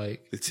earlier,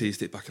 like... They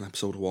teased it back in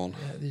episode 1. Yeah,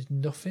 there's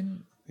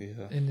nothing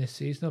in this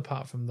season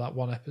apart from that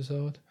one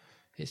episode.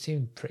 It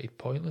seemed pretty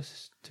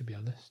pointless, to be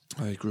honest.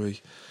 I agree.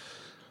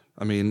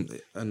 I mean,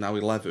 and now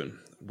 11,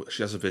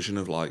 she has a vision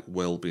of, like,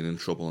 Will being in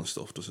trouble and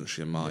stuff, doesn't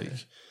she, and Mike? Yeah.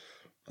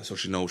 And so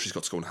she knows she's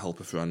got to go and help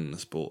her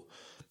friends, but,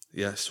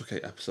 yeah, it's took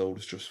 8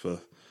 episodes just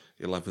for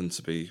 11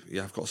 to be,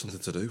 I've got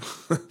something to do.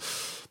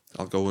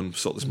 I'll go and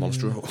sort this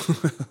monster out.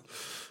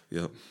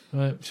 Yeah.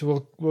 Right,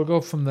 so we'll go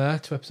from there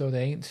to episode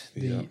 8,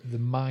 the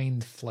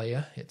Mind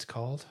Flayer, it's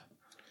called.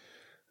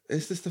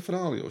 Is this the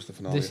finale or is the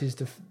finale? This is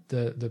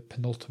the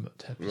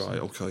penultimate episode. Right,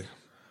 okay.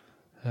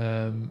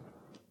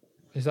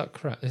 Is that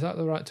correct? Is that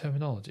the right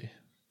terminology?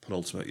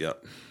 Penultimate, yeah.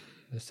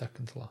 The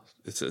second to last.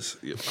 It is,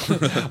 yeah.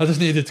 I just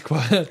needed to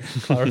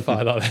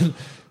clarify that then.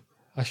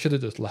 I should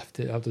have just left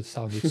it. I've just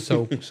sounded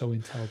so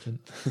intelligent.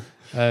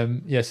 So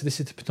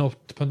this is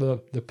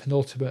the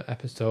penultimate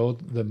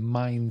episode, the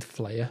Mind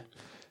Flayer.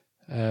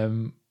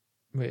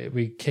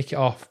 We kick it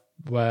off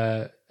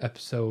where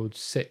episode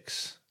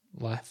 6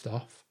 left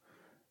off.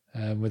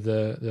 With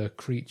the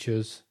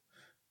creatures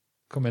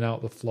coming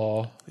out the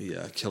floor.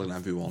 Yeah, killing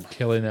everyone.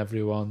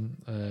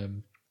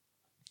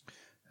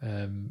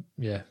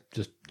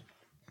 Just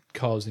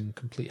causing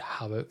complete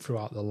havoc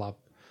throughout the lab.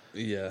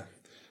 Yeah,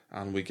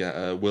 and we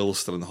get Will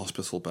still in the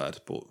hospital bed,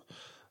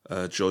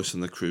 but Joyce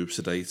and the crew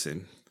sedate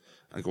him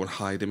and go and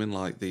hide him in,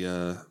 like,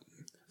 the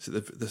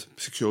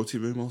security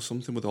room or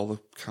something with all the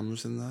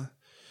cameras in there.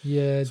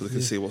 Yeah. So they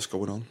can see what's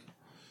going on.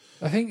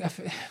 I think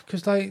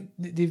because like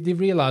they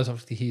realise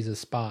obviously he's a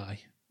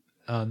spy,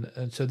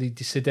 and so they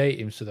sedate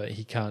him so that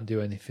he can't do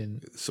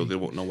anything. So they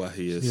won't know where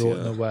he is. They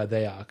won't know where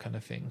they are, kind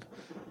of thing.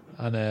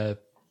 And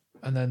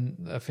then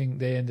I think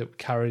they end up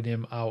carrying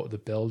him out of the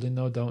building,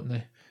 though, don't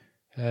they?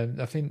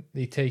 I think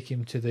they take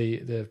him to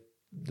the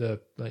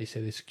like you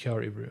say, the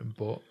security room,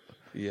 but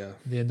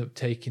they end up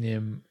taking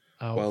him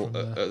out. Well,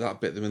 at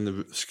that bit, they're in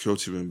the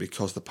security room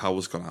because the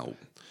power's gone out.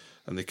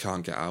 And they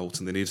can't get out,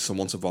 and they need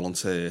someone to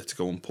volunteer to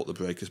go and put the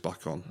breakers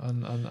back on.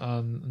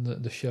 And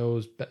the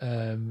show's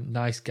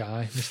nice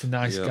guy, Mr.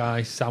 Nice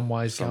Guy,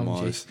 Samwise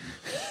Gamgee.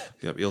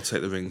 Yep, he'll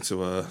take the ring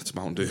to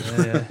Mount Doom.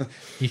 Yeah.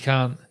 He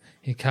can't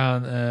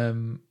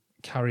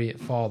carry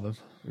it for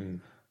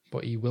them,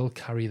 but he will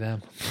carry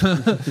them.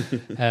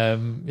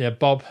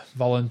 Bob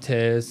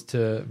volunteers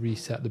to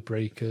reset the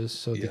breakers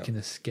so they can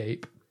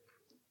escape.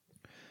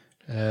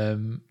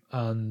 And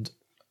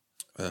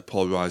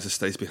Paul Reiser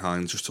stays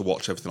behind just to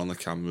watch everything on the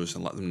cameras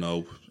and let them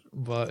know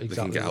they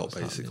can get out,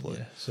 basically.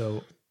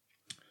 So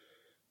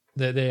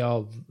they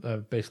all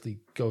basically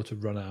go to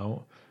run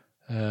out.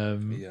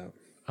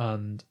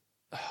 And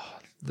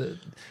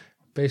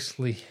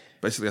basically,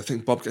 I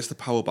think Bob gets the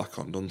power back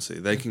on, doesn't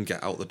he? They can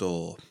get out the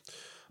door.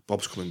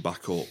 Bob's coming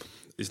back up.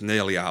 He's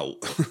nearly out.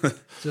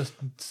 Just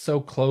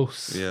so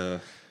close. Yeah.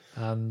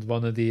 And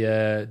one of the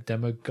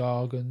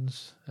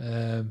Demogorgons...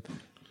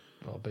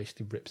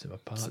 basically rips him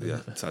apart.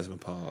 Tears him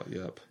apart.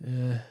 Yep.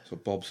 Yeah. So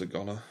Bob's a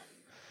goner.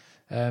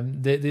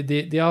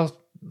 They are,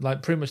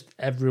 like, pretty much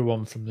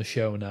everyone from the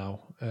show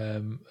now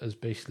has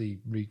basically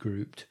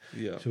regrouped.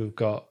 Yeah. So we've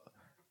got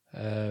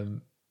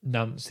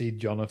Nancy,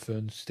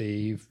 Jonathan,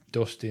 Steve,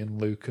 Dustin,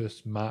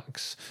 Lucas,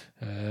 Max,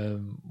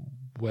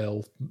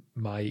 Will,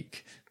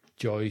 Mike,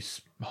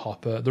 Joyce,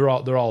 Hopper. They're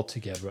all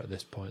together at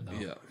this point now.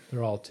 Yeah,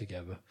 they're all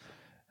together.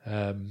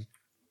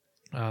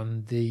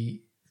 And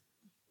the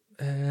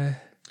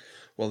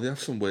well, they have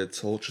some weird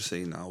torture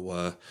scene now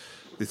where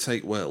they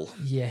take Will,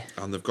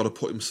 and they've got to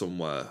put him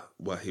somewhere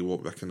where he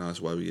won't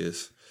recognise where he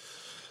is.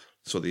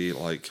 So they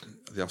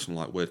have some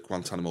like weird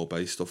Guantanamo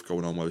Bay stuff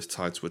going on where he's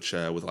tied to a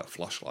chair with like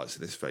flashlights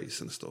in his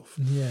face and stuff.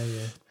 Yeah.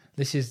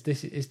 Is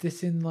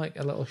this in like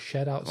a little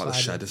shed outside? Like a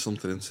shed or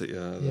something, isn't it?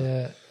 Yeah.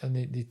 Yeah, and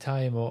they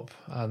tie him up,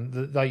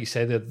 and like you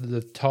say,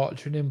 they're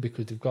torturing him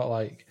because they've got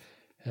like.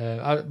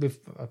 I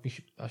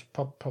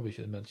probably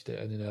should have mentioned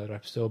it in another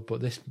episode,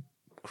 but this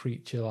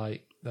creature,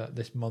 like that,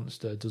 this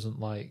monster doesn't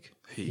like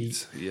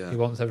heat. Yeah, he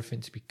wants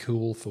everything to be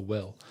cool for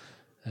Will,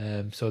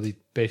 so they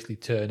basically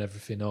turn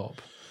everything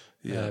up,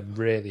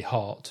 really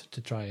hot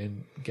to try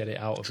and get it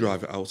out of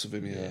drive it out of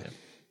him. Yeah,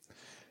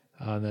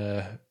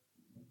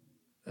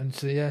 and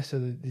so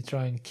they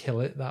try and kill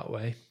it that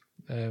way.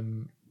 I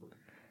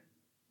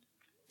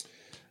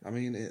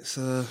mean, it's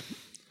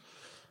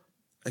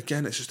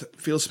again, it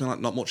feels to me like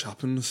not much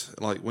happens.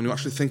 Like when you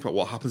actually think about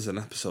what happens in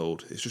an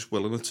episode, it's just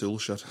Will in a tool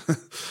shed. Do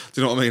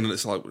you know what I mean? And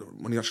it's like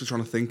when you're actually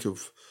trying to think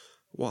of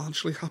what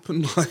actually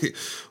happened, like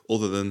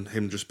other than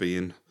him just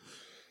being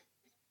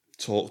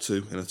talked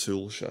to in a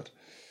tool shed.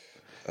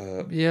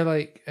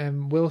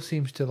 Will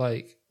seems to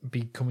like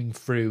be coming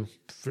through.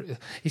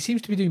 He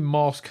seems to be doing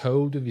Morse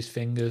code with his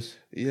fingers.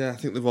 Yeah, I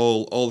think they've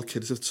all the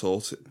kids have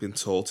been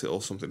taught it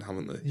or something,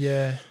 haven't they?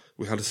 Yeah.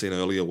 We had a scene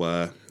earlier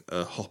where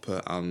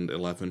Hopper and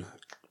 11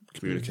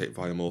 communicate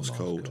via Morse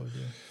code.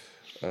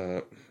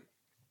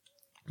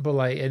 But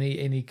like, and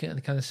he kind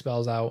of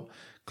spells out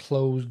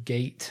closed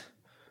gate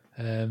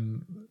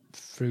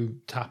through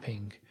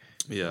tapping.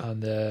 Yeah.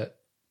 And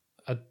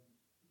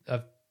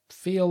I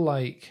feel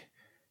like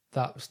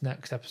that's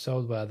next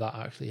episode where that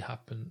actually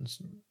happens.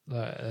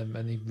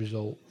 Any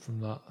result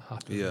from that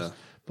happens. Yeah.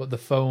 But the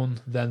phone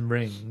then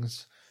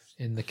rings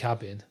in the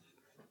cabin,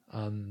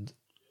 and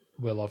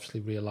Will obviously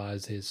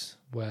realises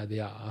where they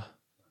are.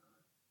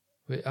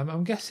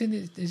 I'm guessing,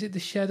 is it the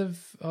shed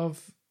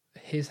of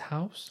his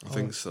house? I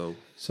think so.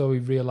 So he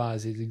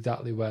realises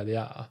exactly where they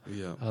are.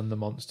 Yeah. And the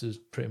monsters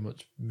pretty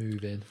much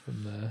move in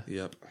from there.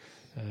 Yep.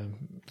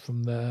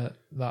 From there,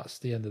 that's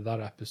the end of that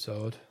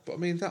episode. But I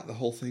mean, the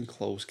whole thing,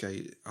 closed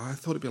gate, I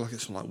thought it'd be like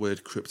some like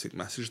weird cryptic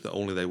message that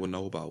only they would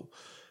know about.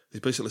 He's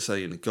basically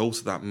saying, go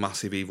to that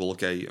massive evil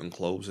gate and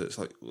close it. It's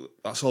like,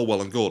 that's all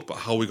well and good, but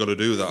how are we going to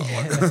do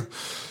that?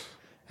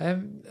 Yeah.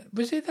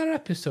 Was it that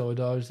episode,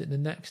 or is it the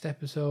next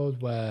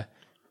episode where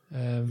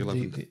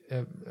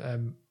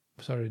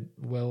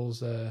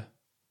Will's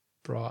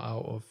brought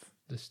out of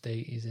the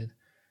state he's in?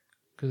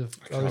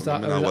 Is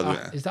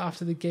that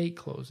after the gate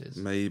closes?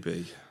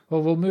 Maybe.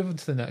 Well, we'll move on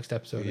to the next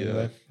episode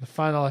anyway. The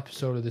final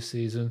episode of the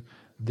season,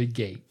 The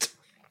Gate.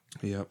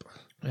 Yep.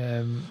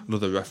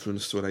 Another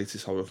reference to an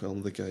 80s horror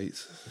film, The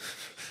Gate.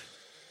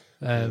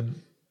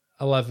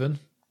 11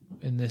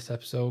 in this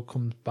episode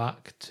comes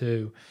back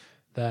to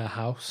their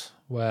house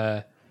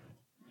where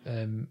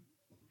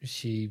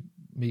she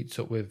meets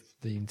up with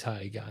the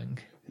entire gang.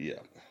 Yeah.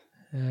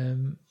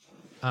 And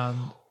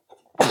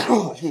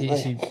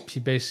she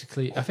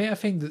basically, I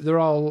think that they're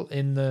all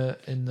in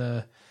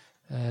the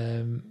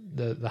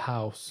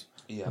house,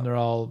 and they're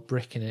all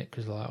bricking it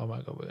because they're like, oh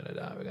my god,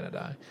 we're gonna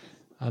die,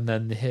 and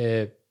then they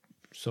hear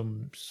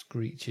some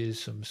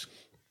screeches, some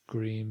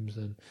screams,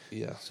 and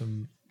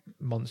some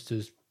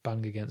monsters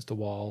bang against the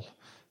wall,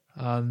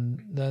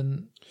 and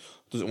then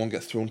doesn't one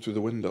get thrown through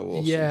the window?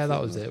 Or yeah,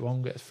 that was it.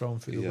 One gets thrown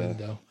through the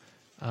window,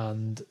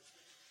 and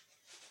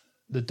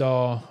the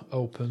door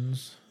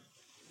opens.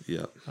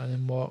 Yeah. And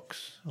then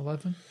walks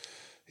 11.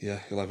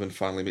 Yeah, 11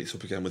 finally meets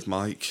up again with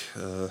Mike.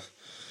 I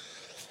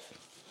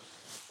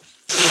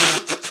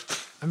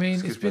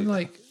mean, it's been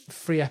like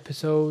 3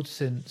 episodes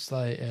since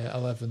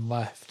 11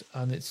 left,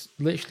 and it's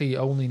literally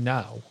only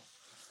now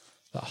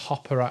that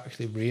Hopper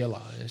actually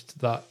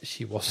realised that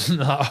she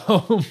wasn't at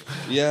home.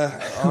 Yeah,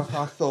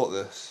 I thought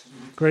this.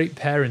 Great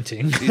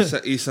parenting.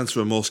 He sent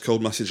her a Morse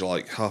code message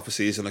like half a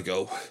season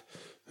ago,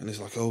 and he's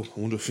like, "Oh, I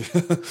wonder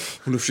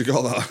if she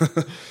got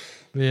that."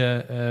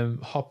 Yeah,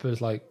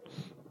 Hopper's like,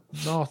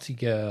 naughty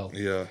girl.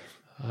 Yeah.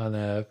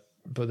 And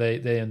but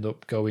they end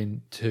up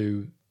going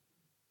to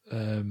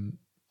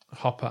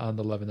Hopper and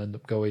 11 end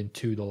up going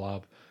to the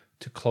lab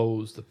to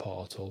close the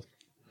portal.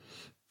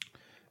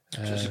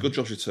 So it's a good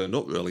job she turned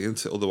up, really,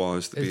 isn't it?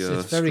 Otherwise, they'd be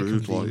it's very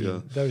screwed.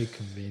 Convenient, very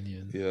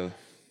convenient. Yeah.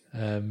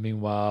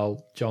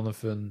 Meanwhile,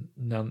 Jonathan,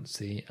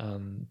 Nancy,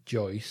 and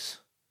Joyce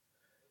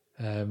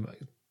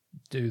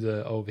do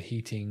the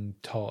overheating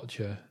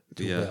torture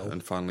to Will.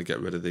 And finally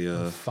get rid of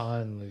the...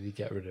 Finally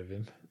get rid of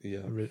him. Yeah.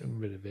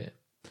 Rid of it.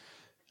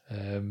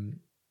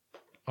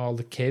 All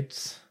the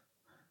kids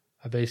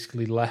are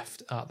basically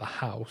left at the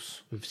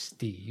house with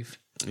Steve.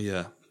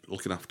 Yeah,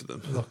 looking after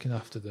them.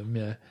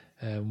 Yeah.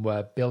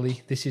 where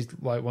Billy. This is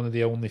like one of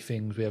the only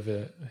things we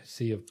ever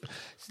see of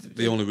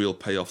the only real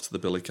payoff to the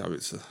Billy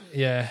character.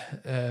 Yeah,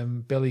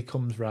 Billy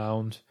comes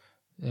round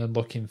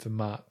looking for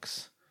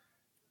Max,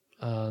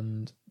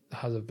 and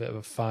has a bit of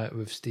a fight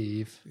with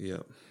Steve.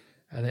 Yeah,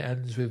 and it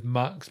ends with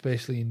Max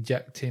basically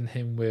injecting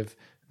him with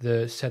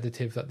the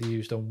sedative that they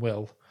used on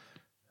Will,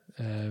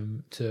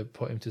 to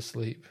put him to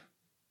sleep.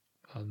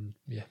 And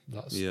yeah,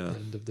 that's the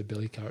end of the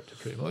Billy character,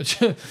 pretty much.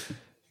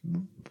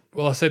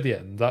 Well, I said the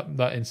end.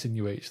 That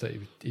insinuates that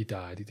he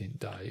died. He didn't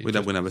die. We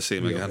never see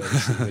him again.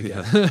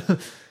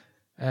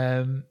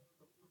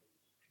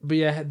 But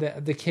yeah,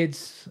 the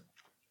kids.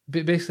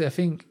 Basically, I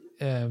think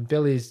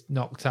Billy's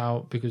knocked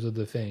out because of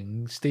the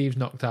thing. Steve's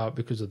knocked out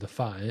because of the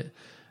fight,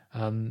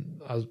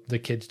 and as the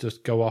kids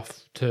just go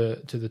off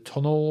to the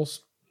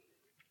tunnels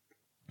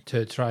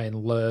to try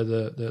and lure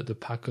the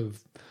pack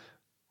of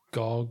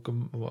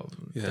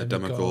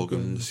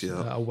Demogorgons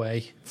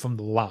away from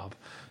the lab,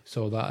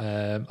 so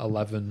that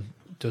 11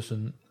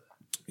 doesn't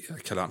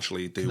can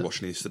actually do what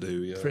she needs to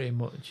do. Yeah, pretty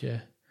much.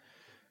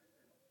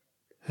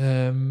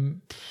 I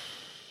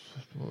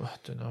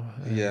don't know.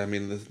 I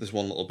mean, there's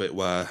one little bit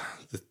where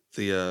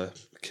the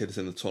kids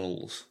in the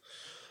tunnels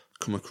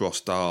come across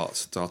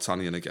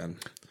D'Artagnan again.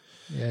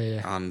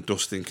 And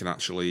Dustin can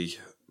actually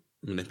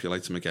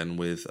manipulate him again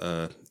with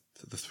the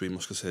Three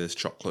Musketeers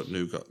chocolate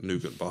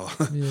nougat bar.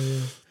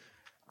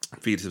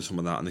 Feeds him some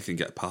of that, and they can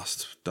get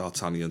past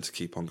D'Artagnan to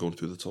keep on going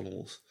through the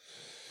tunnels.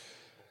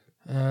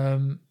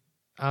 And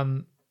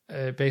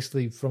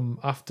basically, from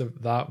after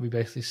that, we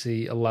basically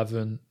see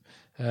 11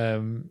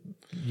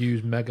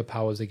 use mega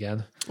powers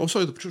again. Oh,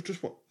 sorry,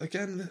 just what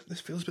again?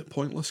 This feels a bit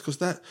pointless because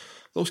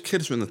those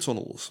kids are in the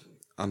tunnels,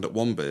 and at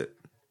one bit,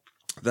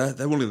 they're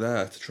only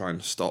there to try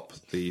and stop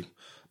the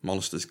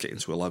monsters getting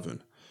to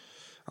 11.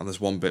 And there's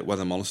one bit where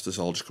the monsters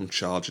all just come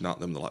charging at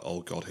them. They're like,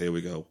 "Oh God, here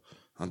we go."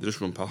 And they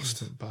just run past.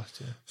 So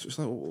it's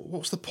like,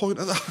 what's the point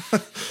of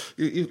that?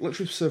 you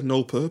literally serve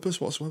no purpose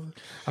whatsoever.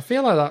 I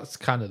feel like that's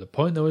kind of the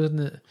point, though, isn't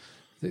it?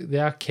 They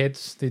are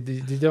kids. They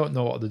don't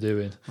know what they're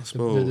doing. I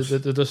suppose.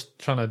 They're just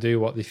trying to do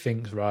what they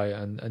think's right,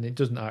 and it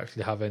doesn't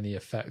actually have any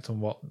effect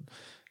on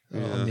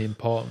on the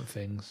important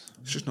things.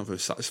 It's just not very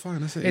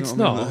satisfying, is it? It's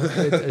not.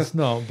 It's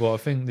not. But I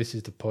think this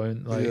is the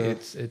point. Like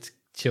it's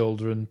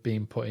children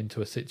being put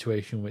into a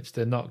situation which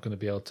they're not going to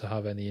be able to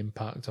have any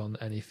impact on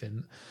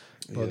anything.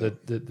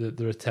 But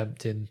they're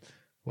attempting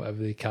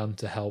whatever they can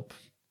to help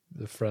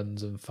the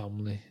friends and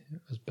family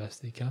as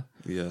best they can.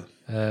 Yeah.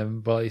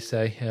 But like you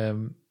say,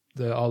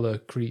 all the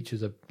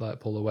creatures are like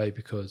pulled away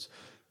because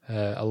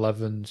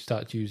 11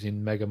 starts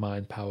using Mega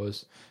Mind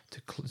powers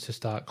to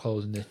start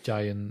closing this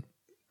giant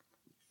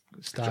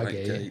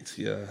Stargate.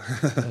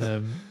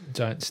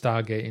 Giant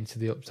Stargate into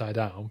the Upside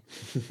Down,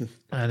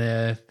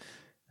 and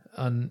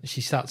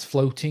she starts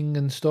floating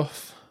and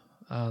stuff,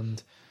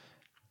 and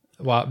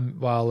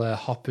while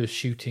Hopper's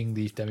shooting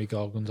these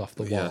demigorgons off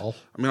the wall.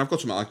 I mean, I've got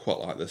to admit, I quite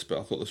like this, but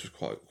I thought this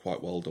was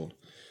quite well done.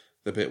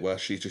 The bit where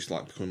she's just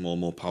like becoming more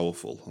and more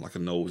powerful, and like her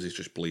nose is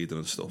just bleeding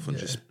and stuff, and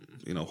just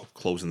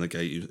closing the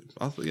gate.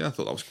 I thought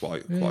that was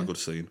quite a good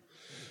scene.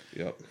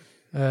 Yep.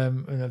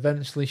 And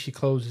eventually she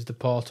closes the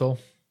portal,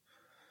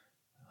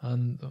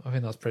 and I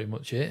think that's pretty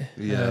much it.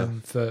 Yeah.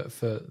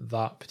 For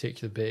that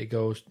particular bit,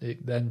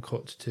 it then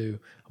cuts to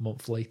a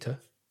month later.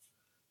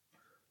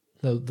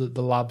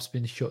 The lab's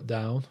been shut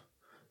down.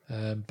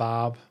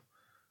 Barb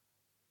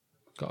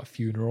got a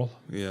funeral.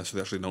 Yeah, so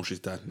they actually know she's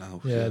dead now.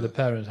 Yeah, the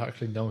parents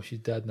actually know she's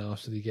dead now,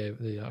 so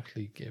they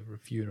actually gave her a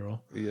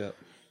funeral. Yeah.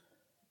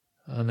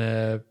 And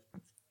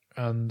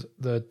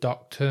the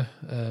doctor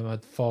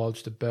had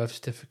forged a birth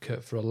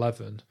certificate for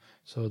 11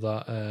 so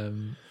that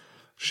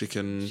she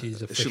can.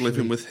 Is she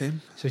living with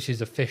him? So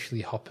she's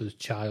officially Hopper's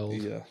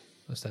child. Yeah.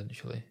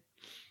 Essentially,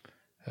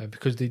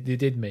 because they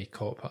did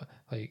make up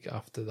like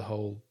after the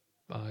whole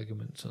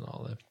arguments and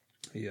all that.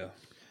 Yeah.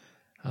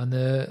 And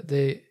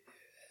the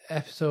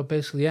episode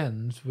basically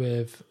ends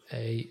with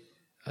a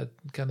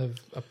kind of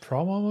a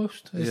prom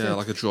almost.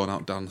 Like a drawn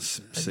out dance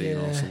scene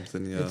or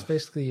something. Yeah, it's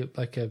basically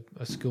like a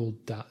school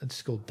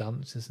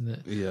dance, isn't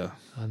it? Yeah,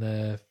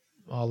 and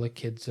all the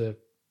kids are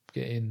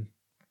getting.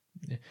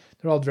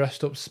 They're all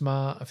dressed up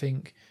smart. I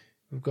think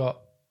we've got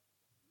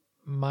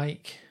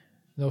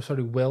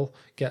Will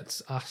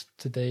gets asked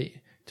to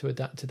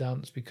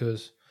dance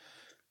because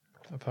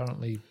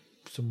apparently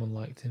someone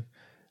liked him.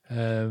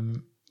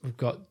 We've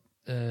got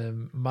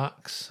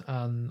Max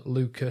and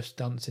Lucas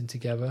dancing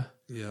together.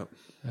 Yeah.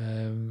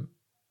 I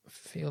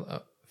feel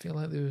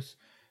like there was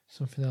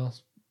something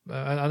else.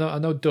 I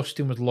know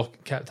Dustin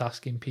kept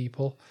asking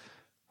people,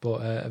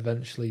 but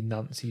eventually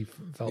Nancy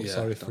felt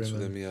sorry for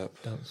him and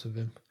danced with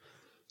him.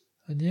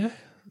 And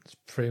that's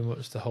pretty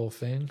much the whole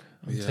thing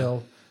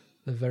until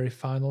the very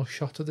final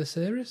shot of the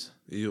series.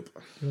 Yep. Do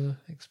you want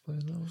to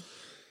explain that one?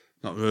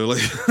 Not really.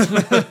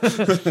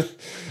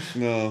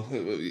 No,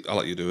 I'll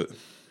let you do it.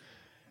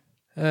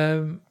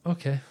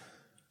 Okay.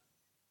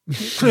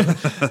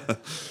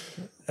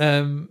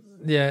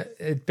 Yeah,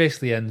 it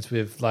basically ends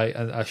with like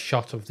a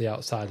shot of the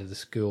outside of the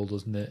school,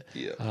 doesn't it?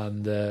 Yeah.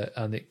 And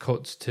it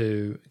cuts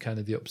to kind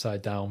of the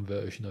upside down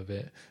version of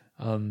it,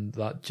 and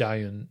that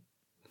giant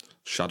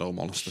shadow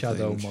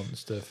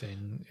monster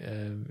thing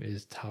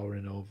is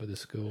towering over the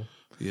school.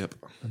 Yep.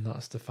 And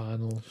that's the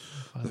final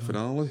the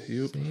finale.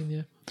 Yep. Scene,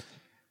 yeah.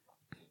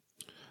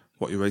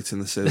 What are you rating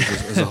the series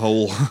as a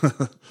whole?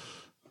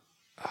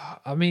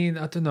 I mean,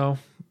 I don't know.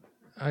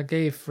 I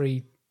gave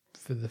 3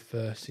 for the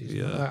first season.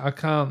 Yeah. I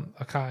can't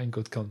in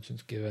good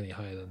conscience give any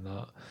higher than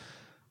that.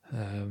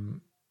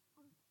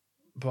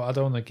 But I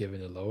don't want to give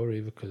it a lower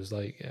either because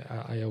like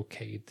I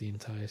okayed the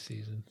entire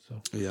season.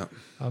 So yeah,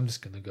 I'm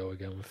just gonna go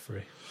again with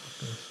 3.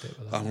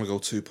 I'm gonna go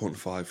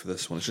 2.5 for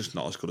this one. It's just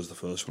not as good as the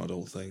first one. I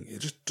don't think it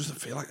just doesn't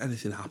feel like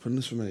anything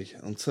happens for me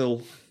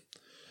until.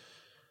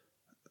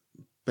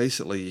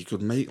 Basically, you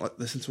could make like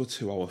this into a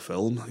 2-hour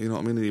film. You know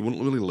what I mean? You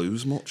wouldn't really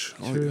lose much.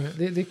 True.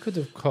 They could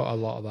have cut a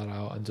lot of that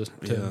out and just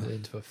turned it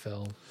into a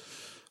film.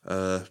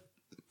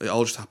 It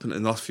all just happened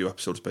in the last few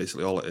episodes.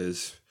 Basically, all it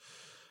is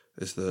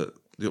that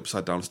the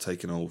Upside Down's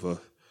taken over.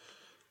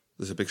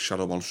 There's a big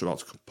shadow monster about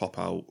to pop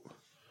out,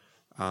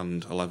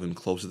 and 11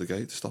 closes the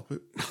gate to stop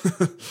it.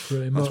 That's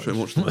pretty much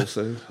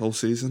the whole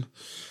season.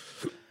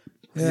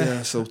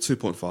 Yeah, so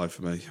 2.5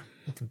 for me.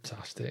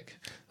 Fantastic.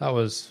 That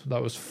was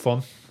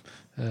fun.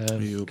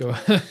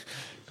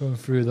 Going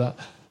through that.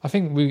 I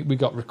think we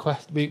got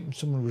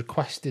someone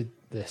requested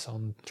this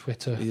on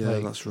Twitter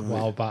that's right. a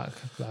while back,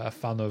 like a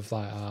fan of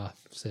like our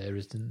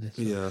series, didn't they?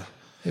 So yeah.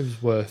 It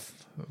was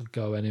worth a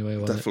go anyway.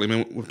 Definitely. I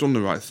mean, we've done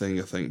the right thing,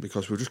 I think,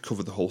 because we've just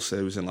covered the whole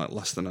series in like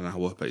less than an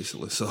hour,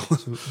 basically. So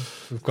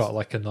we've got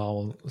like a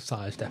normal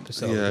sized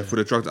episode. Yeah, if we'd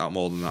have dragged it out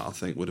more than that, I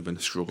think we'd have been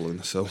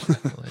struggling. So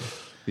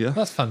yeah,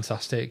 that's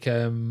fantastic.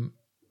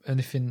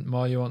 Anything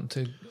more you want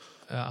to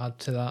add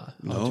to that?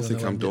 No, I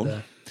think I'm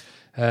done.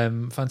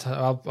 Fantastic.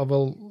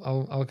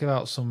 I'll give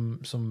out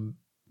some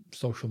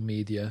social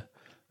media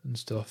and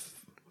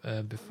stuff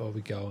before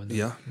we go, and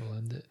then we'll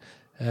end it.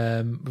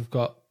 We've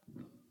got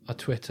a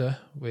Twitter,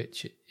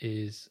 which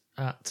is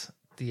at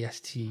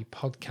DST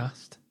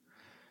Podcast.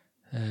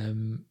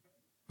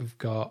 We've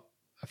got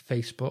a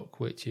Facebook,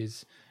 which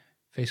is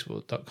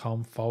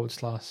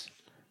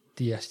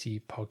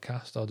facebook.com/DST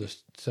Podcast, or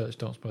just search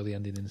Don't Spoil the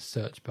Ending in the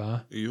search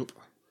bar. Yep.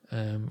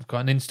 We've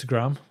got an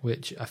Instagram,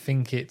 which I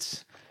think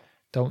it's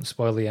Don't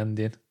Spoil the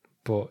Ending,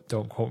 but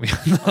don't quote me on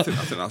that. I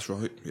think that's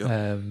right.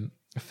 Yeah.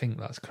 I think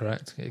that's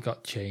correct. It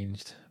got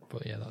changed,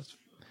 but yeah,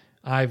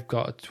 I've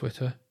got a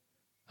Twitter.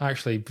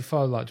 Actually,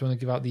 before that, do you want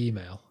to give out the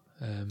email?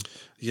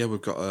 Yeah,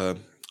 we've got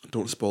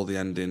Don't Spoil the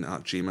Ending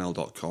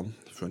 @gmail.com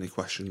for any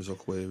questions or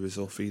queries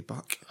or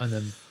feedback. And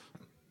then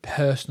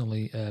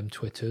personally,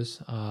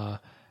 Twitters are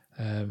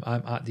I'm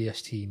at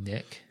DST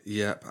Nick.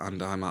 Yep,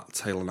 and I'm at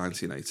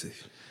Taylor1980.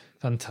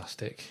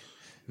 Fantastic.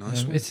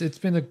 Nice one. It's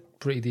been a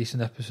pretty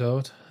decent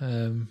episode.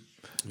 Yeah.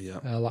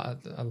 I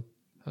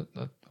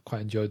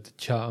quite enjoyed the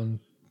chat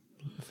on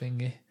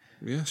thingy.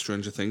 Yeah,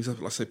 Stranger Things. Like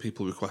I say,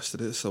 people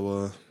requested it,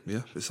 so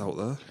yeah, it's out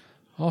there.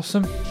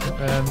 Awesome.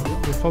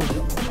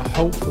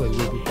 Hopefully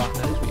we'll be back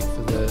next week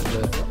for the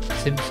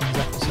Simpsons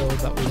episode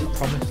that was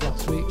promised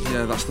last week.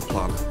 Yeah, that's the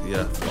plan.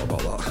 Yeah,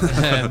 forgot about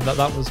that.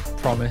 that was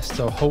promised.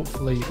 So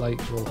hopefully,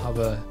 we'll have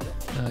a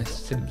nice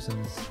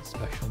Simpsons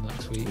special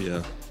next week.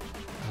 Yeah.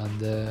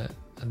 And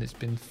it's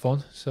been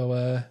fun.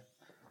 So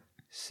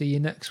see you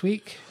next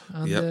week.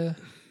 And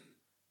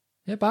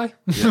yeah, bye.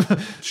 Yeah.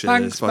 Cheers.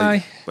 Thanks.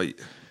 Bye. Bye.